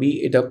 or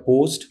be it a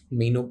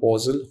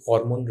post-menopausal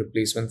hormone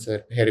replacement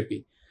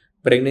therapy.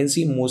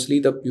 Pregnancy, mostly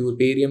the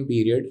puerperium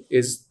period,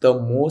 is the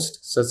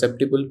most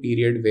susceptible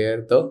period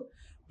where the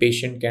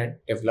patient can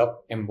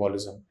develop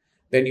embolism.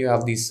 Then you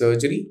have the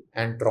surgery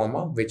and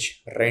trauma,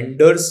 which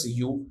renders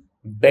you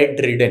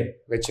bedridden,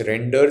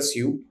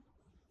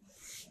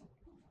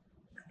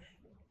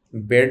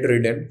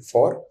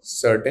 for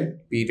certain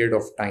period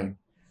of time.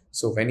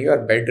 So when you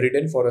are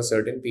bedridden for a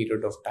certain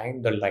period of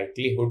time, the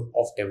likelihood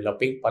of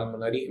developing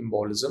pulmonary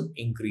embolism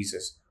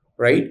increases,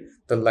 right?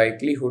 The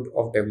likelihood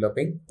of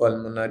developing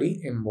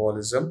pulmonary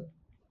embolism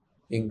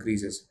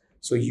increases.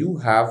 So you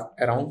have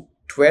around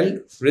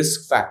 12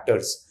 risk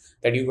factors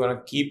that you're going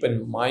to keep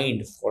in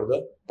mind for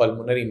the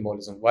pulmonary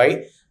embolism.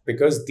 Why?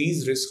 Because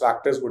these risk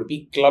factors would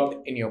be clubbed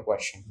in your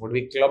question,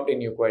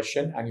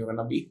 and you're going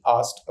to be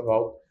asked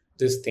about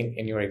this thing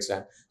in your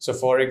exam. So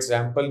for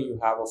example, you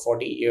have a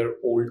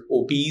 40-year-old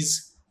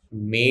obese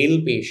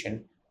male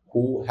patient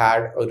who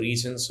had a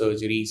recent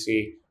surgery,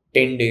 say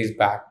 10 days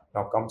back,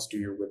 now comes to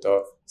you with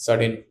a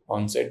sudden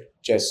onset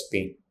chest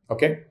pain.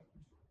 Okay,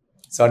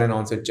 sudden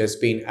onset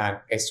chest pain and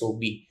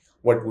SOB.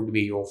 What would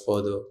be your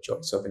further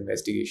choice of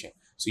investigation?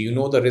 So you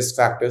know the risk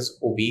factors: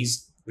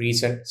 obese,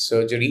 recent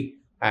surgery,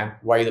 and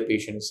why the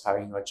patient is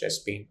having a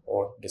chest pain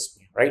or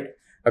dyspnea, right?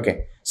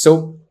 Okay,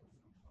 so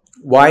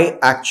why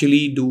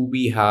actually do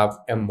we have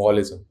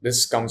embolism?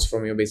 This comes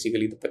from your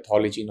basically the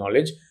pathology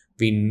knowledge.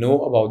 We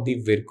know about the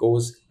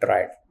varicose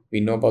triad.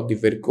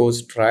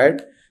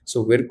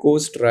 So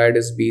varicose triad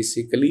is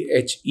basically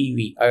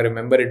HEV. I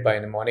remember it by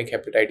pneumonic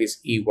hepatitis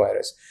E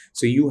virus.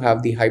 So you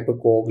have the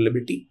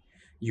hypercoagulability,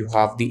 you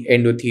have the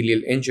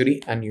endothelial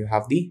injury, and you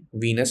have the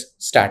venous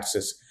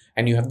stasis,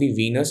 and you have the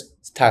venous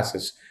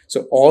stasis.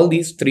 So all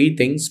these three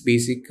things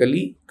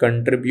basically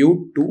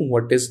contribute to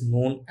what is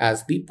known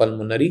as the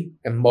pulmonary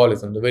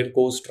embolism, the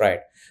varicose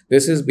triad.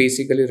 This is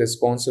basically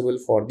responsible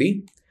for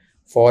the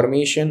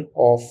formation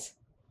of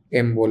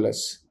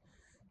embolus.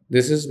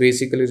 This is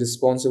basically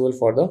responsible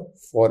for the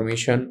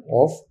formation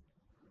of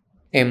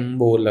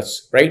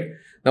embolus, right?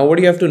 Now what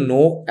you have to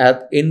know,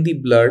 in the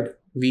blood,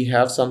 we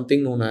have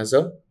something known as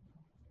a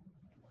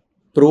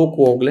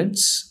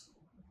procoagulants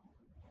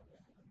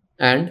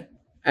and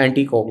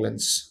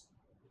anticoagulants.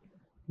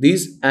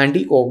 These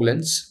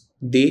anticoagulants,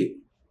 they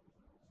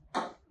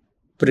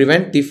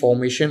prevent the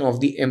formation of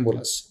the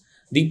embolus.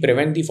 They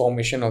prevent the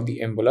formation of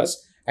the embolus,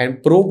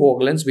 and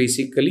procoagulants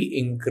basically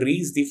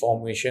increase the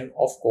formation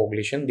of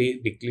coagulation.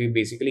 They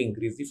basically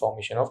increase the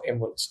formation of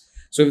embolus.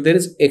 So if there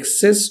is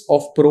excess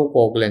of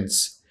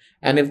procoagulants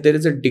and if there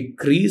is a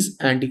decrease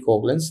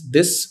anticoagulants,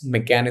 this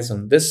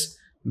mechanism, this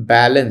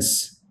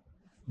balance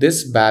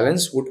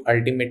would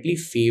ultimately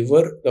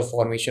favor the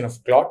formation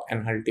of clot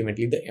and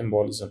ultimately the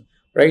embolism,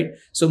 right?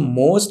 So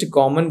most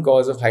common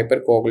cause of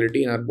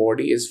hypercoagulability in our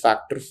body is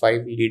factor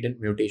V Leiden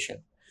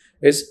mutation.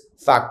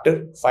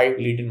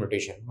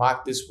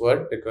 Mark this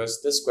word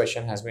because this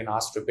question has been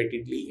asked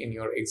repeatedly in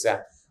your exam,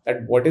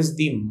 that what is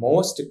the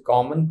most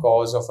common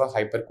cause of a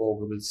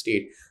hypercoagulable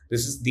state?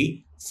 This is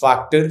the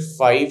factor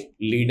V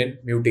Leiden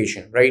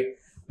mutation, right?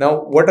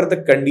 Now, what are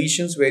the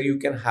conditions where you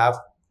can have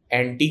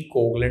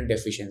anticoagulant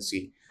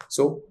deficiency?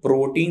 So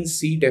protein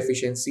C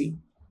deficiency,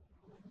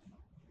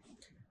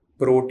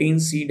 protein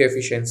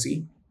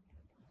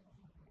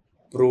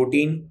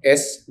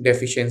S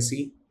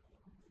deficiency,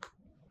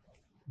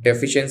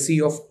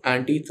 deficiency of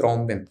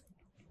antithrombin.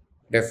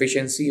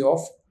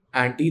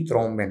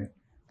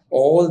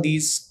 All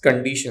these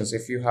conditions,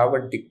 if you have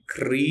a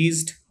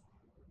decreased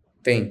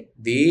thing,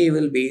 they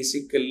will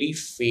basically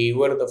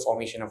favor the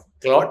formation of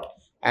clot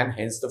and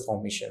hence the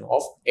formation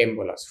of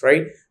embolus,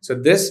 right? So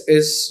this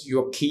is,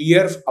 you're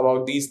clear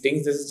about these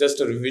things. This is just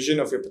a revision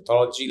of your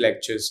pathology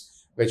lectures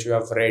which you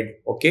have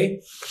read,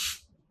 okay?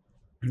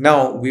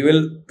 Now we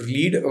will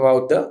read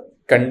about the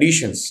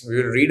conditions.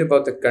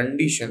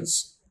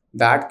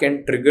 That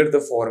can trigger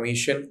the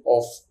formation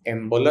of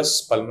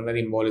embolus,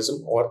 pulmonary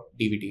embolism or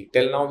DVT.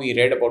 Till now we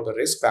read about the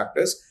risk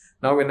factors.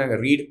 Now we're going to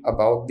read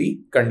about the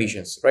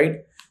conditions,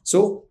 right?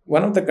 So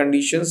one of the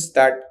conditions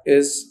that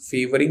is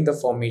favoring the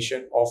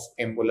formation of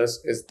embolus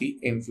is the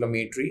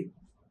inflammatory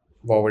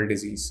bowel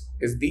disease.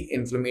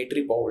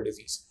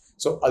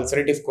 So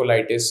ulcerative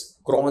colitis,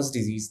 Crohn's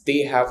disease,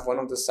 they have one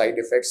of the side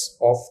effects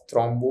of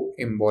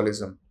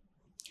thromboembolism.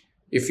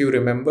 If you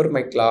remember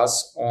my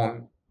class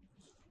on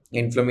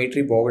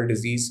inflammatory bowel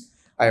disease,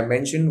 I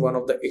mentioned one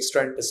of the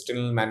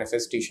extraintestinal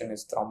manifestation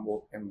is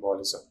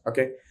thromboembolism.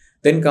 Okay.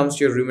 Then comes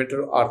your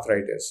rheumatoid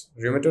arthritis,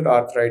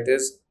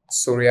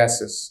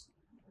 psoriasis.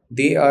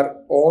 They are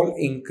all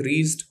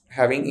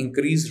having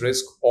increased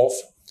risk of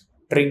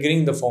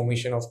triggering the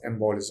formation of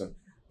embolism.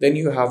 Then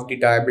you have the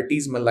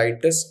diabetes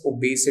mellitus,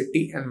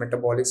 obesity and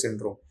metabolic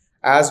syndrome.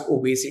 As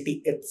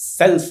obesity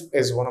itself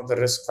is one of the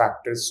risk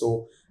factors,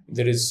 so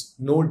there is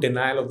no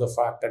denial of the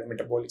fact that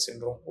metabolic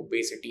syndrome,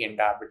 obesity and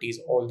diabetes,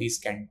 all these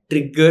can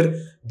trigger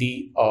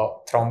the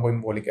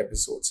thromboembolic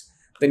episodes.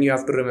 Then you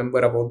have to remember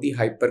about the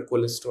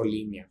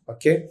hypercholesterolemia,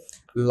 okay?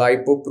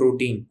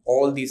 Lipoprotein,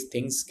 all these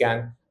things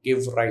can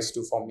give rise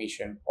to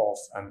formation of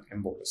an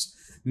embolus.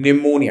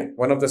 Pneumonia,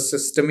 one of the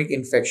systemic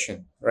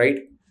infection,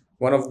 right?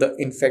 One of the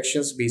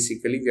infections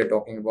basically we are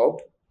talking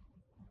about.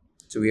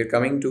 So we are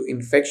coming to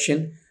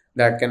infection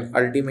that can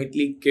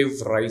ultimately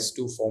give rise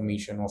to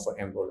formation of an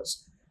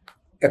embolus.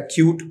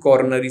 Acute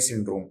coronary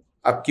syndrome,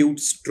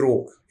 acute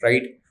stroke,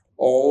 right?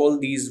 All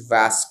these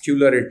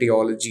vascular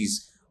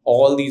etiologies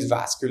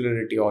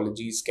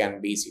can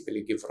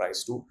basically give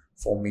rise to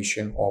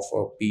formation of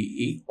a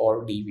PE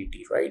or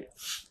DVT, right?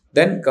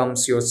 Then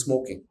comes your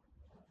smoking.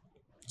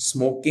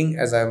 Smoking,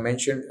 as I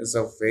mentioned, is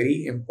a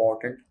very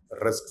important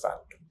risk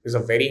factor.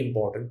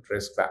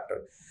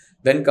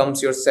 Then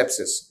comes your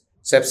sepsis.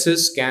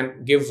 Sepsis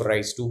can give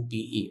rise to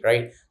PE,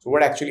 right? So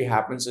what actually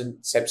happens in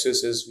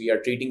sepsis is we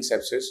are treating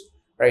sepsis,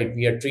 right?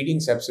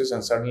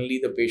 And suddenly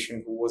the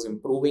patient who was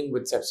improving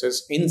with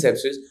sepsis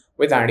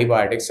with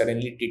antibiotics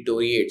suddenly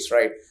deteriorates,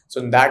 right?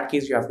 So in that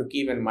case, you have to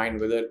keep in mind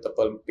whether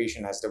the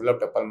patient has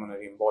developed a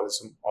pulmonary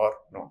embolism or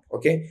not,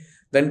 okay?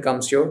 Then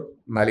comes your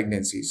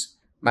malignancies.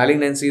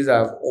 Malignancies I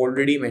have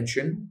already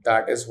mentioned,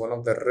 that is one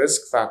of the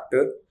risk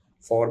factor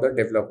for the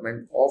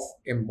development of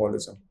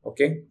embolism,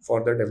 okay?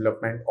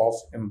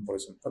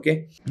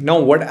 Okay? Now,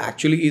 what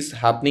actually is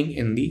happening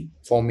in the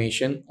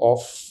formation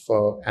of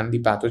and the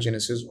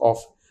pathogenesis of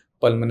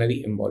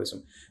pulmonary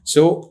embolism?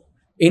 So,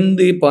 in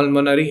the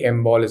pulmonary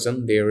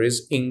embolism, there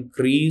is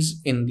increase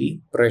in the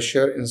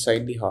pressure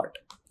inside the heart.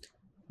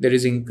 There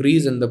is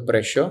increase in the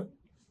pressure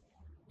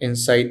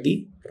inside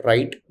the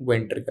right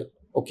ventricle,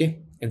 okay?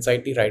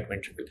 Inside the right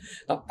ventricle.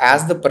 Now,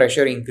 as the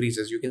pressure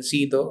increases, you can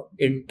see the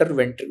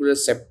interventricular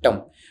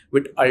septum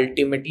would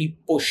ultimately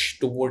push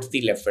towards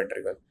the left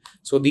ventricle.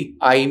 So the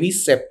IV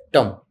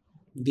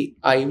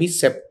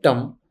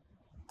septum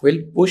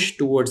will push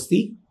towards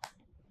the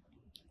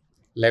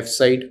left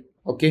side,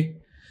 okay?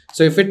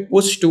 So if it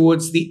pushes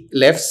towards the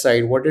left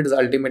side, what it is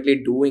ultimately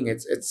doing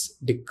is it's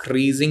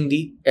decreasing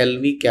the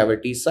LV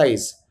cavity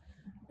size.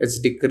 It's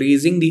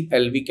decreasing the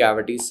LV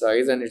cavity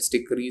size and it's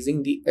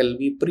decreasing the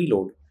LV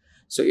preload.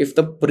 So if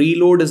the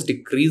preload is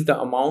decreased, the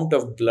amount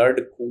of blood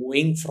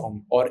going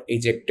from or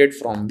ejected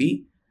from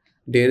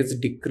there is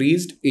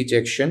decreased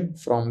ejection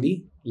from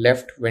the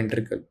left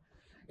ventricle.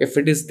 If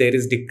there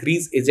is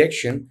decreased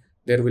ejection,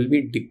 there will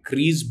be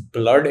decreased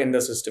blood in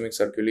the systemic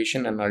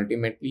circulation and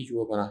ultimately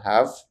you are going to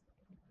have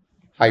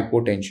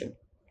hypotension.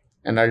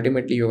 and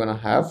ultimately you're going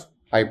to have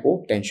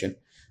hypotension.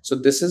 So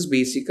this is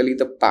basically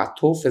the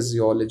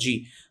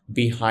pathophysiology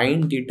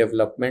behind the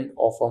development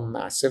of a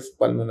massive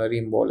pulmonary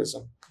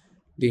embolism.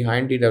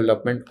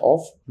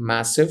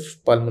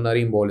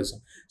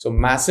 So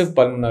massive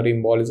pulmonary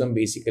embolism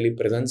basically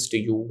presents to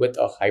you with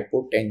a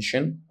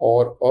hypotension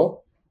or a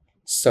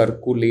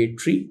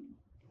circulatory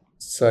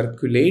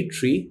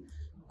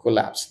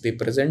collapse. They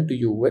present to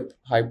you with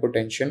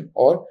hypotension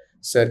or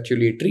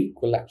circulatory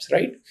collapse,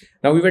 right?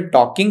 Now we were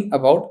talking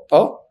about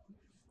a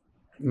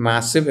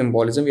massive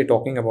embolism. We're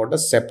talking about a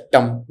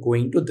septum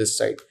going to this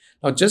side.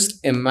 Now just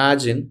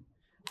imagine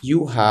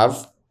you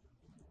have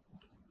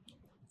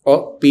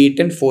a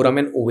patent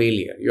foramen ovale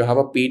here. You have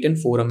a patent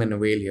foramen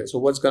ovale here. So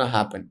what's going to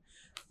happen?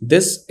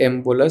 This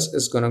embolus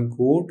is going to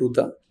go to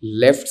the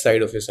left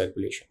side of your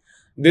circulation.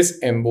 This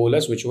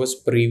embolus, which was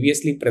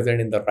previously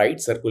present in the right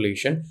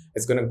circulation,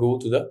 is going to go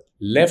to the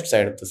left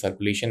side of the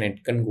circulation, and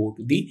it can go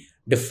to the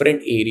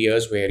different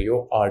areas where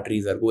your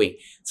arteries are going.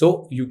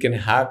 So you can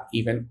have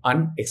even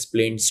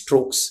unexplained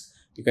strokes.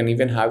 You can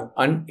even have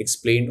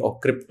unexplained or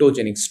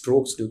cryptogenic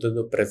strokes due to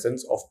the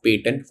presence of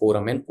patent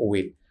foramen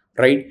ovale,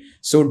 right?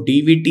 So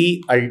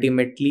DVT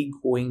ultimately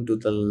going to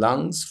the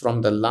lungs.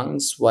 From the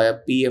lungs via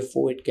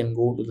PFO, it can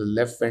go to the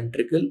left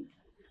ventricle,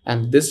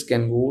 and this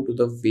can go to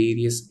the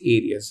various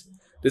areas.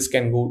 This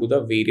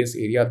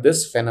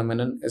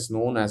phenomenon is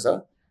known as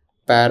a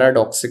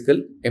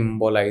paradoxical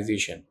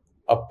embolization.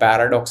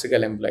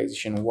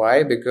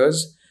 Why?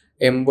 Because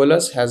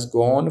embolus has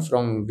gone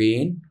from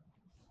vein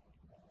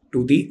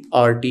to the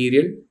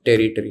arterial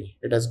territory.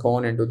 It has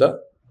gone into the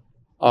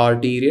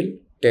arterial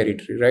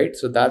territory, right?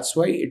 So that's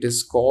why it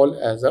is called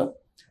as a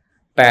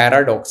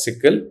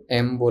paradoxical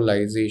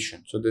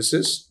embolization. So this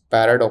is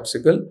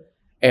paradoxical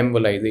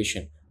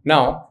embolization.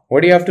 Now,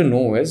 what you have to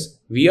know is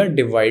we are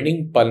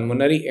dividing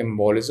pulmonary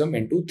embolism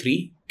into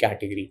three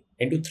categories,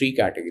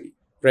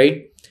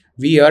 right?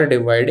 We are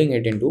dividing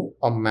it into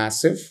a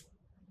massive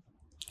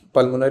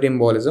pulmonary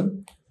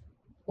embolism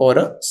or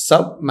a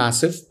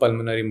submassive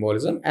pulmonary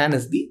embolism, and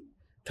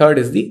third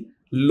is the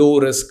low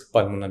risk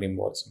pulmonary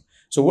embolism.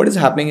 So what is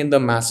happening in the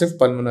massive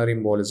pulmonary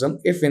embolism?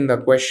 If in the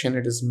question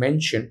it is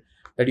mentioned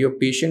that your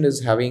patient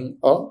is having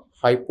a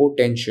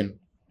hypotension,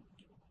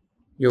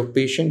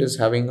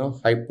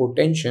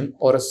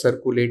 or a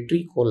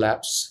circulatory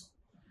collapse,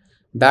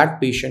 that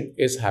patient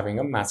is having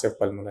a massive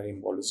pulmonary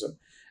embolism.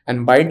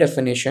 And by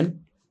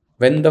definition,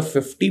 when the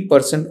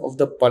 50% of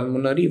the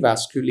pulmonary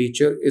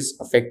vasculature is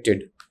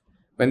affected,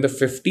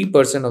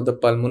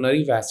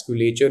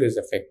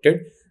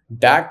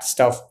 that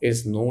stuff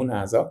is known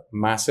as a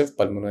massive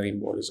pulmonary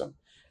embolism.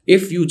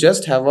 If you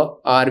just have a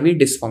RV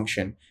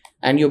dysfunction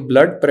and your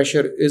blood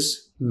pressure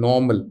is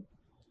normal,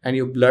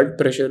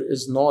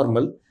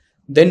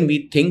 then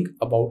we think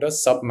about a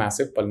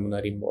submassive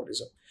pulmonary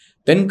embolism.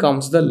 Then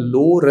comes the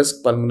low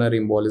risk pulmonary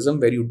embolism,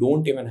 where you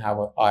don't even have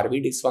a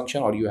RV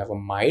dysfunction, or you have a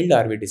mild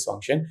RV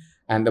dysfunction,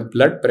 and the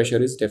blood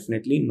pressure is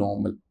definitely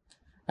normal.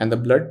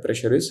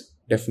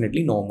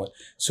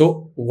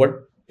 So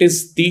what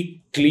is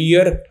the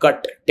clear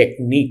cut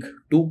technique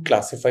to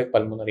classify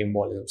pulmonary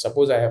embolism?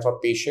 Suppose I have a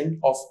patient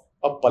of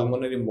a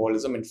pulmonary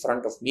embolism in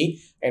front of me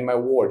in my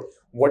ward.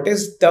 What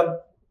is the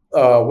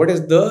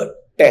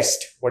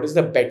test? What is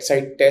the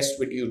bedside test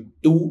which you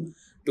do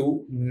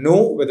to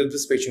know whether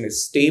this patient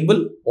is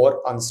stable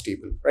or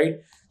unstable, right?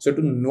 So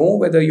to know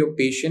whether your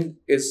patient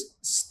is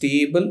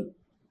stable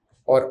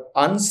or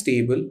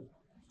unstable,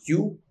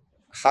 you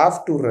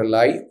have to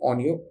rely on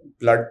your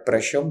blood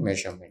pressure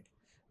measurement.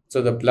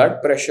 So the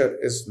blood pressure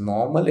is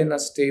normal in a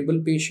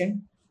stable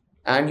patient,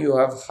 and you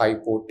have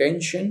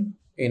hypotension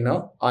in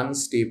an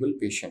unstable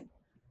patient.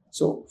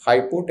 So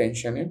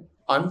hypotension in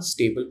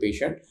unstable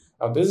patient.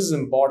 Now this is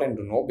important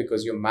to know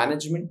because your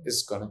management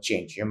is going to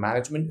change.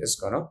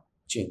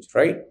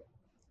 Right?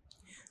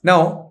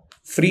 Now,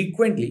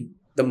 frequently,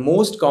 the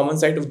most common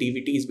site of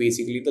DVT is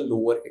basically the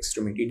lower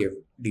extremity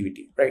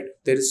DVT, right?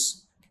 There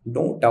is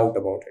no doubt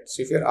about it.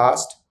 So if you're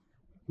asked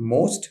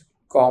most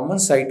common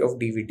site of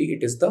DVT,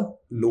 it is the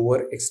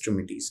lower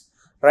extremities,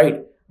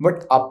 right?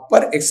 But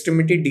upper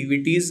extremity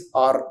DVTs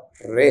are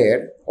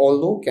rare,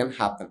 although can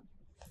happen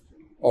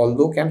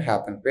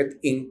with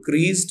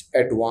increased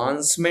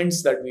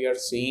advancements that we are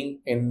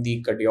seeing in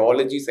the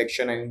cardiology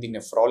section and in the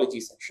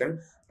nephrology section,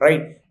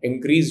 right?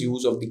 Increased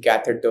use of the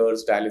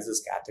catheters,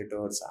 dialysis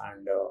catheters,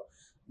 and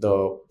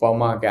the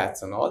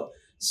perma-cats and all.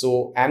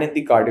 So, and in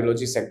the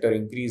cardiology sector,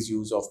 increased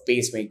use of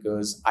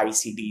pacemakers,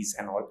 ICDs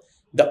and all.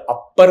 The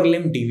upper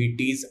limb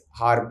DVTs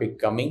are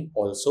becoming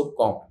also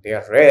common. They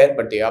are rare,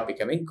 but they are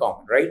becoming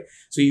common, right?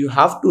 So you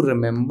have to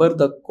remember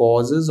the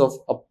causes of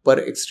upper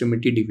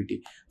extremity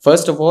DVT.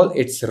 First of all,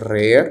 it's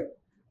rare,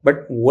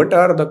 but what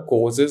are the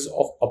causes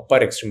of upper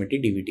extremity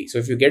DVT? So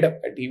if you get a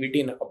DVT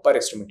in upper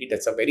extremity,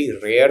 that's a very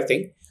rare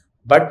thing,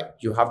 but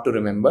you have to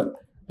remember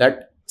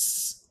that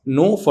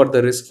know for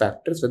the risk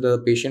factors, whether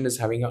the patient is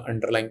having an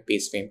underlying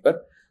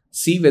pacemaker,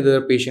 see whether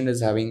the patient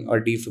is having a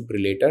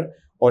defibrillator,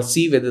 or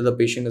see whether the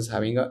patient is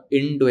having an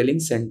indwelling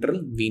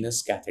central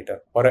venous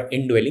catheter or an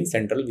indwelling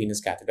central venous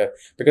catheter,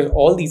 because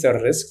all these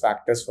are risk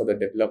factors for the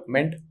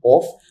development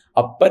of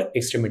upper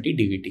extremity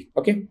DVT.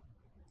 Okay.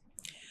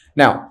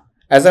 Now,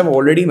 as I've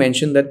already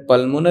mentioned, that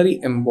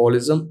pulmonary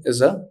embolism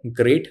is a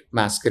great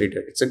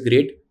masquerader. It's a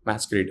great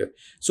masquerader.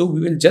 So we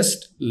will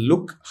just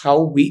look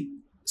how we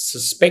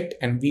suspect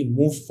and we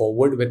move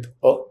forward with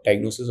a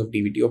diagnosis of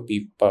DVT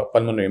or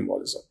pulmonary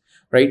embolism,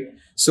 right?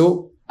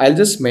 So I'll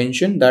just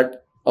mention that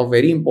a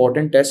very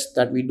important test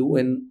that we do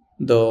in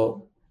the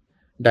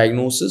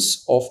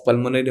diagnosis of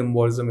pulmonary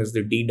embolism is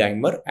the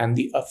D-dimer, and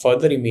the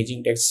further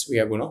imaging tests we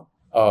are going to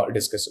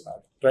discuss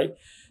about, right?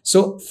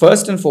 So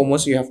first and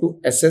foremost, you have to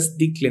assess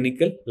the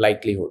clinical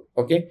likelihood,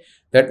 okay?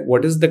 That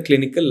what is the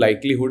clinical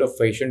likelihood of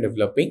patient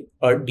developing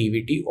a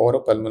DVT or a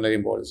pulmonary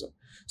embolism.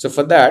 So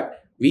for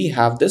that, we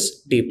have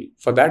this table.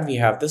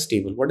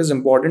 What is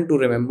important to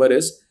remember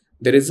is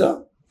there is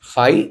a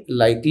high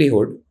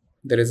likelihood.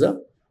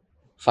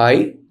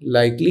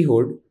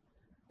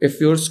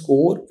 If your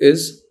score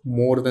is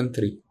more than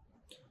 3.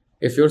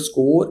 If your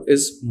score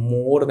is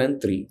more than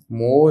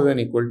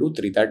equal to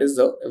 3, that is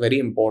a very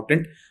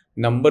important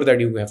number that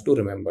you have to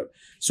remember.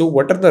 So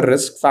what are the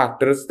risk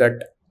factors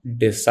that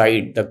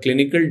decide the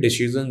clinical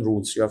decision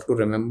rules? You have to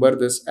remember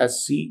this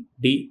as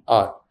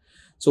CDR.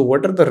 So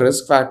what are the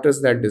risk factors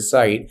that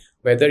decide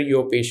whether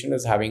your patient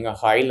is having a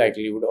high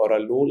likelihood or a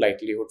low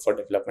likelihood for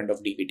development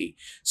of DVT?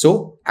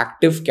 So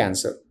active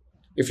cancer.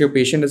 If your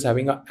patient is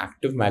having an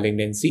active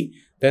malignancy,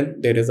 then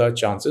there is a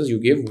chances you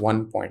give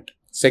 1 point.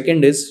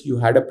 Second is you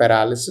had a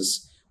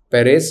paralysis,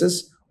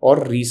 paresis, or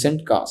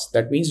recent cast.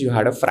 That means you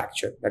had a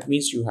fracture.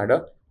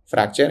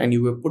 And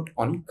you were put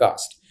on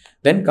cast.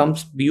 Then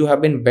comes you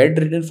have been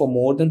bedridden for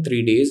more than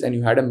 3 days and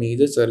you had a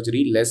major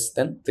surgery less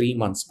than 3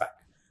 months back.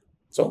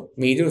 So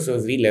major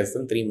surgery less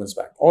than 3 months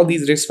back. All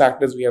these risk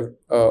factors we have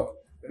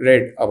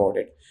read about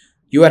it.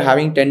 You are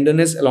having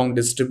tenderness along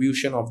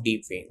distribution of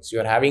deep veins. You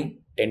have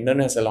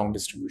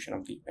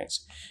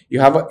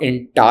an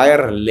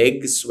entire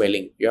leg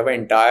swelling.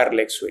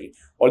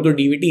 Although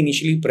DVT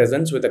initially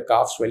presents with a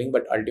calf swelling,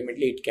 but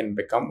ultimately it can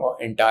become an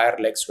entire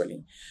leg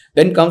swelling.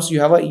 Then comes you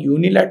have a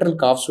unilateral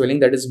calf swelling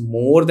that is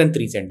more than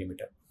 3 cm.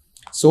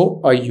 So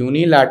a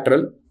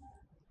unilateral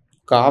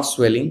calf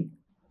swelling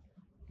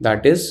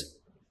that is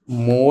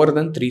more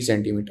than 3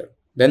 cm.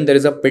 Then there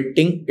is a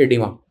pitting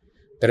edema.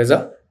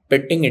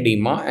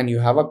 And you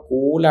have a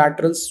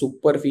collateral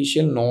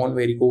superficial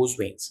non-varicose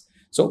veins.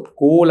 So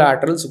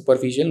collateral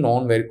superficial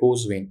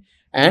non-varicose vein,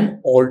 and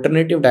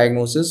alternative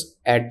diagnosis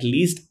at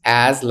least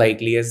as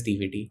likely as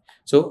DVT.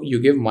 So you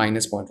give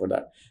 -point for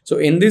that. So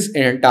in this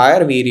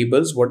entire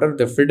variables, what are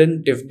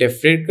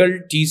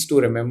difficulties to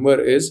remember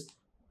is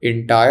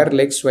entire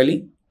leg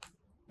swelling,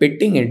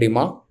 pitting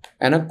edema,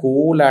 and a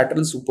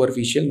collateral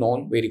superficial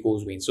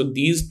non-varicose vein. So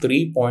these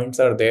 3 points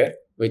are there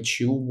which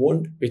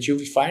you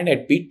find a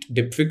bit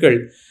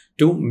difficult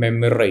to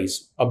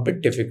memorize, a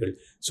bit difficult.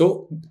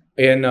 So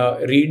in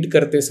read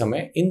karte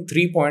samay in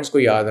 3 points ko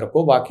yaad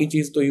rakho. Baki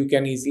cheez to you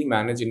can easily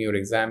manage in your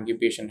exam. The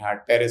patient had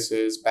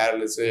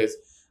paralysis,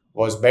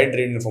 was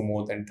bedridden for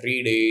more than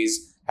 3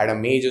 days, had a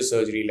major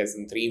surgery less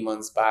than 3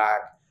 months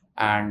back,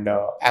 and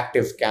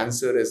active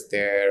cancer is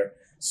there.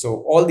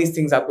 So all these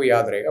things aapko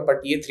yaad rahega,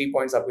 but ye 3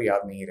 points aapko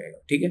yaad nahi rahega.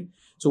 ठीक है?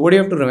 So what you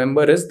have to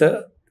remember is the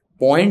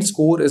point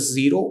score is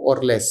 0 or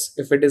less.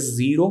 If it is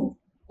 0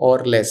 or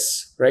less,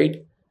 right?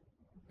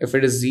 If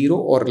it is 0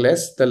 or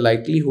less, the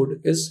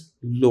likelihood is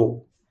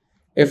low.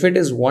 If it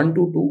is 1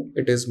 to 2,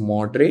 it is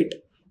moderate.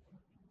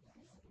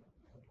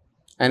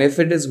 And if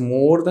it is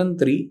more than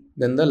 3,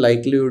 then the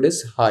likelihood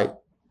is high.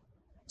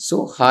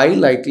 So high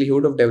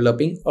likelihood of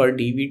developing a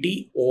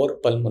DVT or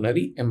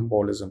pulmonary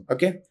embolism.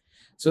 Okay.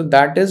 So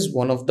that is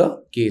one of the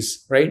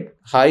case, right?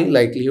 High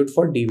likelihood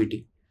for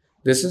DVT.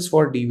 This is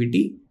for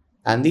DVT,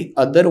 and the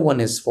other one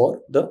is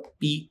for the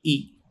PE.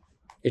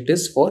 It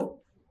is for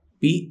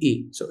PE.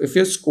 So if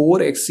your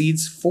score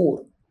exceeds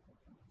 4,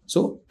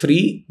 so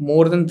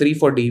more than 3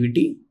 for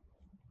DVT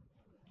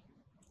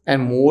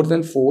and more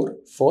than 4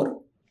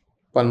 for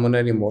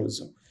pulmonary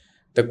embolism.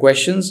 The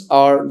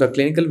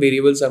clinical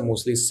variables are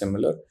mostly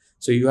similar.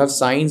 So you have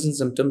signs and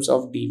symptoms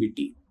of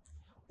DVT.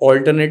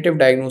 Alternative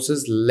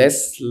diagnosis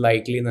less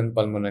likely than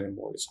pulmonary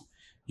embolism.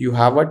 You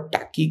have a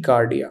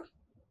tachycardia.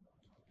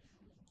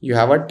 You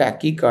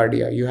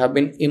have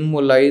been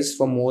immobilized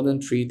for more than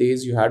 3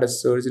 days. You had a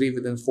surgery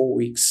within 4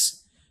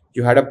 weeks.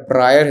 You had a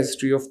prior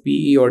history of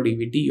PE or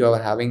DVT. You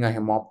are having a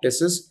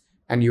hemoptysis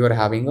and you are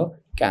having a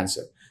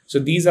cancer. So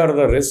these are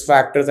the risk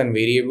factors and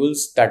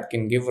variables that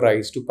can give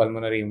rise to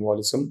pulmonary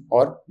embolism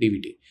or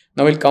DVT.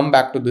 Now we'll come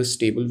back to this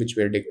table which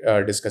we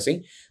are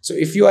discussing. So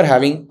if you are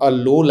having a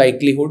low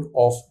likelihood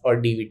of a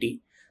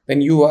DVT, then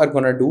you are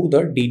going to do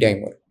the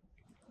D-dimer.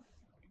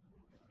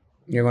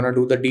 You're going to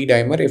do the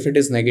D-dimer if it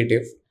is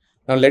negative.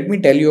 Now let me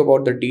tell you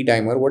about the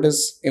D-dimer. What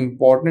is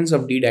importance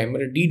of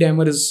D-dimer?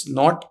 D-dimer is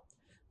not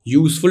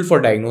useful for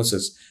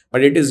diagnosis,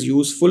 but it is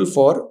useful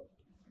for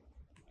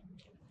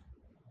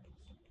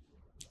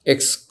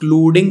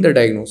excluding the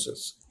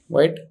diagnosis,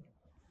 right?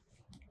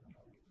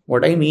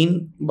 What I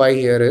mean by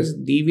here is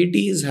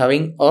DVT is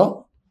having a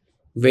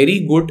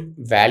very good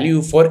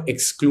value for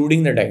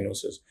excluding the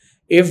diagnosis.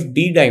 If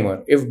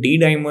D-dimer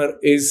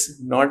is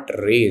not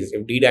raised,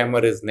 if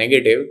D-dimer is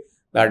negative,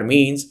 that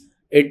means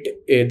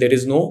there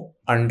is no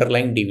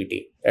underlying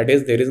DVT. That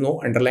is, there is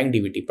no underlying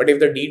DVT. But if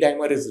the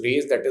D-dimer is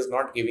raised, that is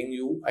not giving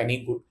you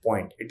any good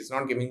point. It is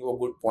not giving you a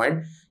good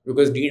point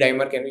because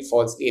D-dimer can be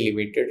falsely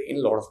elevated in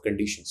a lot of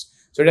conditions.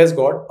 So it has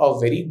got a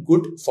very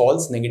good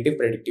false negative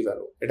predictive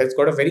value. It has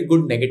got a very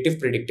good negative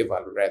predictive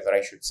value, rather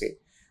I should say.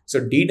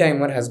 So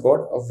D-dimer has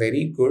got a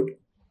very good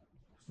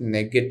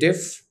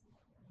negative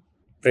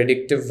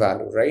predictive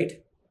value,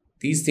 right?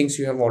 These things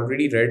you have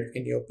already read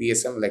in your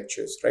PSM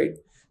lectures, right?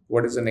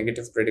 What is the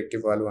negative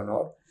predictive value and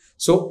all?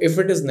 So if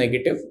it is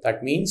negative,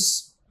 that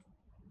means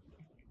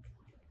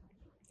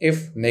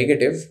if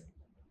negative,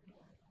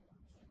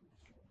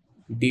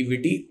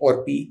 DVT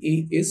or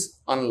PE is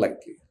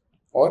unlikely,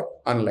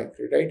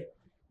 right?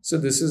 So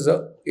this is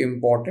a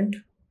important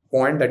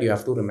point that you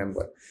have to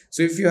remember.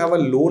 So if you have a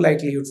low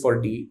likelihood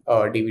for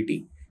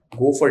DVT,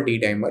 go for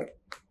D-dimer.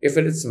 If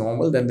it is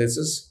normal, then this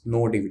is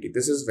no DVT.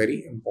 This is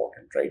very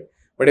important, right?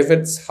 But if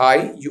it's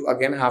high, you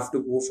again have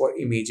to go for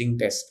imaging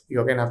test.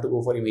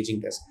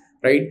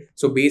 Right?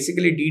 So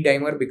basically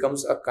D-dimer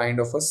becomes a kind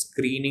of a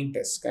screening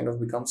test,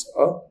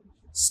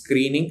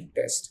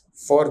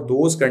 for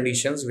those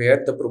conditions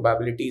where the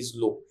probability is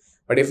low.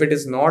 But if it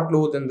is not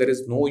low, then there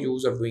is no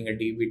use of doing a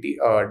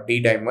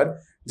D-dimer.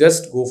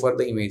 Just go for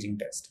the imaging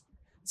test.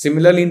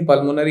 Similarly, in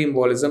pulmonary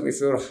embolism,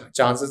 if your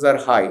chances are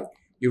high,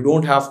 you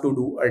don't have to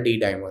do a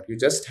D-dimer. You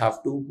just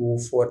have to go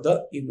for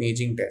the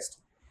imaging test.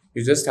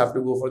 To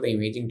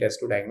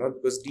diagnose,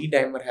 because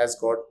D-dimer has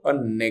got a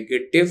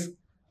negative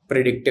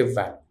predictive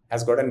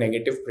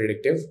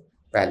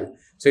value.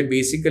 So it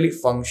basically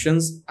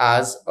functions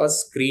as a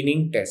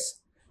screening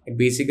test.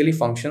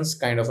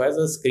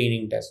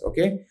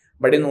 Okay?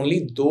 But in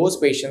only those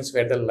patients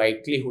where the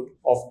likelihood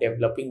of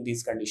developing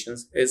these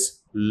conditions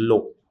is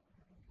low.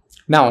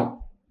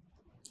 Now,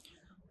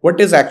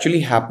 what is actually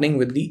happening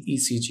with the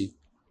ECG?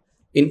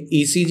 In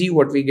ECG,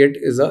 what we get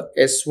is a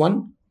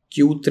S1,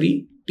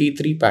 Q3,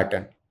 T3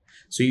 pattern.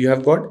 So you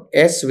have got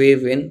S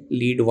wave in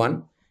lead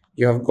 1,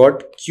 you have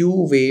got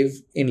Q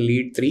wave in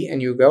lead 3,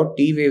 and you got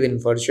T wave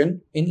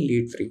inversion in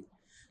lead 3.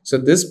 So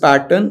this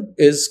pattern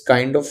is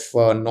kind of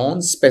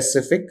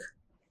non-specific.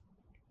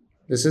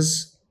 This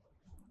is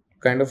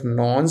kind of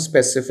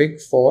non-specific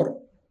for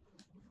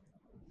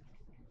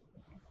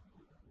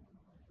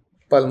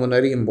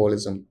pulmonary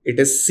embolism. It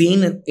is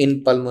seen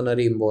in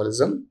pulmonary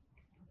embolism,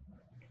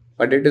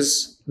 but it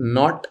is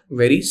not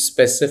very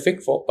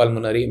specific for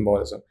pulmonary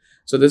embolism.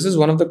 So this is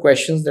one of the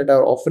questions that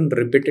are often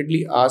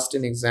repeatedly asked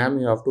in exam.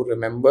 You have to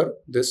remember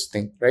this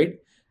thing, right?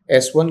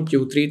 S1,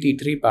 Q3,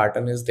 T3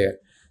 pattern is there.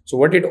 So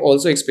what it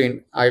also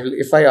explained,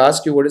 if I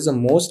ask you what is the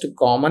most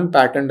common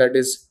pattern that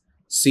is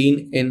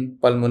seen in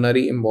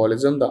pulmonary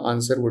embolism, the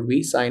answer would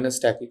be sinus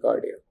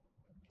tachycardia.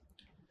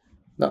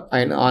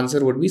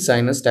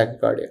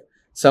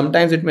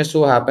 Sometimes it may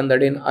so happen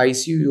that in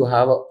ICU you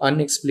have an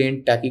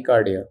unexplained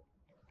tachycardia.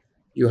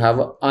 You have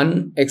an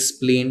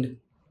unexplained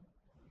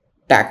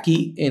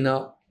tachy in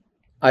a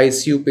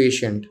ICU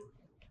patient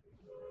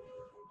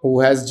who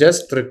has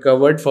just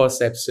recovered for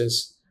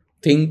sepsis.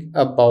 Think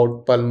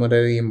about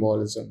pulmonary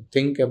embolism.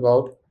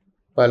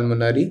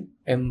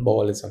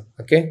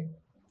 Okay.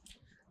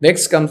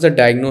 Next comes the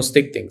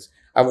diagnostic things.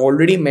 I've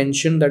already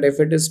mentioned that if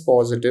it is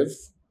positive,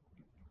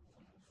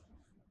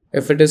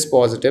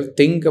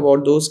 think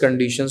about those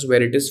conditions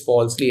where it is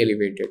falsely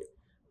elevated.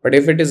 But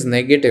if it is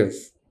negative,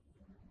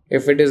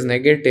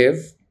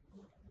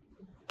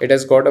 it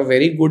has got a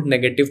very good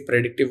negative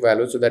predictive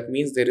value. So that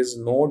means there is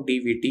no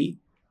DVT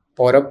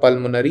or a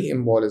pulmonary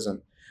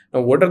embolism.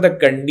 Now, what are the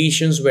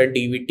conditions where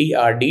DVT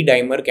or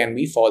D-dimer can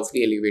be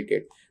falsely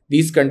elevated?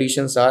 These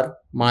conditions are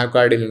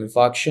myocardial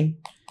infarction.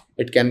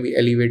 It can be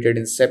elevated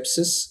in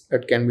sepsis.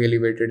 It can be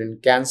elevated in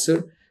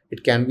cancer.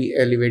 It can be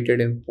elevated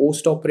in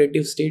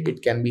post-operative state.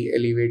 It can be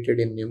elevated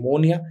in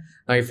pneumonia.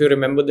 Now, if you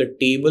remember the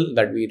table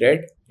that we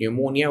read,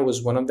 pneumonia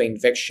was one of the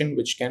infection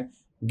which can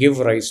give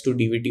rise to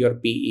DVT or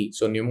PE.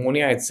 So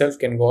pneumonia itself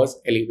can cause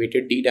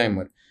elevated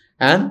D-dimer,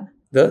 and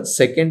the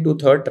second to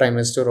third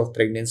trimester of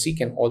pregnancy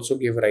can also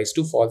give rise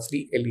to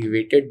falsely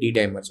elevated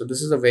D-dimer. So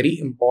this is a very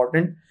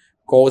important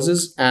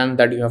causes, and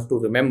that you have to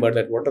remember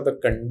that what are the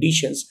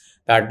conditions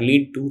that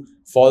lead to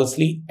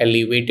falsely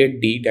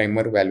elevated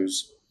D-dimer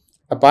values.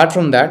 Apart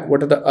from that,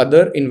 what are the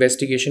other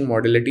investigation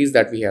modalities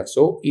that we have?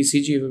 So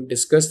ECG we've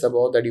discussed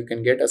about that you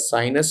can get a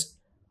sinus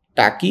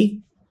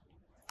tachy,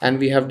 and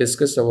we have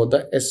discussed about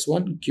the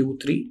S1,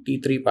 Q3,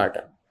 T3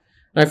 pattern.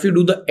 Now, if you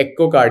do the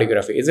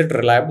echocardiography, is it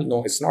reliable?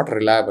 No, it's not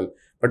reliable.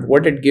 But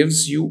what it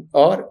gives you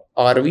are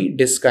RV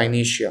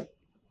dyskinesia.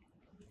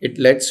 It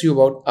lets you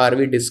about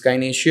RV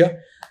dyskinesia.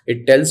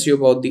 It tells you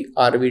about the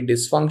RV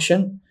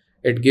dysfunction.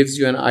 It gives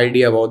you an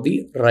idea about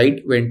the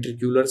right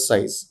ventricular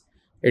size.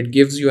 It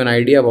gives you an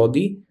idea about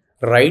the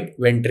right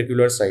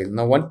ventricular size.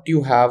 Now what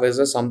you have is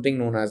a something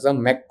known as a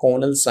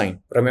McConnell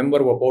sign. Remember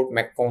about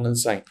McConnell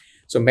sign.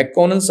 So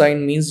McConnell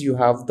sign means you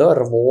have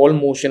the wall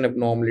motion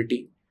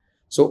abnormality.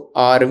 So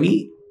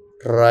RV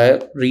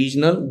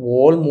regional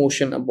wall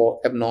motion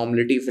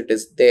abnormality, if it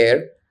is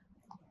there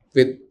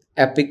with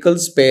apical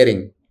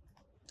sparing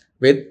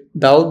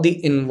without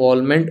the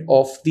involvement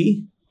of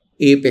the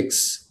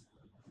apex.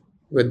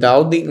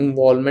 Without the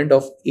involvement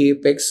of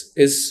apex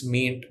is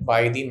meant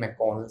by the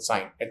McConnell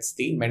sign. It's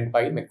the meant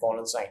by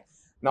McConnell sign.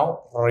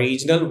 Now,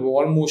 regional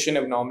wall motion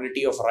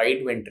abnormality of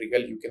right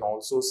ventricle you can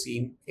also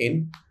see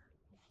in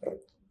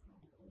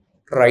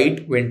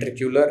right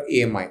ventricular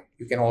AMI.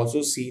 You can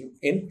also see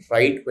in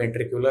right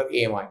ventricular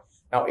AMI.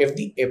 Now, if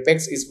the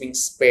apex is being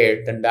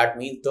spared, then that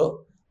means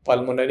the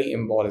pulmonary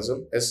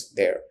embolism is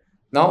there.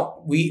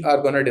 Now, we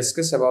are going to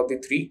discuss about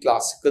the three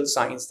classical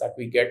signs that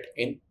we get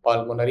in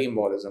pulmonary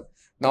embolism.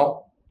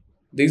 Now,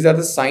 these are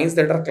the signs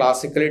that are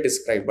classically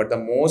described, but the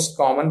most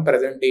common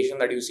presentation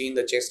that you see in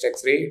the chest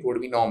X-ray, it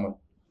would be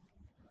normal.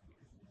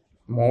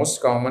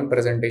 Most common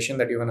presentation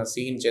that you're going to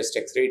see in chest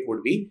X-ray, it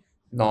would be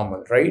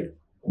normal, right?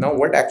 Now,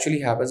 what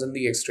actually happens in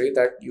the X-ray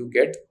that you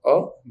get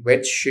a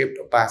wedge-shaped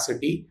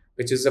opacity,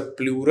 which is a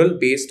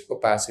pleural-based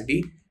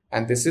opacity,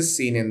 and this is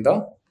seen in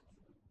the,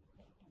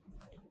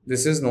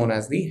 this is known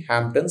as the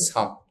Hampton's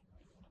hump.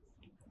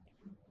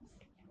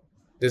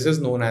 This is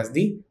known as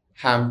the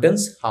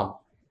Hampton's hump.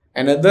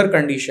 Another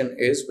condition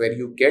is where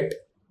you get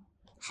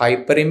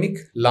hyperemic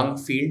lung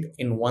field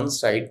in one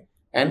side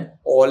and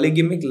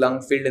oligemic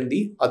lung field in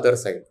the other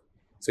side.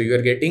 So you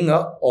are getting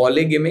a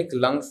oligemic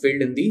lung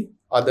field in the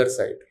other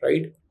side,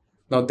 right?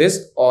 Now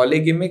this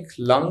oligemic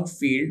lung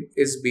field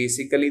is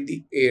basically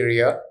the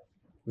area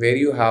where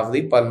you have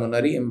the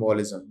pulmonary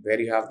embolism,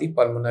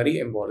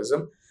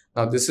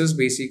 Now this is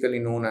basically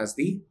known as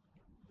the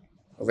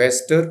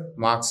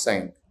Westermarck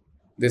sign.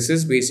 This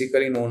is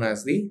basically known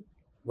as the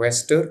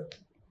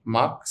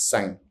Westermarck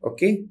sign,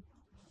 okay?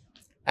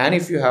 And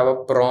if you have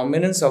a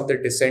prominence of the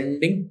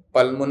descending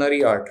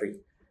pulmonary artery,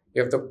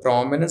 you have the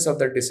prominence of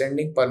the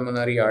descending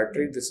pulmonary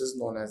artery, this is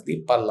known as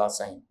the Palla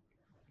sign.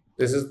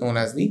 This is known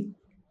as the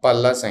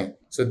Palla sign.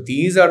 So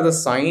these are the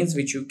signs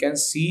which you can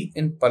see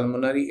in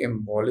pulmonary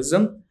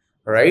embolism,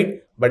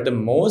 right? But the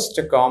most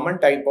common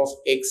type of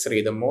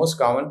X-ray, the most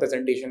common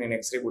presentation in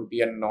X-ray would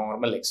be a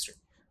normal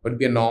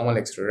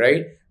X-ray,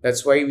 right?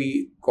 That's why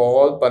we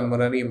call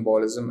pulmonary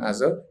embolism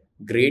as a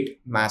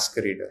great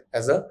masquerader,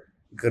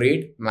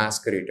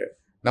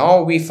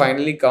 Now we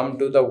finally come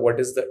to the what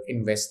is the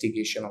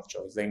investigation of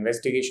choice. The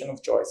investigation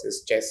of choice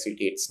is chest CT.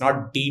 It's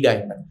not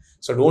D-dimer.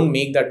 So don't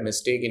make that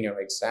mistake in your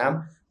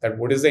exam. That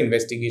what is the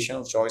investigation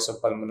of choice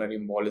of pulmonary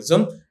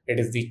embolism? It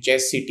is the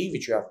chest CT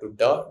which you have to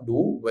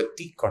do with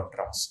the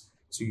contrast.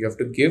 So you have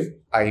to give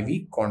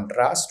IV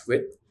contrast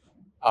with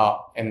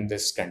in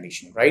this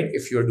condition, right?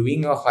 If you're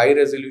doing a high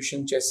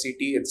resolution chest CT,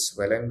 it's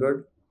well and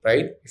good,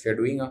 right? If you're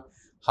doing a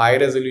high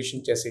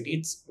resolution chest CT,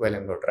 it's well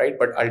and good, right?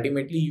 But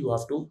ultimately you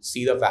have to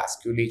see the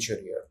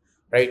vasculature here,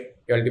 right?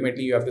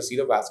 Ultimately you have to see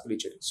the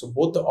vasculature. So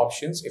both the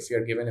options, if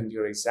you're given in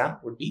your exam,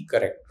 would be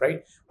correct,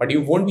 right? But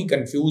you won't be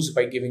confused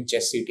by giving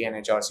chest CT and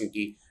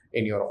HRCT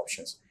in your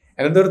options.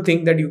 Another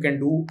thing that you can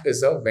do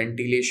is a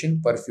ventilation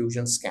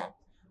perfusion scan.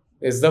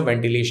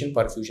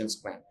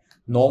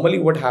 Normally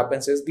what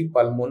happens is the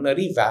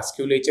pulmonary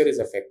vasculature is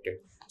affected.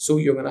 So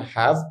you're going to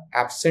have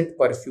absent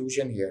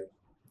perfusion here.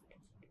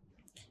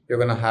 With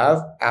a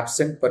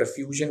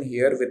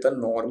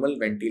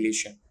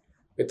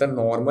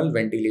normal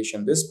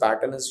ventilation. This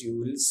pattern is you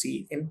will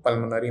see in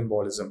pulmonary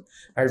embolism.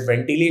 And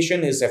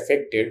ventilation is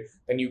affected,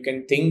 then you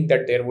can think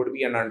that there would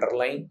be an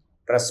underlying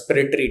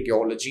respiratory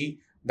etiology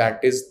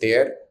that is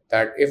there.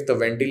 That if the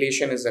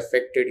ventilation is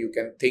affected, you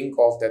can think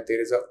of that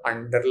there is an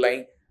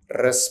underlying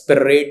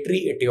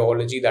respiratory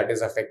etiology that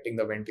is affecting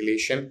the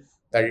ventilation.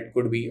 That it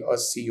could be a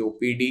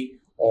COPD,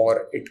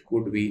 or it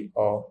could be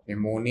a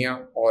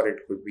pneumonia, or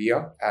it could be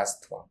a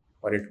asthma,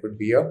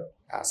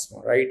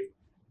 right?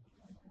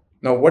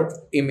 Now, what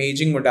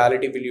imaging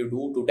modality will you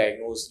do to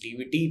diagnose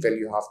DVT? Well,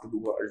 you have to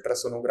do an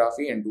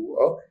ultrasonography and do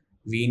a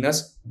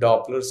venous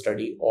Doppler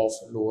study of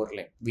lower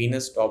limb.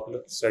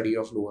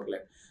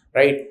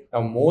 Right?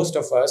 Now, most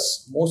of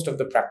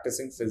the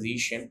practicing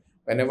physician,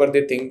 whenever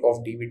they think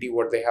of DVT,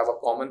 what they have a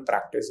common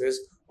practice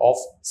is of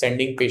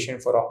sending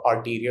patient for an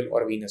arterial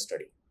or venous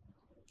study.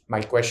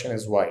 My question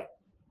is why?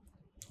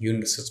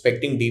 You're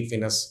suspecting deep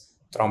venous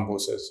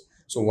thrombosis.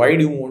 So why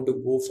do you want to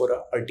go for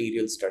an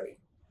arterial study?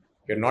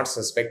 You're not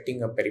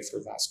suspecting a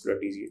peripheral vascular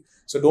disease.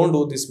 So don't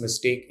do this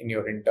mistake in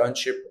your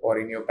internship or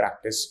in your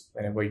practice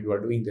whenever you are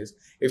doing this.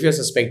 If you're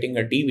suspecting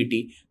a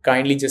DVT,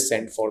 kindly just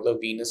send for the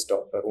venous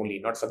Doppler only,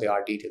 not for the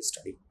arterial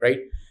study, right?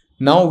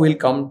 Now we'll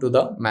come to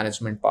the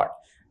management part.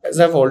 As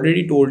I've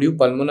already told you,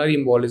 pulmonary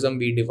embolism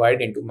we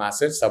divide into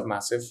massive,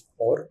 submassive,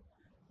 or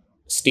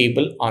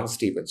stable,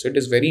 unstable. So it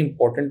is very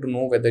important to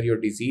know whether your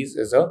disease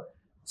is a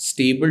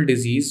stable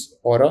disease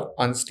or a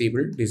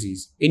unstable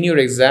disease. In your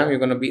exam, you're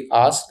going to be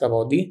asked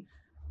about the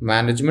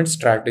management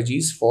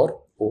strategies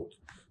for both.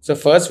 So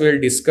first we'll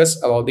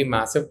discuss about the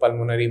massive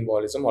pulmonary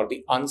embolism or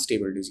the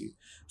unstable disease.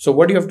 So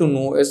what you have to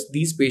know is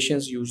these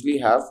patients usually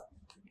have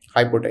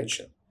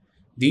hypotension.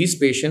 These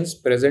patients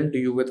present to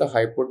you with a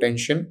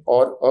hypotension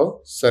or a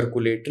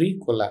circulatory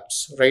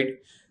collapse, right?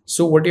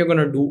 So what you're going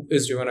to do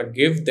is you're going to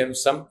give them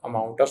some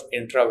amount of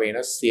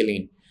intravenous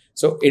saline.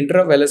 So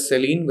intravenous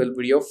saline will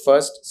be your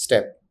first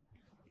step.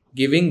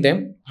 Giving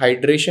them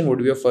hydration would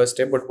be your first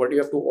step, but what you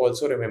have to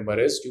also remember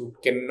is you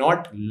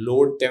cannot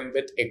load them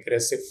with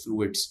aggressive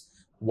fluids.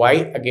 Why?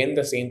 Again,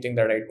 the same thing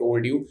that I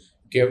told you.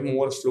 Give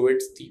more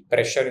fluids, the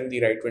pressure in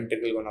the right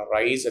ventricle gonna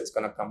rise, it's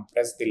gonna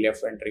compress the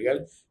left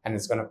ventricle, and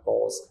it's gonna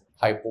cause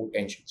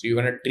hypotension. So you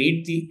want to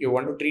treat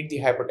the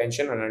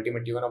hypertension, and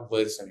ultimately you're gonna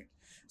worsen it.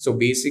 So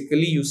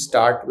basically you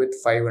start with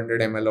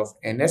 500 ml of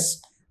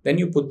NS, then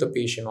you put the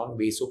patient on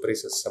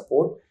vasopressor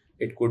support.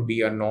 It could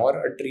be a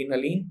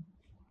noradrenaline,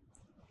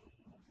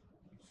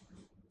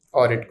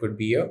 or it could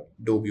be a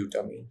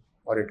dobutamine,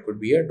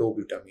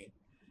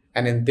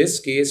 And in this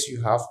case,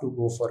 you have to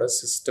go for a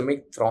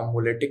systemic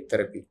thrombolytic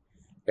therapy.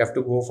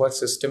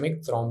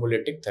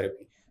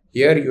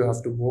 Here you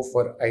have to go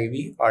for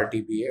IV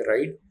RTPA,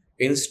 right?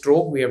 In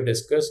stroke, we have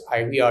discussed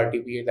IV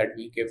RTPA that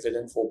we give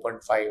within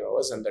 4.5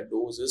 hours, and the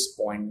dose is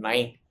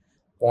 0.9.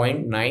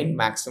 0.9,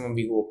 maximum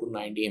we go up to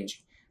 90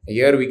 mg.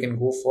 Here we can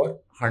go for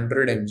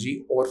 100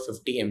 mg or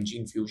 50 mg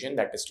infusion,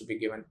 that is to be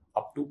given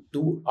up to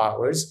 2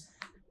 hours.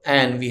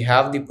 And we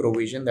have the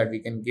provision that we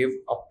can give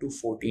up to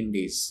 14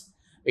 days.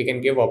 We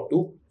can give up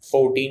to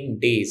 14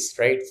 days,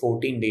 right?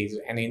 14 days.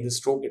 And in the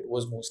stroke, it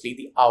was mostly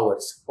the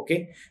hours.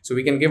 Okay. So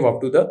we can give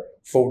up to the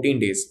 14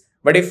 days.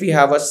 But if we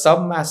have a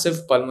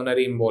submassive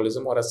pulmonary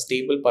embolism or a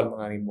stable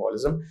pulmonary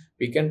embolism,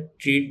 we can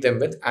treat them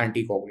with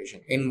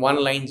anticoagulation. In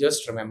one line,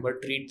 just remember,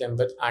 treat them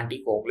with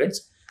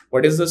anticoagulants.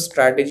 What is the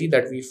strategy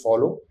that we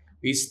follow?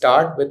 We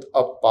start with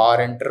a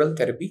parenteral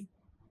therapy.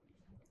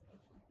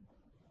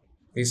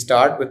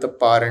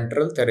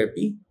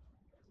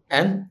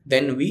 And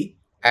then we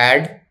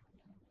add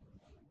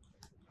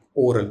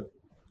oral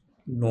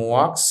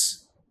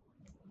NOACs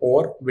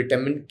or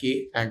vitamin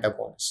K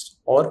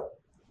antagonist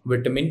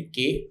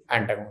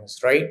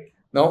right?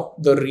 Now,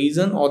 the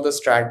reason or the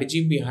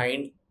strategy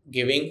behind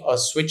giving a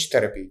switch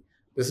therapy,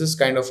 this is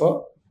kind of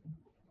a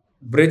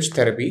bridge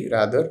therapy,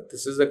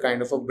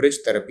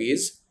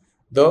 is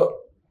the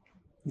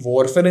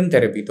warfarin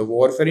therapy. The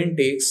warfarin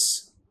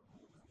takes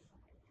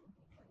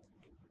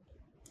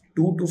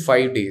 2 to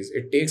 5 days.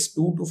 It takes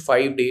 2 to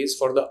 5 days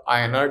for the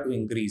INR to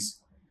increase.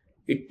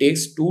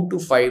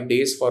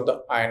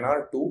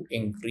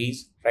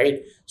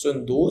 Right? So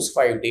in those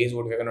 5 days,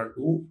 what we're going to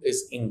do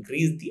is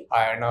increase the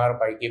INR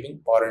by giving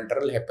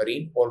parenteral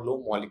heparin or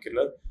low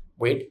molecular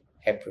weight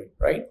heparin,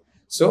 right?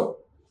 So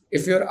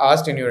if you're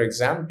asked in your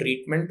exam,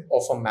 treatment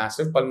of a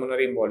massive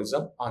pulmonary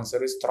embolism,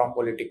 answer is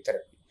thrombolytic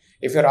therapy.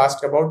 If you're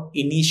asked about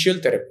initial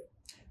therapy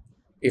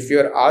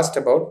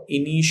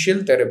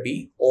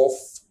of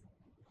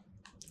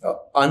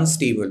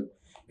unstable,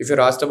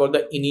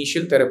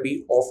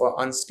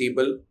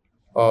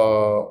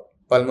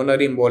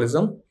 pulmonary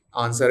embolism,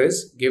 answer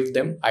is give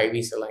them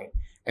IV saline.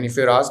 And if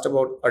you're asked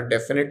about a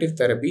definitive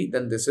therapy,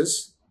 then this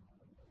is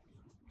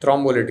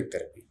thrombolytic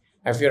therapy.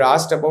 And if you're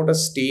asked about a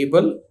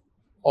stable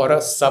or a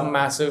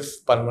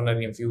submassive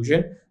pulmonary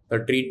infusion, the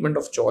treatment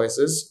of choice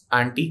is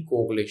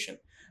anticoagulation.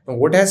 Now,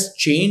 what has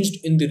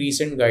changed in the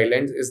recent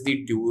guidelines is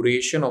the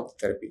duration of the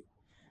therapy.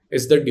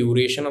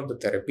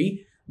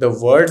 The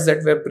words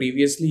that were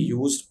previously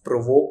used,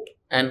 provoked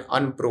and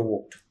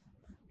unprovoked,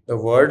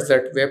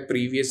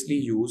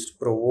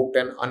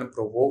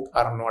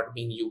 are not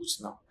being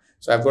used now.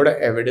 So I've got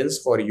evidence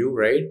for you,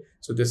 right?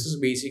 So this is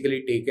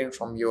basically taken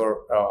from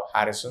your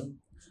Harrison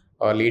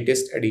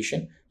latest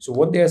edition. So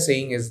what they are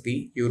saying is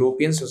the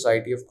European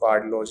Society of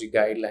Cardiology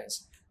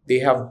guidelines, they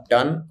have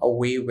done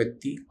away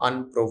with the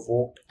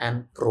unprovoked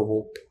and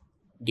provoked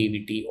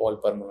DVT or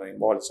pulmonary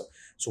embolism.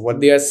 So what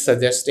they are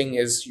suggesting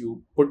is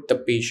you put the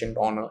patient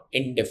on an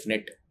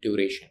indefinite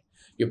duration.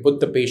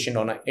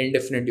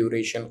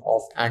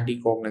 of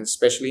anticoagulants,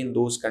 especially in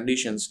those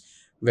conditions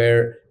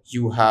where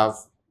you have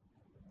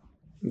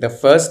the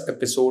first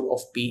episode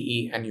of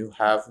PE and you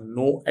have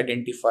no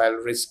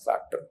identifiable risk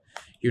factor.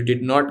 You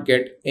did not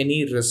get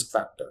any risk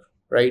factor,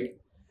 right?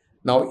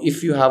 Now,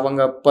 if you have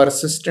a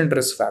persistent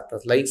risk factor,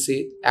 like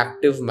say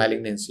active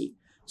malignancy,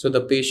 so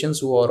the patients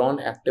who are on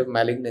active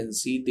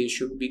malignancy, they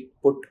should be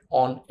put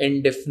on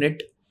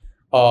indefinite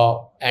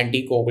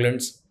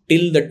anticoagulants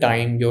till the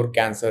time your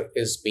cancer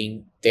is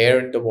being there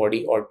in the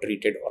body or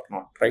treated or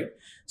not, right?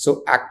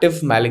 So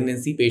active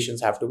malignancy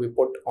patients have to be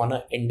put on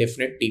an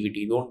indefinite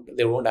DVT.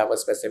 They don't have a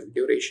specific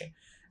duration.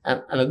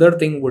 And another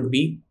thing would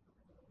be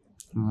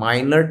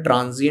minor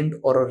transient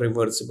or a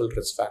reversible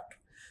risk factor.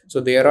 So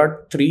there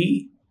are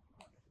three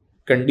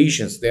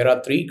conditions.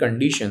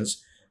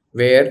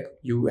 Where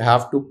you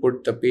have to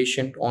put the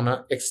patient on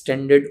an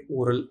extended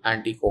oral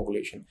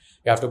anticoagulation.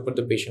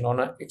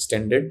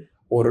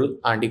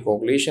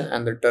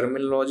 And the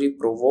terminology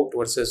provoked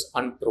versus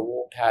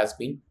unprovoked has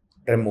been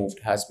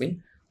removed.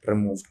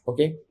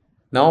 Okay.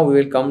 Now we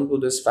will come to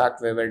this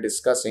fact where we're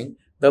discussing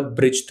the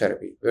bridge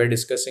therapy. We're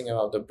discussing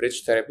about the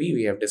bridge therapy.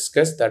 We have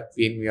discussed that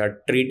when we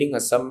are treating a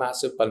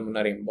submassive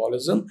pulmonary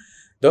embolism,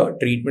 the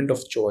treatment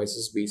of choice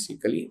is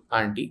basically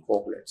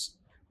anticoagulants.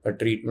 The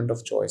treatment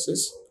of choice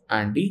is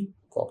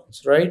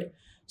anticoagulants, right?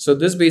 So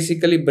this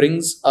basically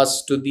brings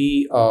us to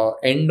the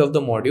end of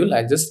the module.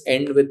 I'll just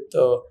end with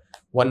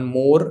one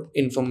more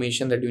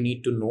information that you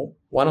need to know.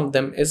 One of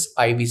them is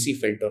IVC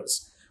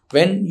filters.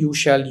 When you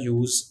shall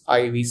use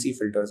IVC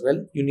filters,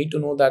 well, you need to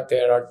know that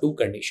there are two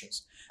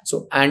conditions.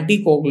 So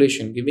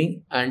anticoagulation,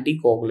 giving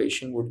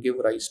anticoagulation would give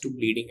rise to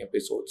bleeding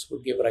episodes,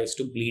 would give rise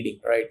to bleeding,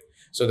 right?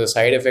 So the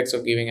side effects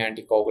of giving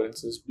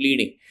anticoagulants is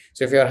bleeding.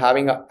 So if you are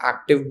having an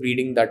active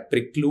bleeding that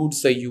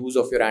precludes the use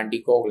of your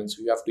anticoagulants,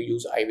 you have to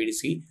use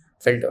IVC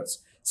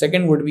filters.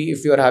 Second would be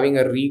if you are having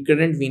a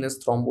recurrent venous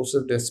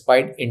thrombosis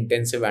despite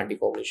intensive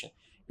anticoagulation.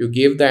 You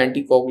gave the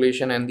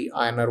anticoagulation and the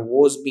INR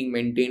was being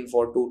maintained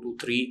for 2 to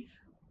 3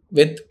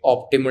 with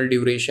optimal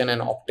duration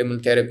and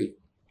optimal therapy.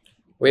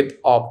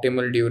 With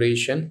optimal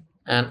duration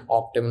and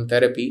optimal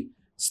therapy,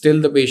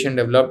 still the patient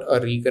developed a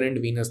recurrent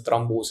venous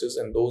thrombosis.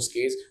 In those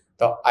cases,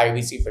 the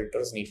IVC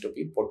filters need to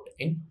be put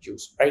in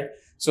use, right?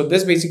 So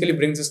this basically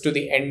brings us to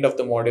the end of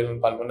the module on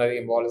pulmonary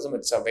embolism.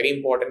 It's a very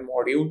important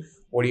module.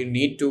 What you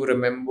need to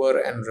remember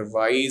and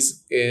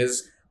revise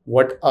is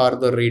what are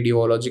the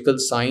radiological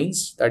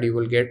signs that you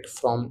will get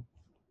from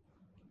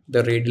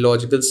the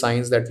radiological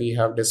signs that we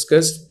have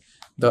discussed,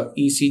 the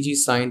ECG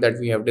sign that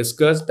we have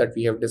discussed,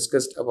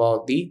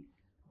 about the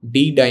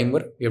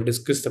D-dimer. We have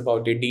discussed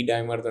about the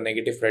D-dimer, the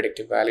negative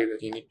predictive value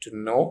that you need to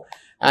know,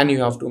 and you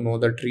have to know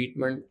the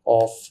treatment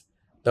of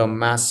the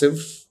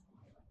massive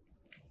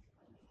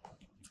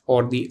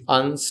or the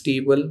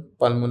unstable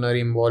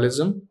pulmonary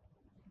embolism.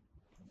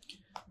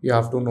 You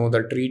have to know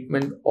the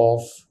treatment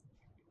of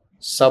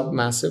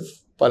submassive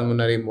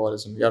pulmonary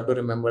embolism. You have to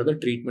remember the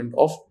treatment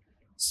of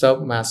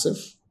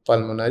submassive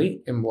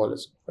pulmonary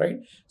embolism, right?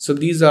 So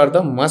these are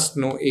the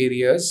must-know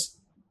areas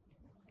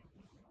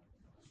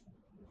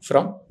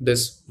from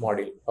this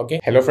module. Okay.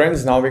 Hello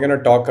friends, now we're going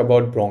to talk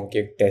about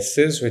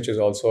bronchiectasis, which is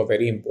also a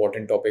very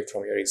important topic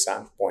from your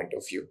exam point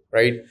of view,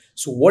 right?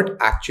 So what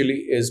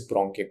actually is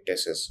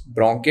bronchiectasis?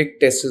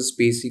 Bronchiectasis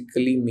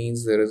basically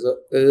means there is a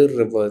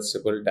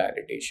irreversible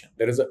dilatation.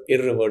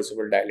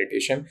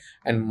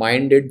 And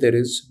mind it, there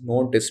is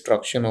no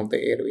destruction of the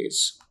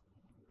airways.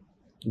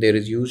 There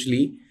is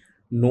usually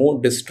no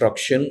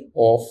destruction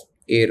of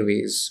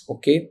airways.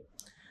 Okay.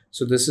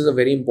 So this is a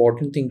very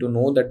important thing to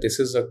know, that this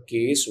is a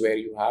case where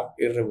you have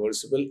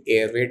irreversible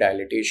airway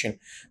dilatation.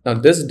 Now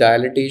this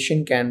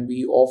dilatation can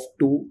be of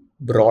two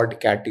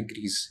broad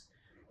categories.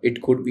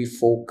 It could be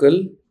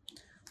focal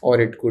or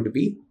it could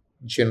be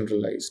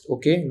generalized.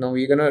 Okay, now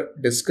we're gonna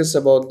discuss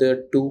about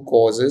the two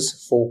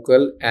causes,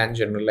 focal and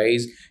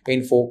generalized.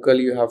 In focal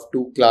you have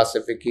two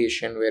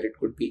classification where it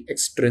could be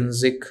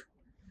extrinsic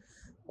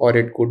or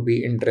it could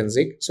be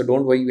intrinsic. So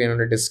don't worry, we're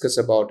gonna discuss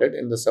about it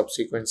in the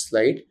subsequent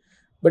slide.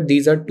 But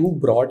these are two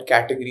broad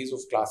categories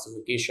of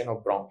classification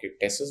of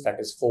bronchiectasis, that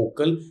is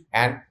focal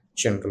and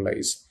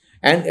generalized.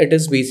 And it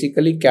is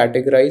basically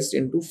categorized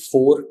into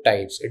 4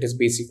 types.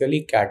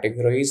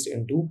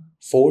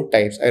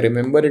 I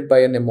remember it by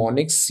a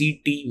mnemonic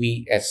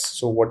CTVS.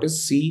 So what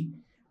is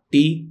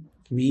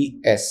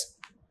CTVS?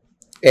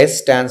 S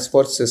stands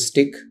for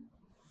cystic.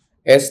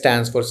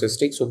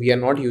 So we are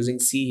not using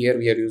C here,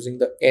 we are using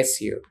the S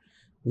here.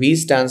 V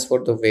stands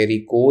for the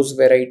varicose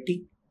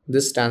variety.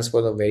 This stands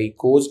for the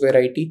varicose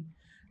variety.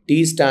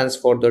 T stands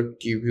for the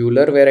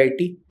tubular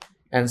variety.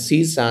 And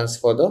C stands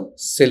for the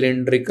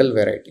cylindrical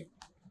variety.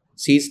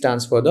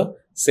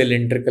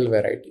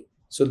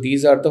 So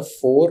these are the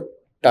 4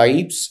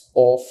 types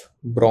of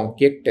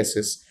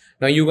bronchiectasis.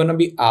 Now you're going to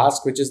be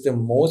asked which is the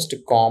most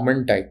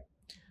common type.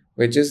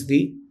 Which is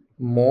the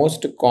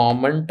most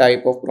common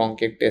type of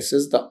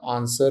bronchiectasis? The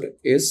answer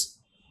is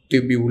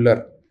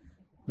tubular.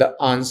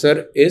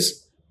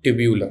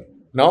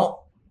 Now,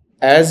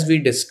 as we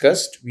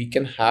discussed, we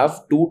can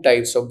have 2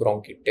 types of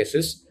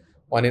bronchiectasis.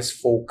 One is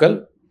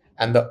focal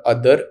and the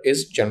other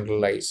is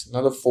generalized.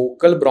 Now, the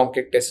focal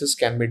bronchiectasis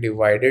can be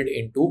divided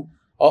into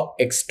a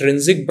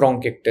extrinsic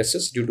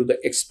bronchiectasis due to the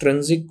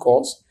extrinsic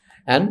cause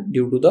and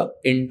due to the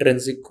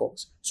intrinsic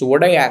cause. So,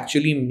 what I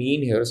actually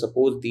mean here,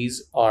 suppose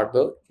these are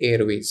the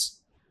airways.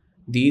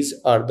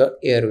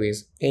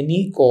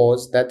 Any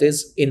cause that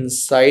is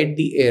inside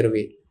the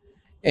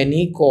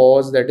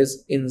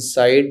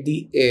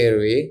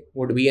airway.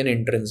 Would be an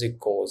intrinsic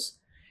cause,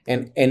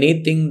 and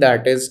anything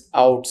that is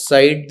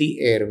outside the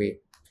airway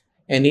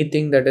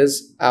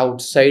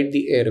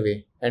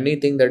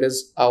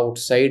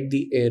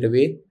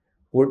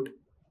would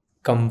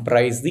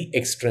comprise the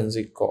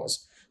extrinsic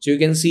cause. So you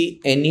can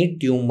see any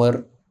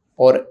tumor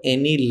or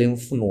any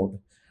lymph node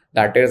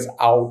that is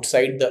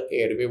outside the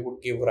airway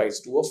would give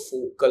rise to a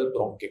focal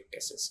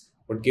bronchiectasis.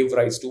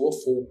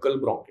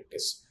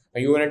 Now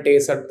you're gonna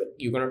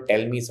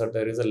tell me, sir,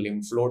 there is a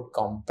lymph node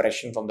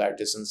compression from the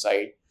adjacent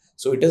side.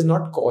 So it is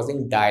not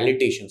causing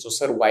dilatation. So,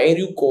 sir, why are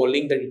you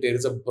calling that there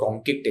is a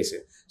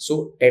bronchiectasis?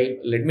 So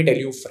let me tell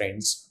you,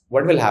 friends,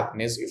 what will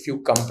happen is if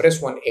you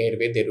compress one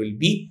airway, there will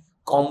be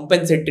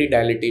compensatory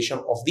dilatation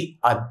of the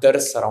other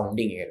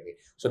surrounding airway.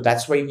 So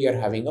that's why we are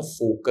having a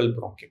focal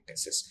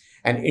bronchiectasis.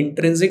 And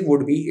intrinsic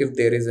would be if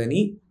there is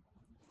any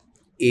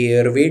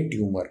airway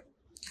tumor.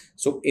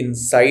 So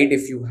inside,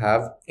 if you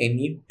have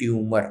any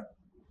tumor,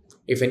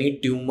 if any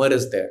tumor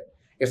is there,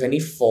 if any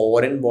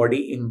foreign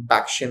body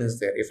impaction is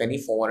there,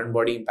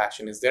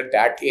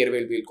 that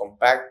airway will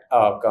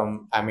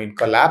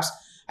collapse,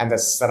 and the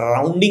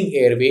surrounding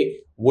airway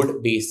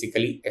would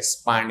basically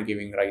expand,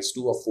 giving rise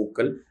to a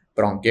focal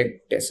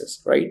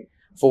bronchiectasis, right?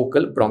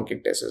 Focal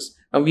bronchiectasis.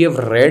 Now we have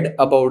read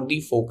about the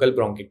focal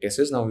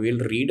bronchiectasis. Now we will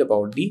read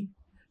about the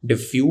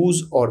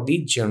diffuse or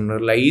the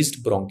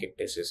generalized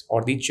bronchiectasis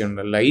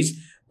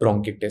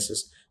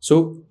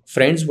So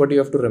friends, what you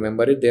have to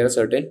remember is there are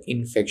certain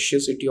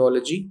infectious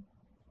etiology.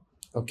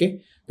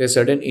 Okay, there's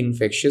certain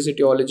infectious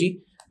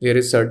etiology. There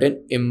is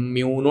certain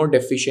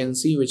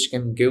immunodeficiency which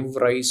can give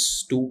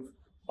rise to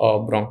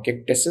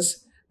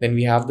bronchiectasis. Then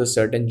we have the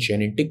certain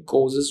genetic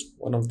causes.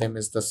 One of them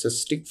is the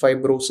cystic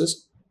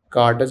fibrosis,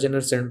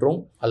 Carter-Jenner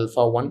syndrome,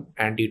 alpha-1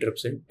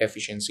 antitrypsin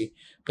deficiency.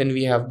 Then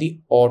we have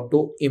the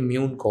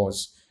autoimmune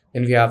cause.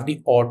 Where you have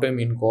the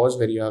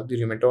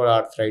rheumatoid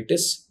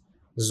arthritis,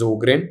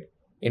 Sjogren,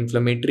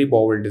 inflammatory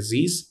bowel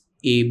disease,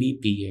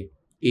 ABPA.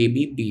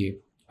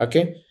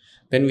 Okay.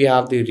 Then we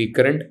have the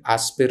recurrent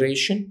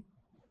aspiration,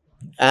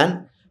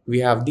 and we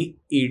have the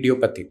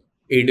idiopathic.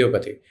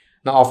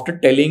 Now, after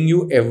telling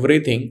you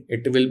everything,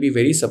 it will be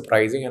very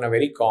surprising and a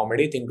very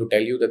comedy thing to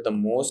tell you that the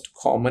most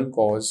common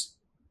cause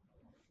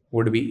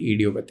would be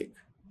idiopathic.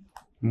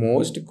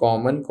 Most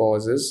common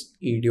cause is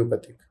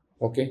idiopathic.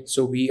 Okay,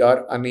 so we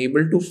are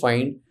unable to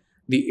find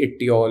the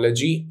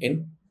etiology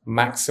in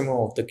maximum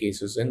of the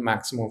cases.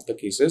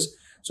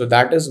 So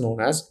that is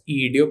known as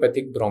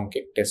idiopathic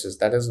bronchiectasis.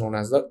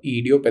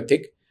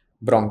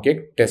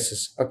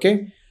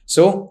 Okay.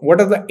 So what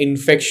are the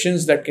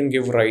infections that can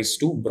give rise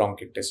to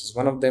bronchiectasis?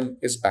 One of them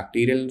is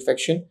bacterial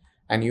infection,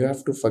 and you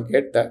have to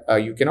forget that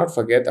you cannot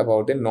forget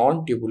about the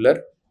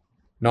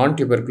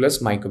non-tuberculous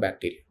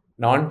mycobacteria.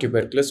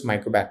 Non-tuberculous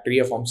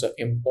mycobacteria forms an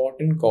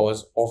important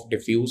cause of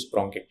diffuse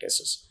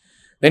bronchiectasis.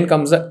 Then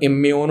comes the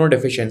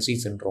immunodeficiency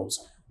syndromes,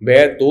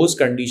 where those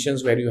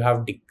conditions where you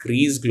have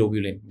decreased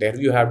globulin,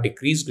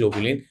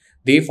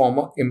 they form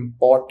an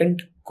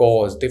important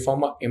cause.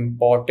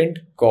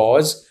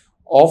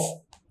 Of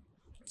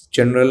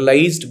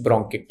generalized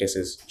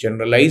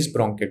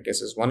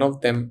bronchiectasis. One of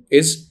them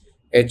is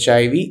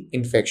HIV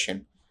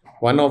infection.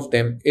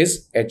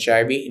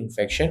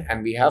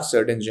 And we have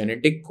certain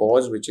genetic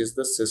cause, which is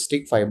the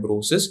cystic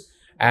fibrosis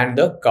and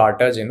the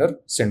Carter-Jenner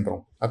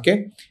syndrome.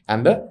 Okay,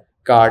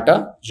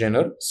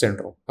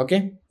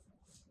 Okay.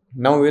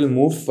 Now we will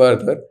move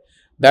further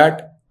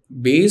that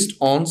based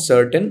on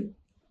certain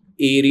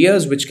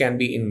areas which can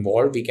be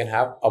involved, we can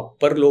have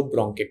upper lobe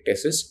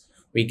bronchiectasis,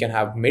 we can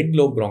have mid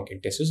lobe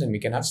bronchiectasis, and we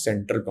can have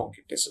central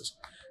bronchiectasis.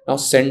 Now,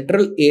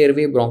 central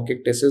airway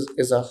bronchiectasis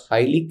is a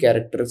highly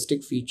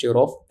characteristic feature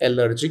of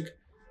allergic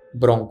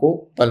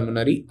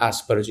bronchopulmonary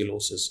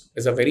aspergillosis.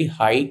 Is a very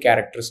high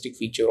characteristic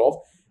feature of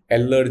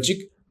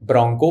allergic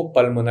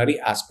bronchopulmonary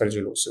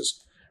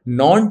aspergillosis.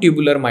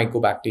 Non-tubular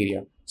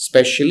mycobacteria,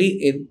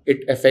 especially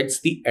it affects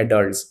the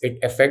adults.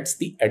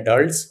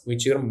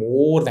 Which are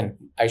more than,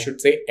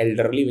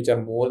 elderly, which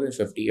are more than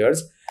 50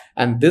 years.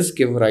 And this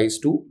gives rise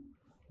to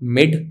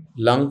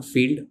mid-lung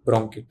field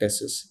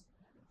bronchiectasis.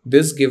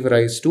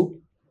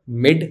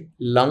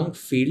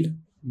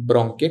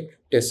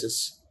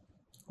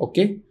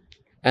 Okay.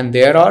 And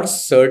there are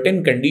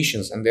certain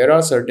conditions,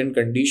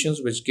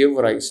 which give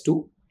rise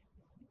to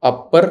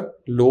upper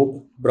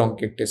lobe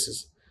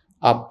bronchiectasis.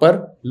 And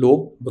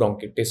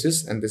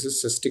this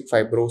is cystic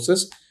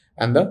fibrosis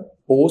and the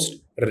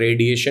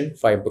post-radiation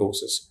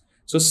fibrosis.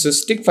 So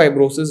cystic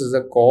fibrosis is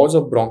a cause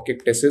of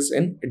bronchiectasis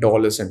in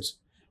adolescents.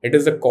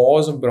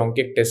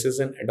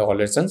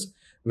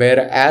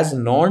 Whereas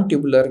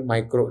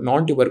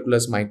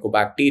non-tuberculous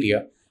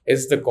mycobacteria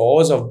is the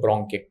cause of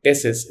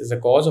bronchiectasis,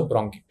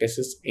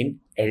 in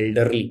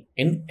elderly.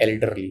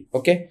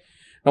 Okay.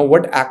 Now,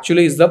 what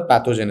actually is the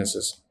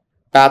pathogenesis?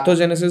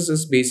 Pathogenesis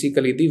is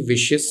basically the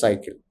vicious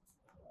cycle.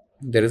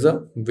 There is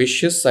a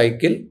vicious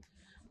cycle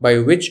by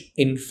which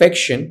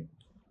infection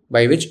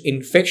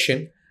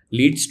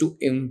leads to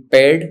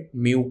impaired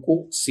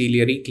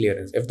mucociliary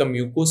clearance. If the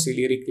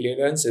mucociliary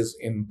clearance is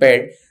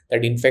impaired,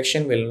 that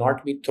infection will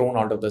not be thrown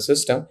out of the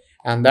system,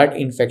 and that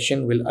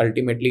infection will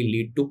ultimately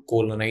lead to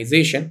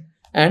colonization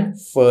and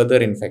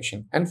further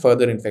infection.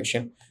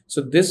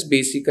 So this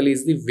basically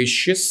is the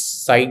vicious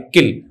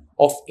cycle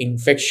of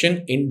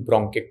infection in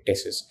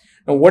bronchiectasis.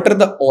 Now, what are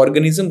the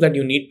organisms that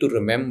you need to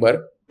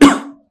remember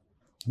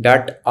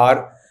that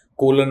are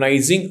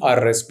colonizing our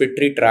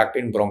respiratory tract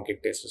in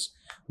bronchiectasis?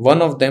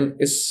 One of them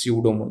is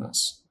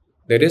Pseudomonas.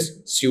 The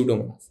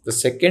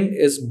second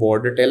is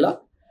Bordetella,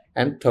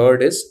 and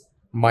third is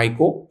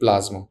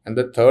Mycoplasma.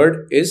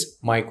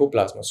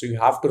 So you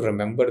have to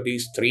remember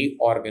these three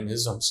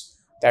organisms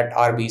that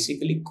are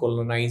basically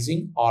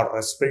colonizing our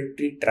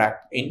respiratory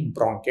tract in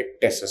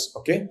bronchiectasis.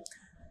 Okay.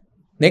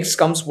 Next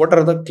comes, what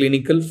are the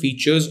clinical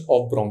features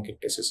of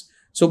bronchiectasis?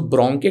 So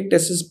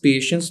bronchiectasis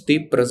patients, they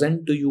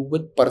present to you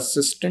with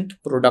persistent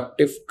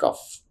productive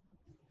cough.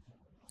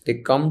 They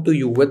come to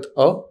you with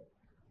a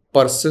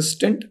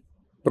persistent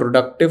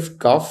productive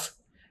cough,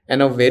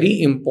 and a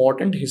very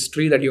important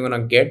history that you're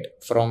going to get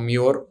from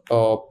your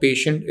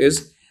patient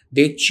is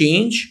they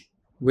change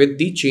with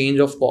the change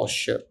of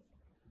posture.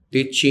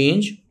 They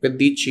change with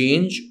the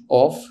change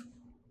of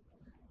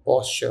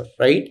posture,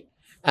 right?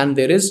 And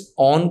there is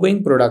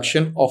ongoing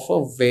production of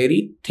a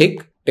very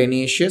thick,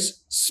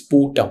 tenacious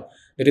sputum.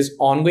 There is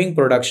ongoing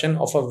production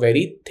of a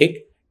very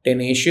thick,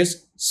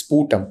 tenacious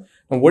sputum.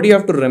 Now, what you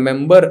have to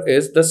remember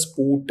is the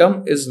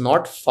sputum is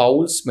not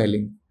foul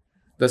smelling.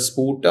 The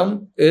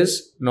sputum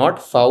is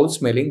not foul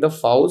smelling. The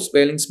foul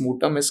smelling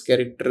sputum is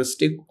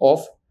characteristic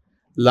of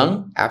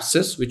lung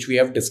abscess, which we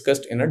have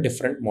discussed in a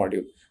different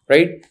module,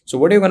 right? So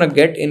what you're going to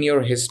get in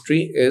your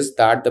history is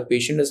that the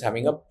patient is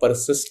having a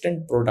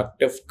persistent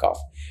productive cough.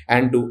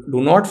 And do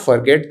not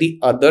forget the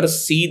other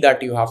C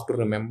that you have to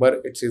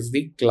remember. It is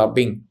the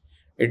clubbing.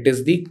 It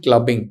is the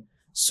clubbing.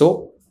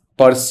 So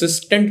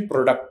persistent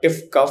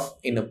productive cough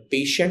in a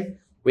patient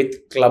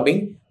with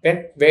clubbing,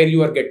 where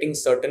you are getting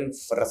certain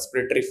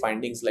respiratory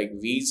findings like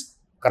wheeze,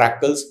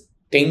 crackles,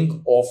 think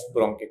of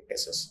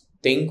bronchiectasis.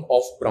 Think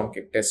of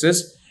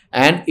bronchiectasis.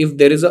 And if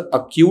there is an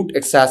acute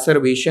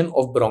exacerbation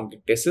of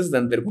bronchiectasis,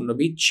 then there is going to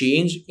be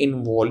change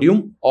in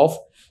volume of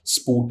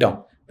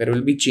sputum. There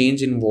will be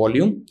change in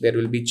volume, there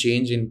will be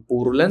change in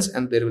purulence,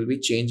 and there will be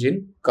change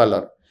in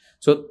color.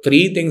 So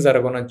three things are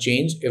going to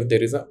change if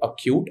there is an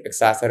acute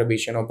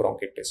exacerbation of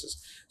bronchiectasis.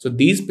 So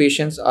these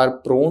patients are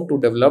prone to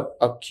develop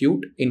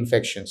acute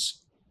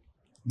infections.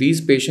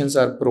 These patients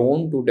are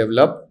prone to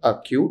develop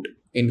acute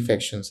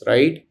infections,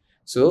 right?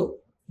 So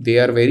they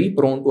are very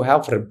prone to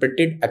have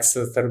repeated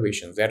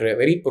exacerbations. They are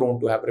very prone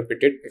to have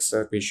repeated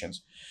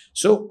exacerbations.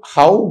 So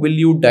how will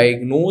you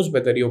diagnose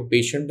whether your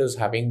patient is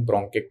having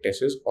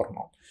bronchiectasis or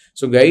not?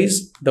 So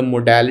guys, the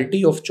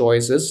modality of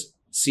choice is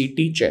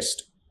CT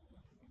chest.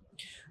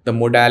 The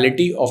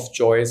modality of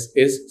choice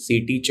is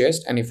CT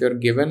chest, and if you're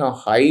given a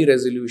high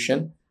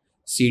resolution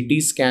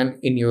CT scan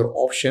in your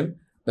option,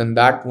 then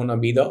that's gonna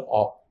be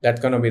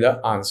the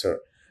answer.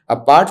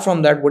 Apart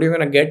from that, what you're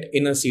gonna get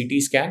in a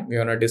CT scan, we're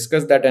gonna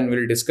discuss that, and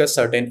we'll discuss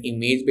certain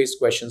image-based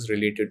questions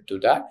related to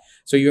that.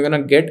 So you're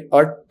gonna get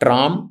a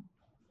tram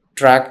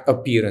track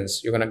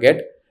appearance. You're gonna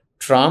get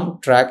tram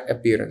track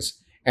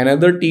appearance.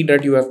 Another T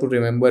that you have to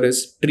remember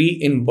is tree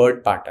in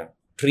bird pattern.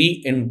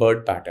 Tree in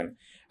bird pattern.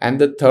 And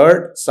the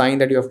third sign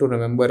that you have to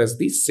remember is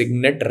the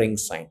signet ring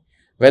sign.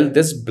 Well,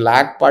 this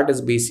black part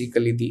is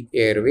basically the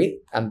airway,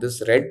 and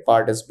this red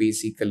part is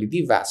basically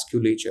the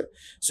vasculature.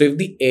 So if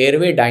the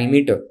airway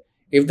diameter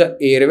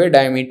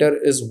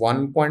is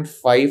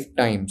 1.5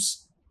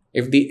 times,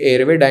 if the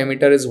airway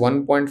diameter is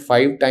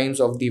 1.5 times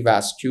of the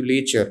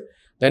vasculature,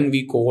 then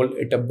we call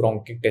it a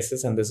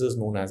bronchiectasis, and this is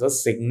known as a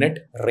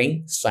signet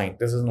ring sign.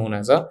 This is known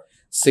as a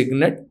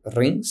signet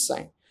ring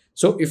sign.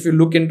 So if you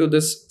look into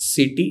this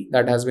CT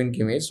that has been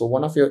given, so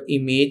one of your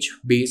image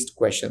based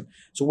question.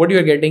 So what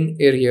you're getting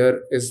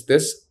here is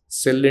this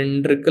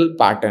cylindrical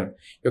pattern.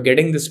 You're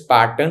getting this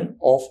pattern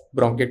of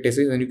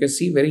bronchiectasis, and you can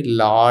see very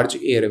large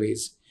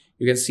airways.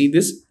 You can see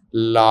this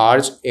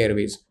large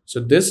airways. So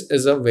this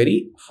is a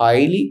very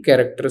highly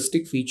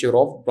characteristic feature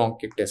of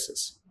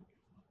bronchiectasis,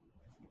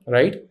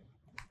 right?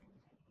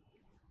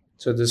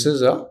 So this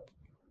is a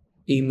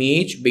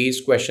image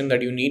based question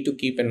that you need to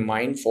keep in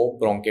mind for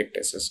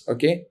bronchiectasis.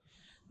 Okay.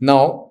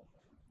 Now,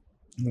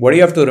 what you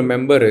have to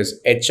remember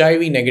is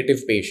HIV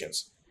negative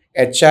patients.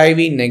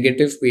 HIV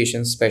negative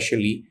patients,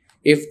 especially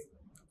if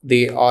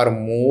they are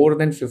more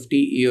than 50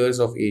 years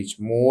of age,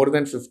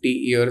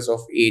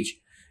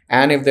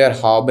 and if they are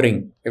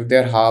harboring a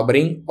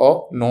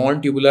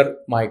non-tubercular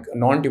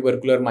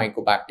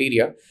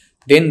mycobacteria,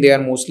 then they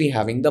are mostly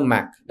having the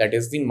MAC, that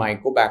is the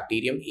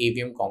Mycobacterium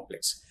avium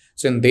complex.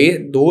 So in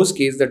those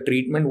cases, the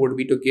treatment would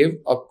be to give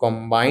a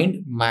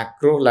combined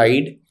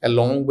macrolide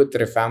along with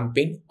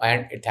rifampin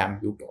and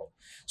ethambutol.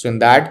 So in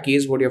that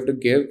case, what you have to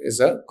give is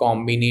a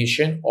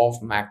combination of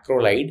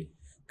macrolide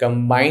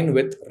combined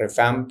with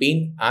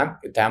rifampin and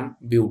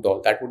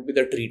ethambutol. That would be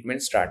the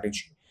treatment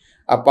strategy.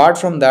 Apart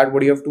from that,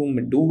 what you have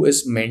to do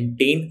is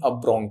maintain a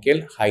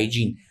bronchial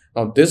hygiene.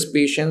 Now, these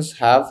patients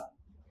have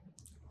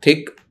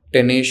thick,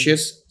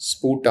 tenacious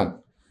sputum.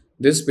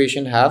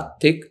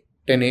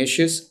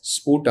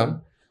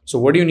 So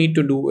what you need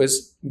to do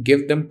is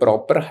give them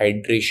proper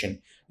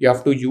hydration. You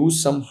have to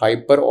use some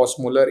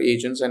hyperosmolar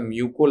agents and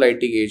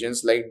mucolytic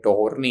agents like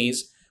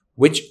Dornase,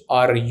 which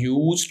are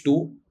used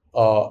to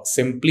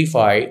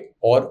simplify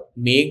or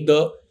make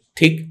the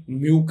thick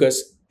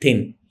mucus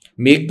thin.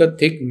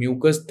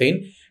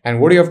 And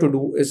what you have to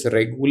do is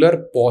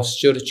regular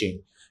posture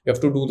change. You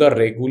have to do the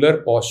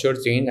regular posture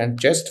change and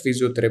chest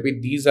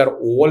physiotherapy. These are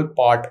all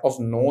part of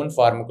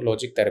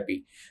non-pharmacologic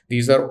therapy.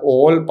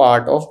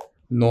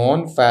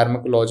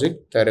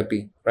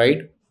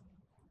 Right?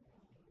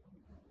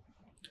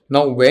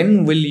 Now,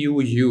 when will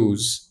you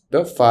use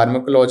the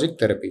pharmacologic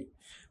therapy?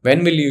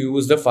 When will you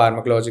use the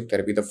pharmacologic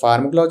therapy? The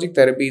pharmacologic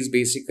therapy is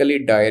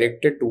basically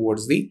directed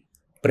towards the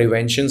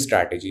prevention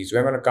strategies.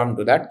 We're going to come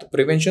to that. The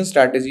prevention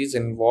strategies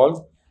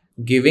involve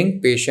giving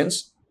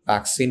patients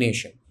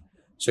vaccination.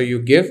 So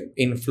you give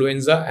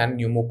influenza and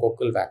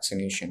pneumococcal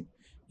vaccination.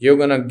 You're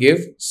going to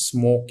give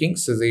smoking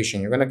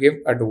cessation. You're going to give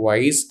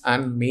advice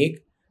and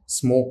make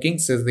smoking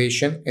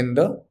cessation in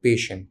the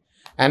patient.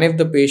 And if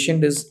the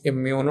patient is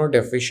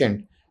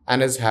immunodeficient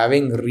and is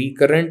having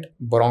recurrent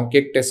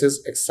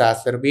bronchiectasis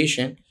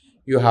exacerbation,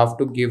 you have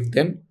to give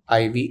them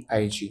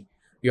IVIG.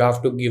 You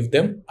have to give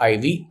them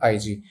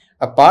IVIG.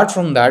 Apart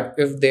from that,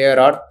 if there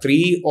are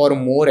three or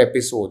more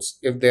episodes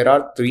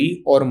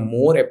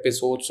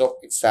of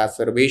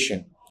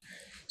exacerbation,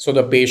 so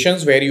the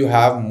patients where you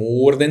have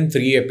more than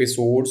 3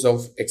 episodes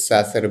of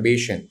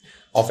exacerbation,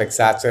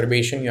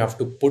 you have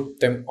to put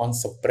them on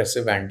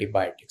suppressive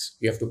antibiotics.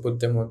 You have to put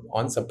them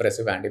on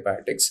suppressive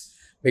antibiotics,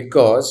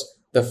 because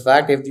the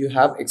fact, if you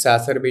have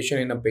exacerbation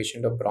in a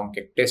patient of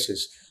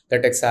bronchiectasis,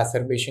 that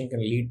exacerbation can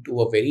lead to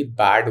a very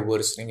bad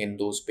worsening in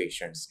those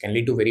patients, can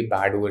lead to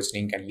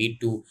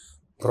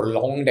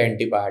prolonged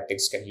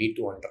antibiotics, can lead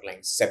to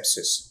underlying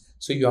sepsis.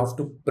 So you have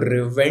to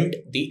prevent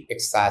the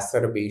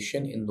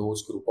exacerbation in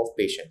those group of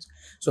patients.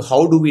 So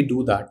how do we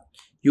do that?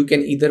 You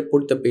can either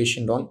put the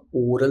patient on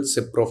oral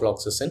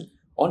ciprofloxacin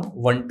on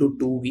 1 to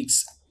 2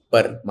 weeks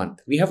per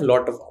month. We have a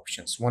lot of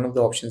options. One of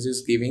the options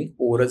is giving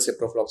oral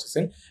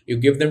ciprofloxacin. You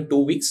give them 2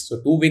 weeks. So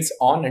 2 weeks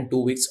on and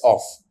 2 weeks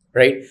off,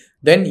 right?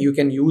 Then you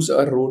can use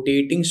a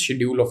rotating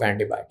schedule of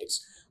antibiotics.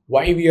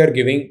 Why we are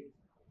giving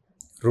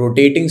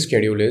rotating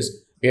schedule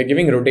is, we are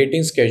giving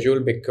rotating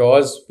schedule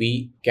because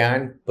we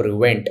can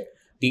prevent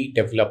the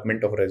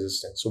development of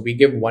resistance. So we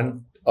give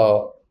one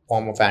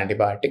form of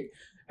antibiotic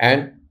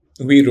and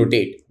we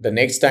rotate. The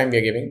next time we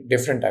are giving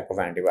different type of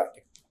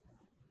antibiotic.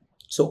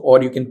 So,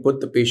 or you can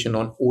put the patient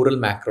on oral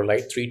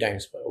macrolide 3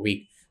 times per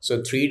week.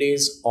 So 3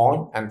 days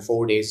on and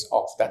 4 days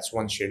off. That's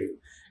one schedule.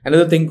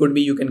 Another thing could be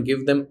you can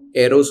give them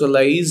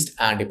aerosolized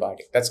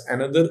antibiotic. That's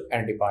another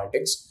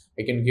antibiotics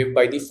we can give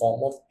by the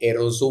form of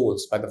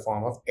aerosols.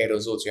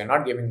 You're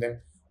not giving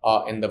them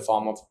in the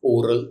form of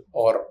oral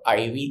or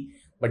IV,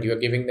 but you are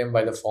giving them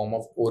by the form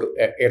of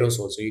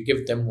aerosols. So you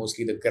give them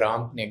mostly the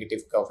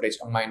gram-negative coverage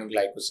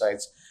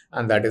aminoglycosides,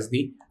 and that is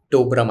the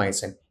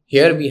tobramycin.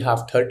 Here we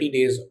have 30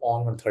 days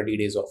on and 30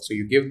 days off. So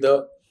you give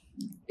the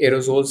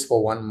aerosols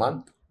for 1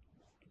 month,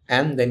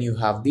 and then you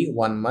have the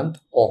 1 month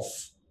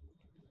off.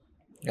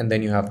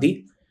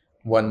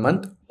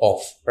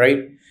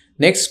 Right?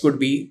 Next could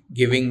be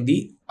giving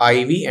the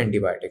IV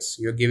antibiotics.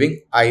 You're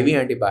giving IV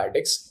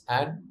antibiotics,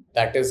 and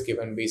that is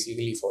given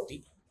basically for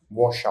the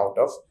washout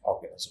of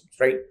organisms,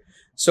 right?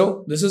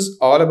 So this is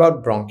all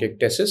about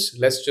bronchiectasis.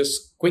 Let's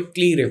just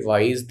quickly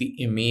revise the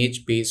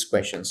image-based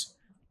questions.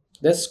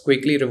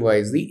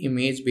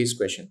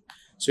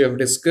 So you have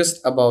discussed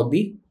about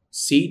the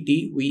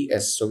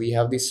CTVS. So we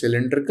have the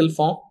cylindrical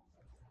form,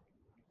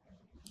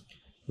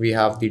 we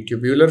have the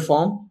tubular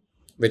form,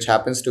 which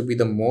happens to be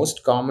the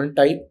most common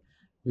type.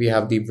 We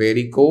have the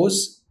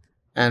varicose,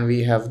 and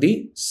we have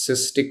the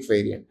cystic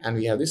variant,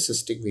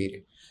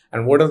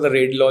 And what are the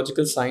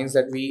radiological signs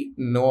that we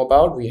know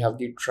about? We have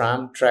the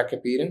tram track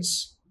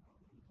appearance.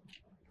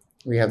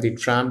 We have the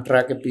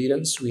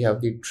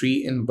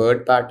tree in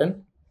bird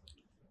pattern.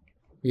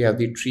 And we have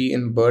the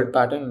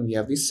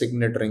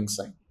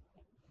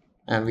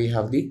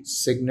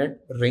signet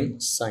ring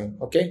sign.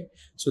 Okay.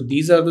 So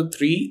these are the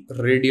 3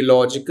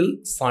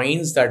 radiological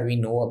signs that we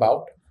know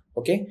about.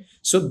 Okay.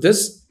 So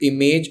this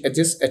image,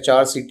 this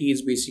HRCT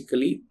is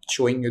basically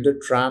showing you the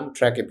tram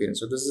track appearance.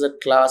 So this is a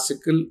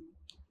classical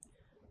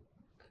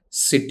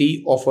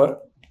city of a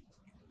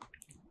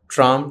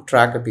tram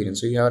track appearance.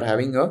 So you are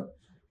having a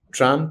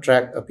tram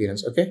track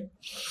appearance. Okay.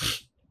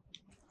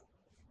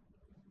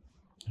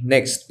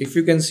 Next, if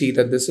you can see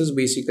that this is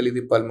basically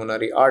the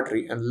pulmonary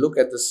artery, and look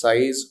at the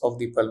size of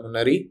the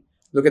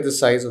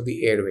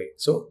airway.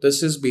 So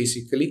this is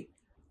basically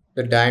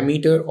the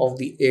diameter of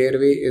the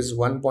airway is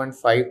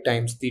 1.5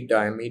 times the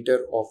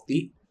diameter of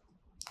the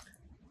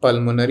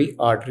pulmonary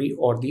artery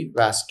or the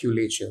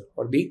vasculature.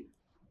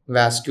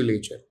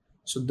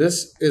 So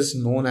this is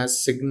known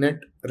as signet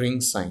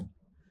ring sign.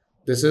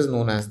 And this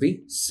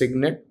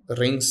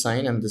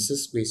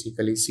is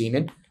basically seen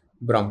in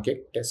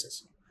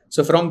bronchiectasis.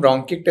 So from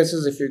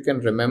bronchiectasis, if you can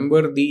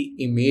remember the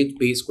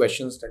image-based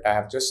questions that I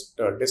have just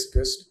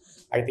discussed,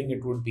 I think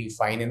it would be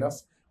fine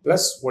enough.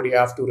 Plus, what you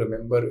have to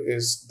remember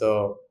is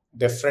the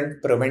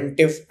different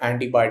preventive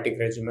antibiotic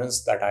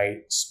regimens that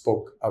I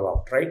spoke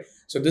about, right?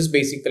 So this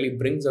basically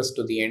brings us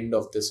to the end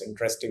of this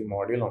interesting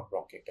module on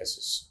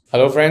bronchiectasis.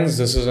 Hello friends,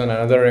 this is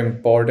another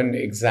important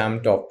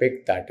exam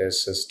topic, that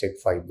is cystic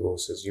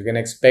fibrosis. You can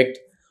expect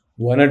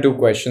 1 or 2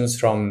 questions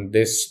from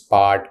this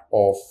part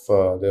of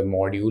the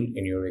module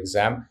in your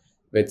exam,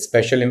 with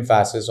special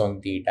emphasis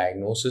on the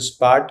diagnosis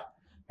part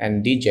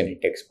and the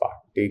genetics part.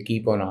 They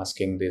keep on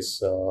asking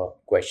these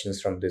questions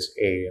from this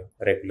area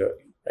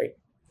regularly, right?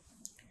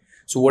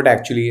 So what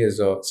actually is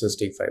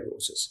cystic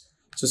fibrosis?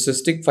 So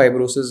cystic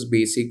fibrosis is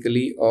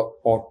basically a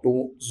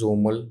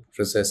autosomal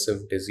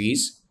recessive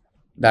disease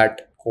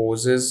that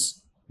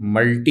causes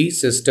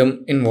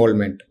multi-system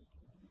involvement.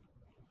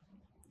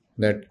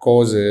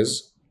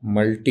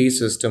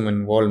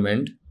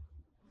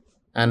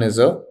 And is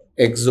a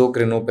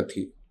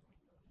exocrinopathy.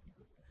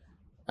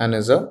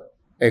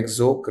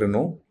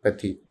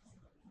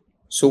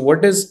 So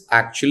what is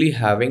actually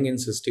having in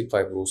cystic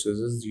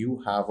fibrosis is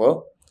you have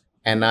a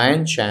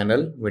anion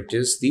channel, which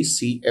is the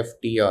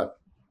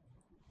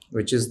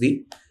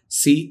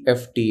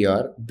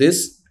CFTR.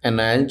 This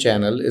anion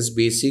channel is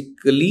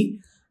basically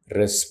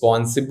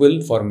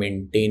responsible for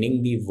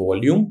maintaining the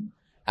volume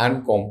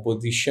and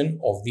composition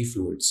of the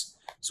fluids.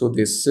 So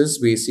this is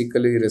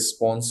basically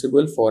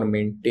responsible for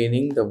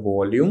maintaining the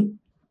volume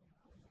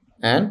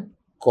and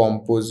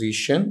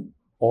composition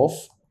of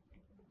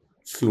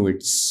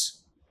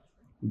fluids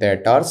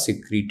that are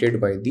secreted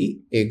by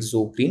the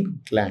exocrine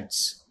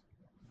glands.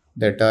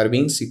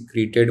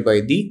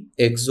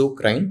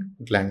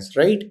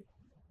 Right?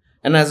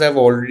 And as I've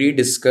already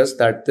discussed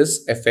that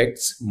this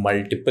affects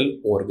multiple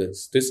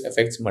organs.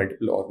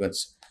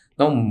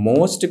 Now,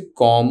 most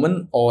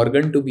common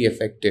organ to be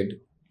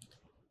affected,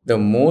 the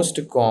most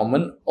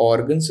common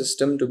organ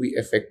system to be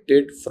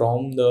affected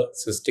from the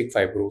cystic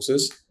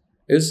fibrosis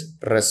is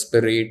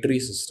respiratory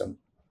system.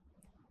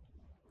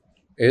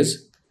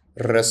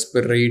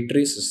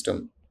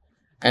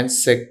 And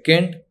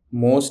second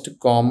most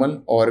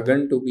common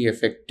organ to be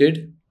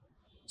affected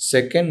is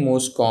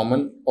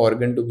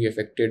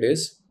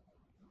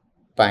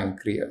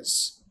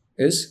pancreas.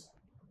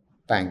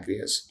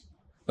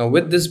 Now,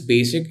 with this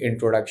basic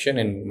introduction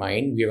in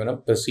mind, we're going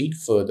to proceed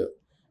further.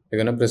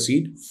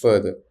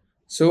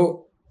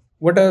 So,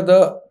 what are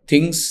the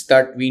things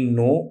that we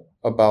know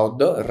about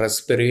the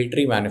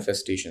respiratory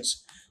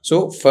manifestations?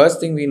 So,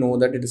 first thing we know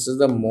that this is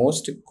the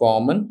most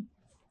common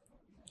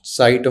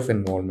site of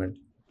involvement.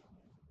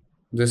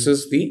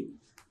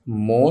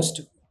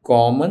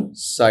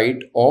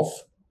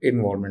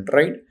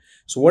 Right?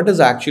 So, what is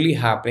actually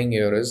happening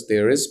here is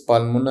there is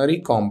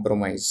pulmonary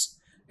compromise.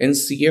 In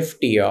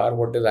CFTR,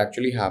 what is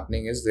actually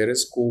happening is there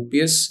is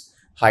copious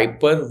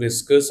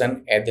hyperviscous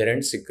and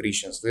adherent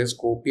secretions. There is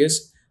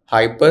copious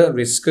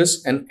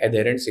hyperviscous and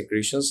adherent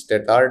secretions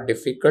that are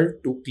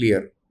difficult to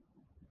clear.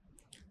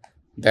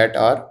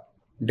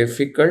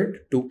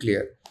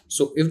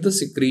 So if the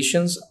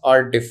secretions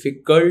are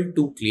difficult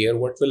to clear,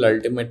 what will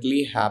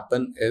ultimately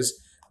happen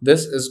is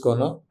this is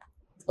gonna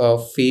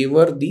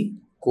favor the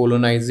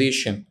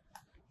colonization.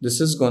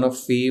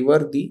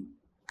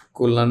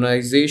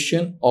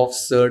 Of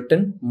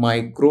certain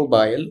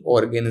microbial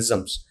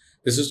organisms.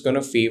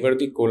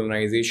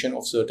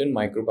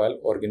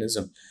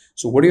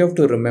 So what you have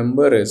to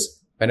remember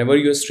is whenever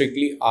you're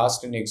strictly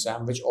asked in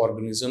exam which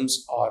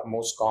organisms are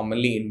most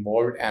commonly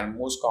involved and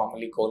most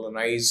commonly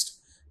colonized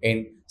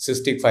in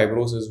cystic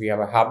fibrosis, we have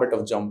a habit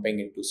of jumping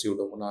into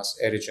Pseudomonas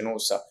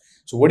aeruginosa.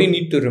 So what you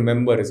need to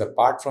remember is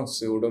apart from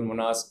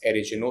Pseudomonas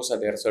aeruginosa,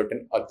 there are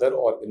certain other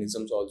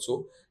organisms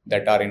also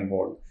that are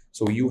involved.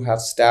 So you have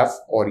Staph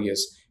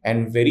aureus,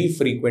 and very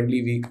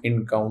frequently we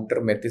encounter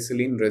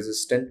methicillin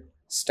resistant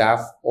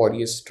Staph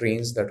aureus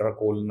strains that are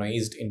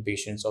colonized in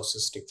patients of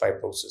cystic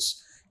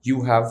fibrosis.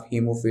 You have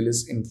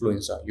Haemophilus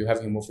influenza,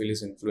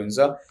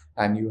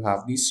 and you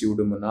have the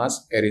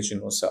Pseudomonas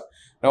aeruginosa.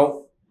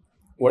 Now,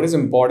 what is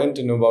important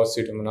to know about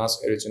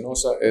Pseudomonas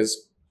aeruginosa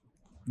is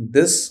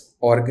this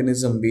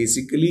organism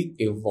basically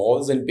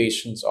evolves in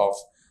patients of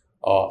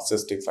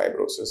cystic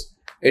fibrosis.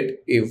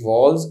 It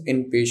evolves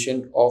in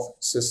patients of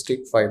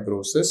cystic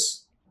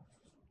fibrosis.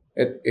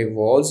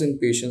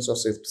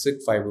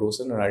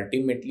 And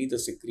ultimately the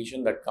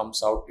secretion that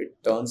comes out, it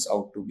turns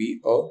out to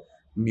be a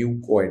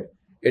mucoid.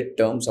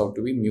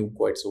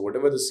 So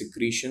whatever the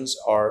secretions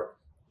are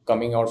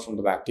coming out from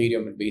the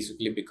bacterium, it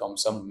basically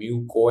becomes a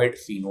mucoid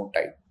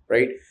phenotype,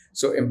 right?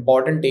 So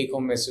important take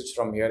home message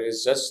from here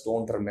is just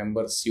don't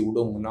remember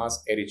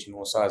Pseudomonas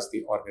aeruginosa as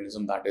the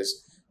organism that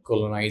is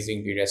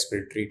colonizing the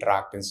respiratory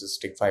tract in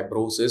cystic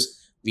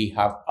fibrosis. We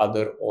have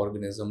other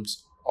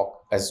organisms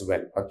as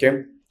well.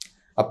 Okay.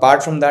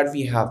 Apart from that,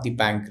 we have the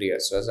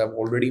pancreas. So as I've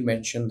already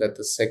mentioned that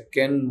the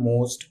second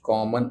most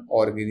common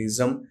organ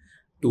system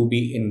to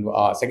be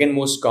involved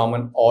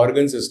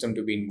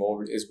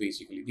is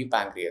basically the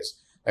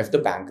pancreas. If the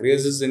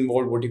pancreas is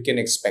involved, what you can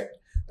expect?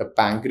 The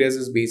pancreas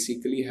is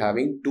basically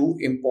having two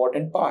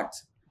important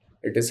parts.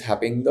 It is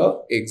having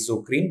the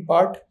exocrine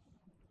part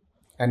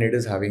and it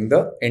is having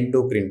the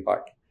endocrine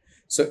part.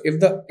 So if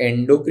the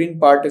endocrine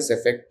part is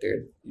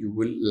affected, you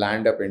will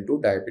land up into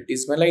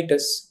diabetes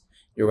mellitus.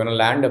 You're going to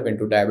land up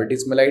into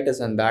diabetes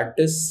mellitus, and that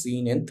is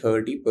seen in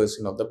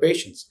 30% of the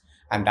patients.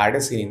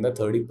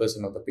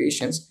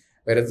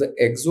 Whereas the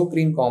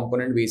exocrine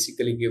component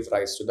basically gives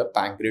rise to the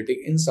pancreatic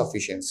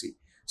insufficiency.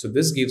 So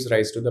this gives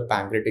rise to the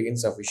pancreatic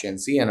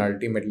insufficiency, and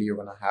ultimately you're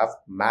going to have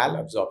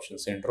malabsorption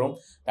syndrome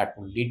that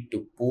will lead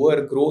to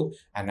poor growth.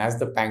 And as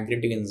the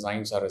pancreatic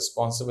enzymes are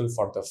responsible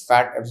for the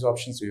fat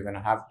absorption, so you're going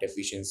to have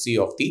deficiency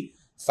of the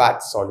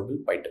fat-soluble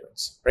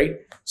vitamins, right?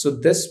 So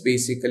this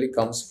basically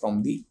comes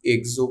from the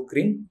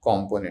exocrine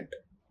component.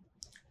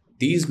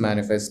 These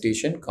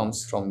manifestation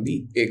comes from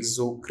the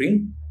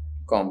exocrine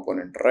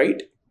component,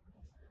 right?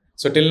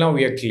 So till now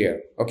we are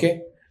clear,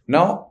 okay?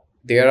 Now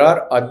there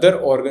are other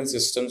organ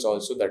systems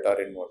also that are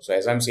involved. So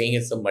as I'm saying,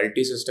 it's a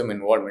multi-system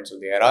involvement. So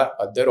there are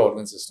other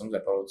organ systems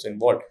that are also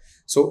involved.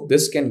 So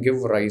this can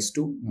give rise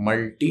to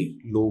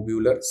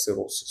multilobular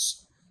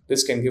cirrhosis.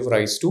 This can give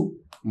rise to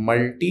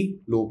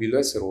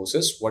multilobular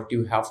cirrhosis. What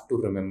you have to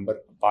remember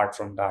apart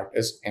from that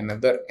is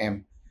another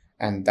M,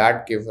 and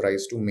that gives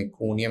rise to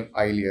meconium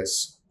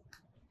ileus.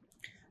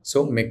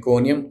 So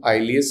meconium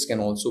ileus can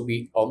also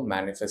be a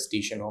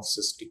manifestation of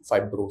cystic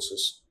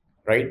fibrosis,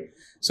 right?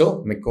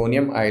 So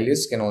meconium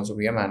ileus can also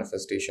be a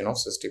manifestation of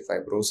cystic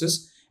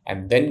fibrosis,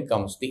 and then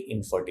comes the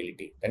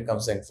infertility.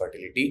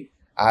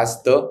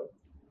 As there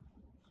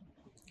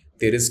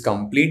is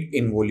complete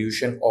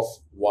involution of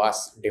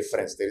vas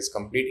deferens.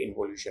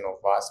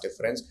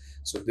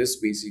 So this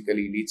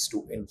basically leads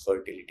to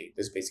infertility.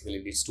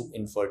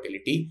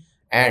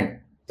 And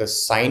the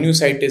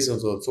sinusitis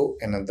is also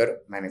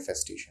another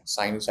manifestation.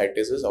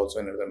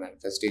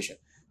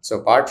 So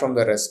apart from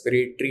the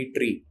respiratory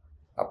tree,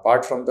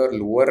 apart from the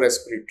lower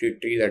respiratory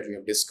tree that we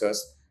have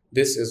discussed,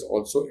 this is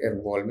also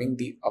involving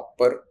the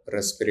upper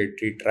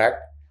respiratory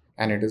tract,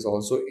 and it is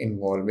also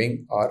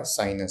involving our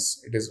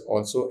sinus.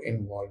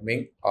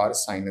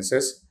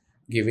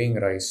 Giving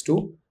rise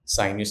to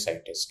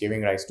sinusitis.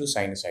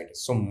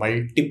 So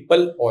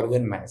multiple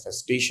organ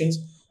manifestations.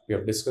 We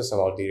have discussed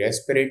about the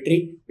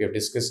respiratory, we have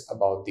discussed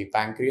about the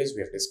pancreas,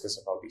 we have discussed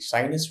about the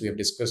sinus, we have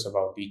discussed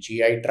about the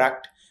GI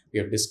tract, we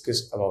have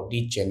discussed about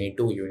the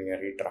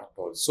genitourinary tract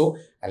also.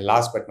 And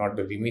last but not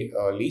the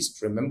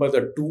least, remember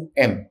the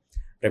 2M.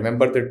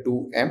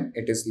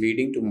 It is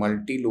leading to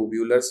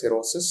multilobular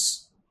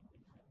cirrhosis,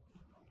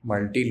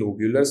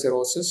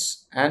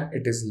 and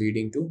it is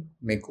leading to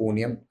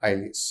meconium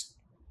ileus.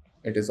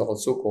 It is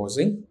also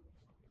causing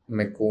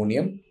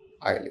meconium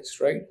ileus,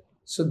 right?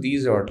 So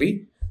these are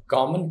the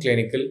common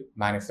clinical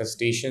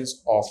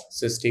manifestations of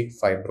cystic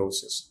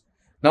fibrosis.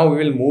 Now we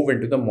will move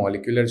into the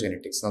molecular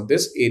genetics. Now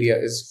this area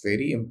is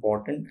very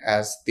important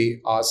as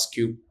they ask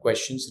you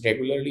questions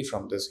regularly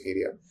from this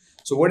area.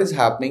 So what is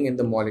happening in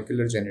the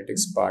molecular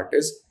genetics part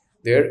is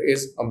there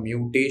is a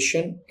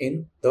mutation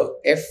in the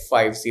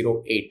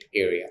F508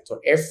 area. So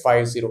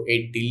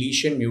F508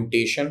 deletion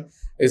mutation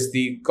is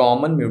the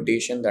common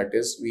mutation that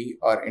is we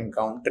are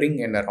encountering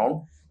in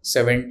around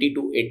 70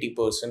 to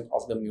 80%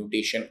 of the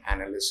mutation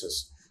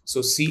analysis.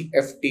 So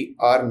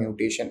CFTR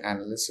mutation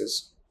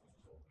analysis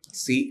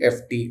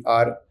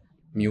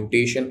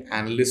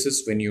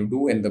when you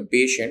do in the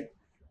patient,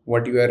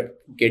 what you are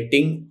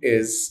getting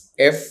is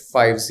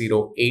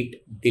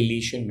F508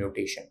 deletion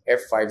mutation.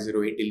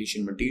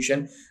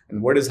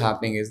 And what is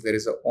happening is there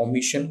is an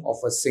omission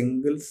of a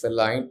single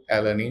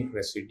phenylalanine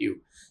residue.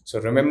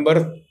 So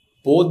remember,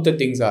 both the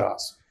things are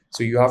asked.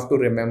 So you have to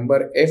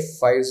remember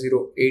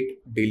F508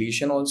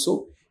 deletion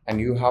also,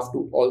 and you have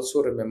to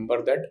also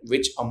remember that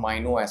which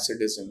amino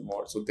acid is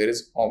involved. So there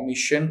is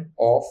omission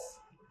of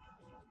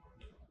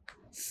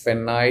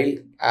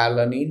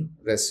phenylalanine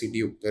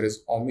residue.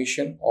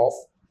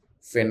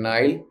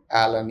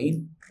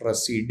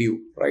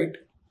 Right?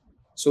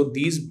 So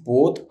these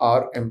both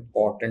are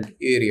important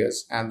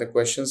areas, and the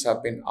questions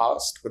have been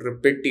asked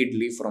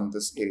repeatedly from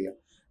this area.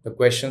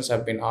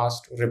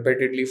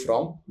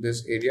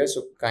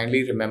 So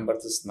kindly remember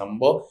this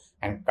number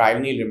and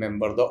kindly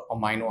remember the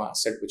amino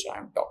acid which I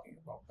am talking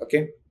about.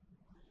 Okay.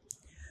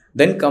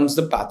 Then comes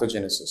the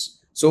pathogenesis.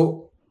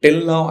 So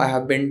till now I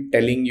have been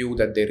telling you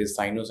that there is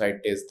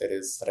sinusitis, there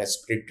is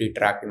respiratory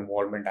tract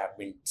involvement. I have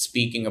been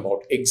speaking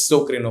about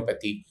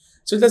exocrinopathy.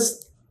 So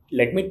just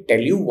let me tell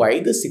you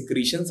why the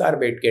secretions are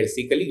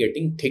basically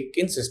getting thick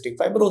in cystic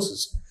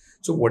fibrosis.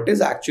 So what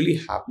is actually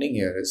happening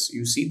here is,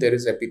 you see there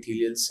is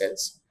epithelial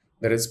cells,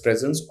 there is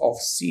presence of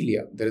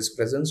cilia,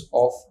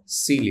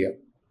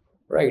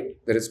 right?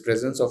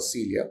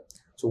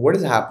 So what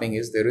is happening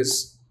is there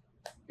is,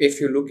 if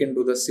you look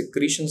into the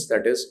secretions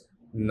that is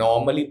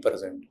normally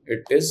present,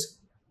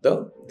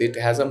 it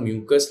has a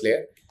mucus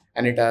layer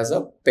and it has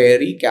a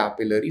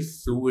pericapillary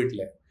fluid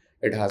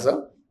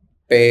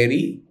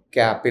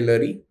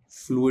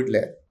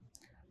layer.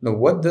 Now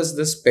what does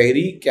this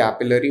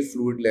pericapillary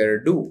fluid layer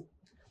do?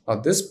 Now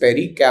this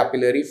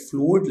pericapillary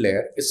fluid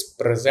layer is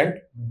present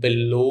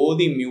below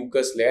the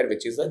mucus layer,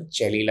 which is a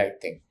jelly-like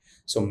thing.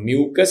 So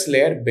mucus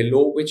layer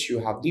below which you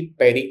have the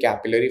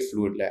pericapillary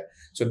fluid layer.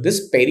 So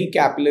this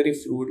pericapillary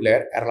fluid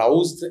layer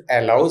allows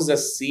the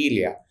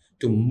cilia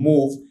to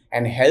move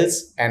and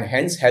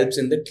hence helps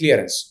in the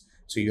clearance.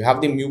 So you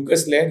have the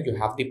mucus layer, you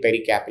have the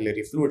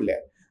pericapillary fluid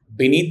layer.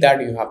 Beneath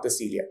that you have the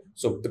cilia.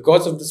 So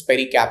because of this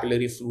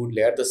pericapillary fluid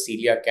layer, the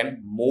cilia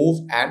can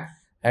move and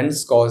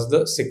hence cause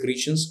the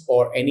secretions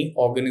or any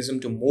organism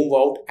to move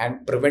out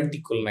and prevent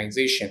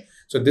decolonization.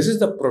 So this is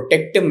the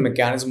protective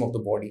mechanism of the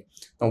body.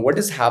 Now what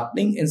is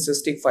happening in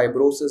cystic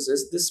fibrosis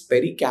is this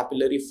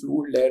pericapillary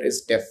fluid layer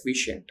is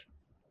deficient.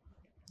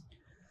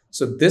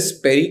 So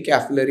this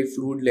pericapillary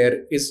fluid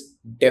layer is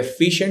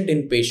deficient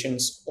in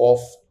patients of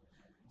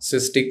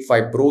cystic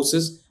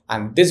fibrosis,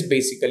 and this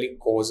basically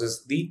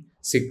causes the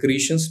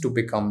secretions to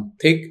become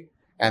thick,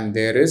 and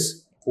there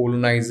is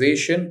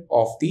colonization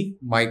of the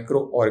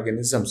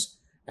microorganisms,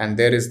 and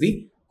there is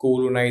the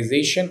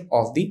colonization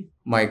of the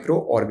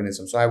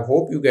microorganisms. So I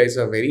hope you guys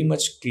are very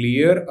much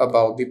clear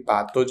about the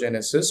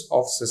pathogenesis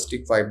of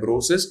cystic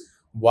fibrosis.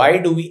 Why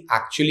do we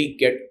actually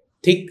get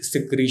thick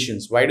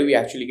secretions? Why do we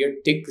actually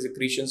get thick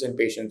secretions in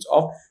patients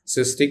of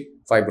cystic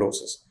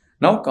fibrosis?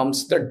 Now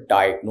comes the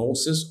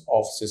diagnosis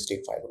of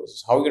cystic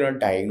fibrosis. How you're going to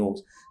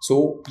diagnose?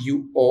 So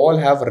you all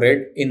have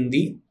read in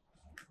the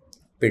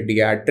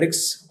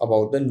pediatrics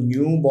about the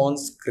newborn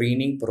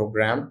screening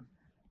program.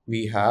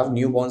 We have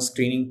newborn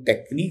screening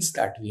techniques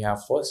that we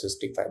have for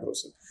cystic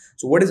fibrosis.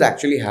 So what is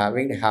actually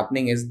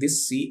happening is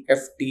this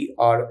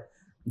CFTR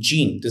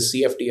gene, the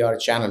CFTR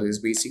channel is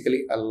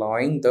basically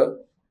allowing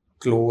the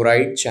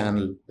chloride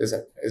channel, is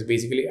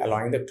basically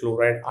allowing the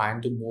chloride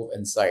ion to move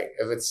inside.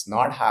 If it's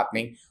not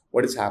happening,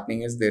 what is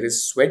happening is there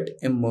is sweat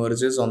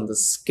emerges on the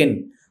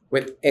skin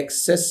with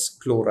excess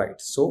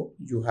chloride. So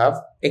you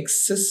have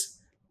excess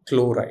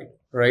chloride,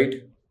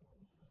 right?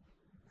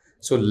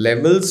 So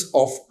levels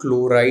of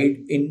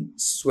chloride in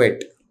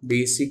sweat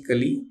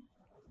basically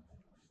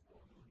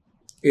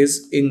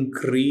is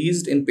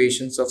increased in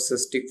patients of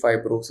cystic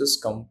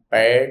fibrosis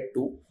compared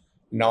to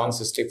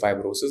non-cystic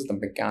fibrosis. The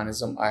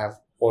mechanism I have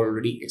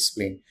already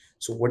explained.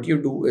 So what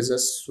you do is a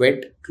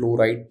sweat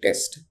chloride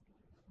test.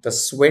 The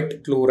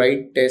sweat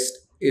chloride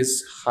test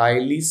is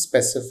highly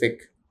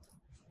specific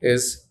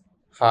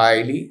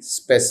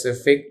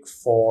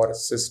for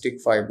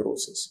cystic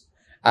fibrosis.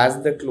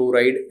 As the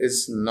chloride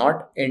is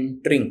not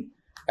entering,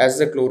 as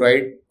the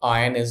chloride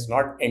ion is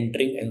not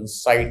entering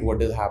inside,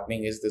 what is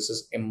happening is this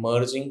is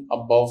emerging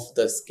above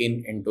the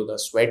skin into the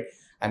sweat,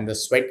 and the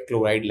sweat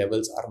chloride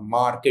levels are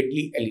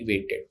markedly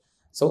elevated.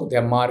 So they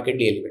are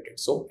markedly elevated.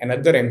 So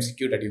another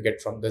MCQ that you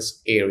get from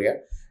this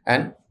area,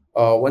 and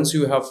once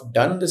you have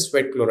done the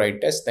sweat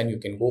chloride test, then you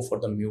can go for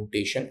the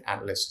mutation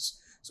analysis.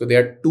 So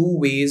there are two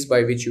ways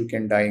by which you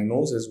can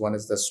diagnose. One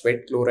is the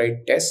sweat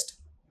chloride test.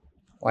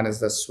 And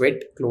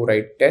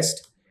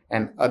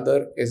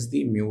other is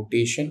the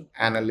mutation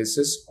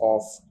analysis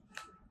of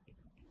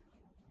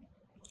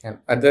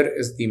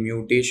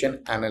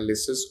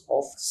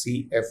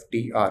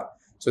CFTR.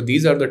 So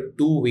these are the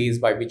two ways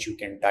by which you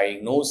can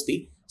diagnose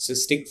the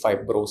cystic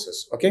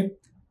fibrosis. Okay.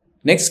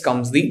 Next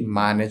comes the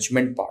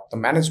management part. The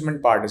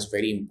management part is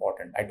very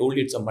important. I told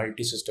you it's a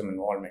multi-system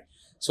involvement.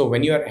 So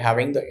when you are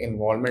having the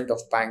involvement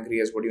of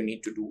pancreas, what you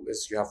need to do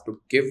is you have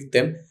to give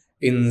them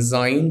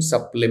enzyme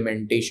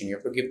supplementation. You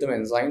have to give them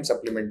enzyme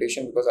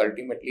supplementation because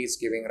ultimately it's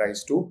giving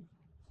rise to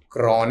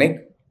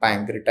chronic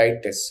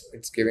pancreatitis.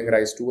 It's giving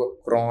rise to a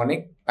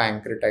chronic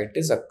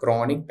pancreatitis, a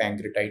chronic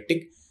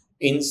pancreatic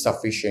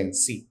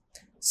insufficiency.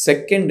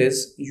 Second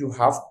is you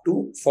have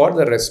to, for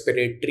the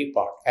respiratory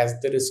part, as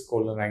there is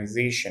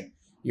colonization,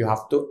 you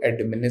have to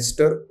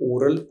administer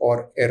oral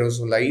or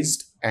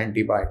aerosolized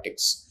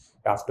antibiotics.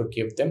 You have to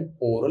give them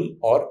oral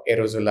or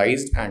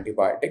aerosolized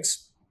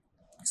antibiotics.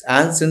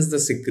 And since the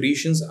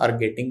secretions are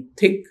getting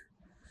thick,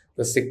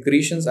 the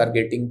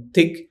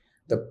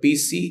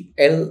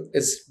PCL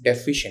is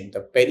deficient.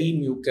 The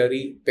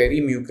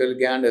perimucal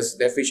gland is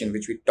deficient,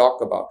 which we talk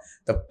about.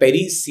 The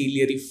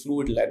periciliary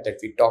fluid layer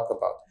that we talk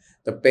about.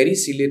 The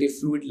periciliary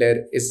fluid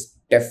layer is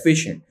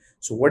deficient.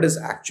 So what is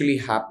actually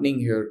happening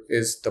here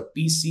is the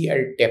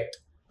PCL depth,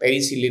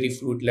 periciliary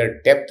fluid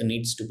layer depth,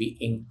 needs to be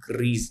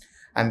increased,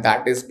 and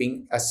that is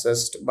being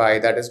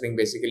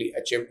basically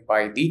achieved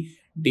by the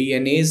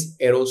DNase,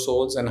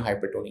 aerosols and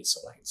hypertonic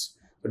salines.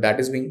 So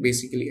that is being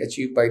basically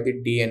achieved by the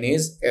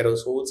DNase,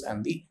 aerosols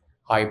and the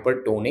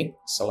hypertonic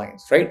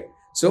salines, right?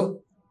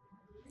 So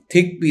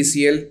thick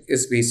PCL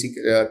is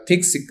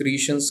thick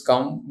secretions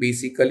come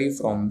basically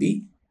from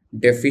the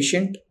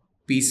deficient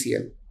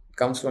PCL,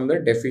 comes from the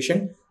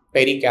deficient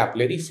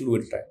pericapillary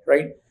fluid layer,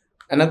 right?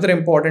 Another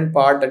important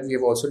part that we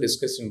have also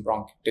discussed in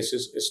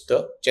bronchiectasis is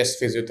the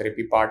chest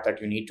physiotherapy part that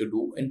you need to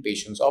do in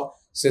patients of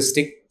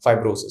cystic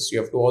fibrosis.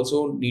 You have to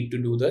also need to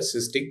do the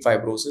cystic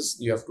fibrosis.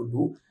 You have to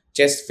do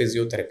chest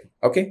physiotherapy.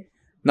 Okay.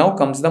 Now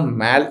comes the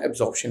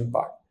malabsorption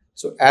part.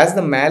 So as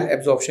the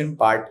malabsorption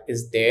part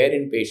is there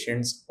in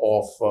patients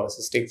of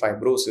cystic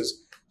fibrosis,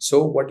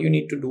 so what you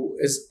need to do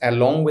is,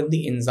 along with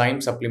the enzyme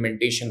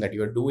supplementation that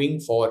you are doing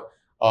for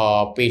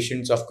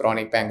patients of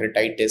chronic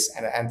pancreatitis,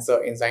 and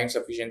the enzyme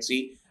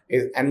sufficiency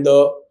is,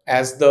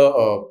 as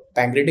the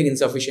pancreatic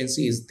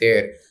insufficiency is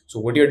there, so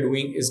what you're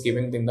doing is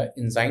giving them the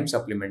enzyme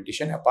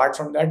supplementation. Apart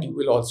from that, you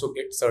will also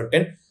get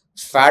certain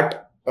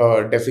fat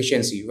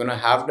deficiency. You're going to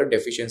have the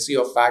deficiency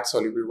of fat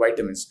soluble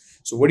vitamins.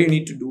 So what you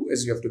need to do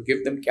is you have to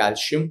give them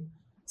calcium,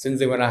 since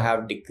they're going to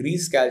have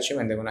decreased calcium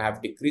and they're going to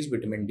have decreased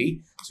vitamin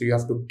D. So you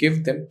have to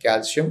give them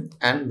calcium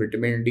and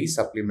vitamin D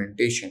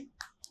supplementation.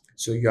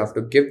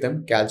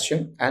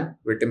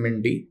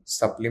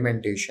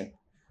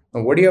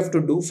 Now what do you have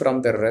to do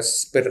from the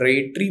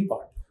respiratory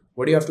part?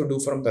 What do you have to do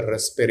from the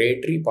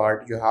respiratory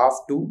part? You have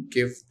to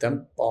give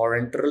them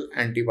parenteral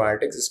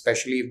antibiotics,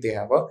 especially if they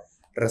have a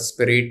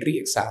respiratory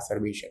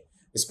exacerbation,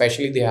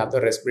 especially if they have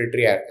the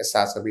respiratory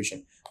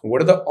exacerbation.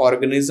 What are the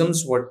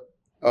organisms? What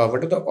are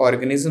the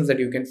organisms that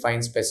you can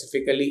find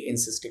specifically in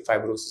cystic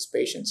fibrosis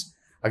patients?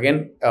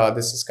 Again,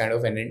 this is kind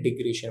of an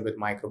integration with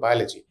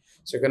microbiology.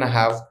 So you're going to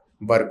have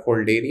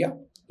Burkholderia,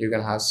 you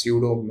can have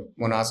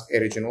Pseudomonas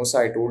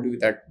aeruginosa. I told you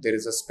that there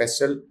is a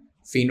special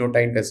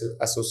phenotype that's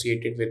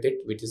associated with it,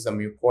 which is the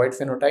mucoid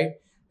phenotype.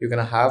 You're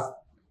going to have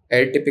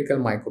atypical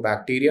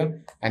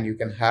mycobacteria, and you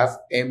can have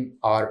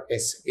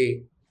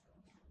MRSA.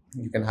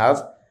 You can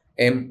have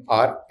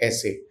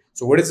MRSA.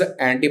 So what is the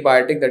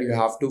antibiotic that you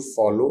have to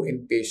follow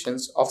in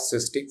patients of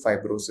cystic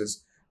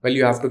fibrosis? Well,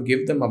 you have to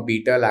give them a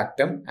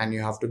beta-lactam and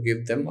you have to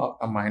give them a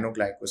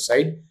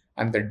aminoglycoside,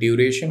 and the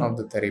duration of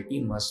the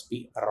therapy must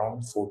be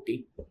around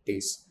 40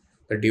 days.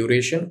 The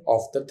duration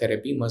of the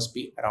therapy must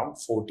be around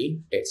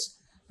 40 days.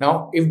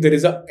 Now, if there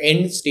is an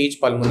end-stage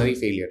pulmonary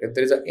failure, in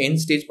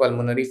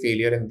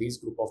these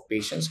group of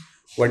patients,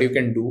 what you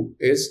can do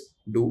is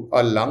do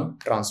a lung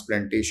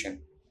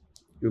transplantation.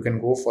 You can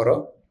go for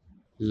a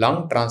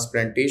lung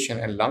transplantation,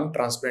 and lung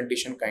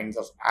transplantation kinds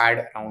of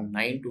add around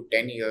 9 to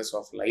 10 years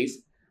of life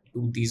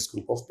to these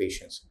group of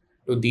patients.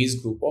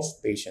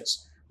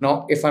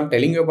 Now, if I'm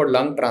telling you about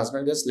lung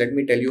transplant, just let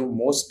me tell you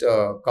most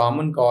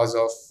common cause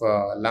of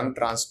lung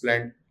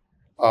transplant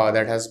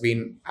that has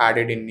been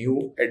added in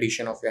new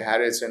edition of your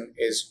Harrison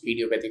is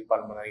idiopathic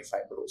pulmonary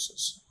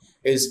fibrosis.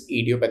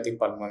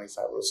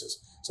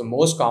 So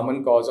most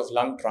common cause of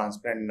lung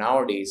transplant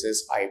nowadays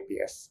is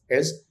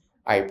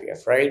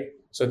IPF, right?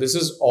 So this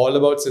is all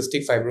about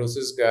cystic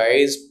fibrosis,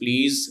 guys.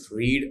 Please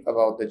read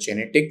about the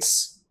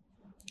genetics,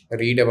 and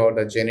read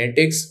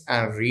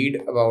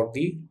about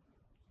the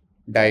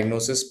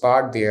diagnosis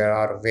part. They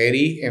are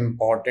very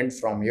important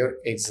from your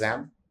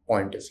exam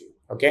point of view.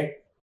 Okay.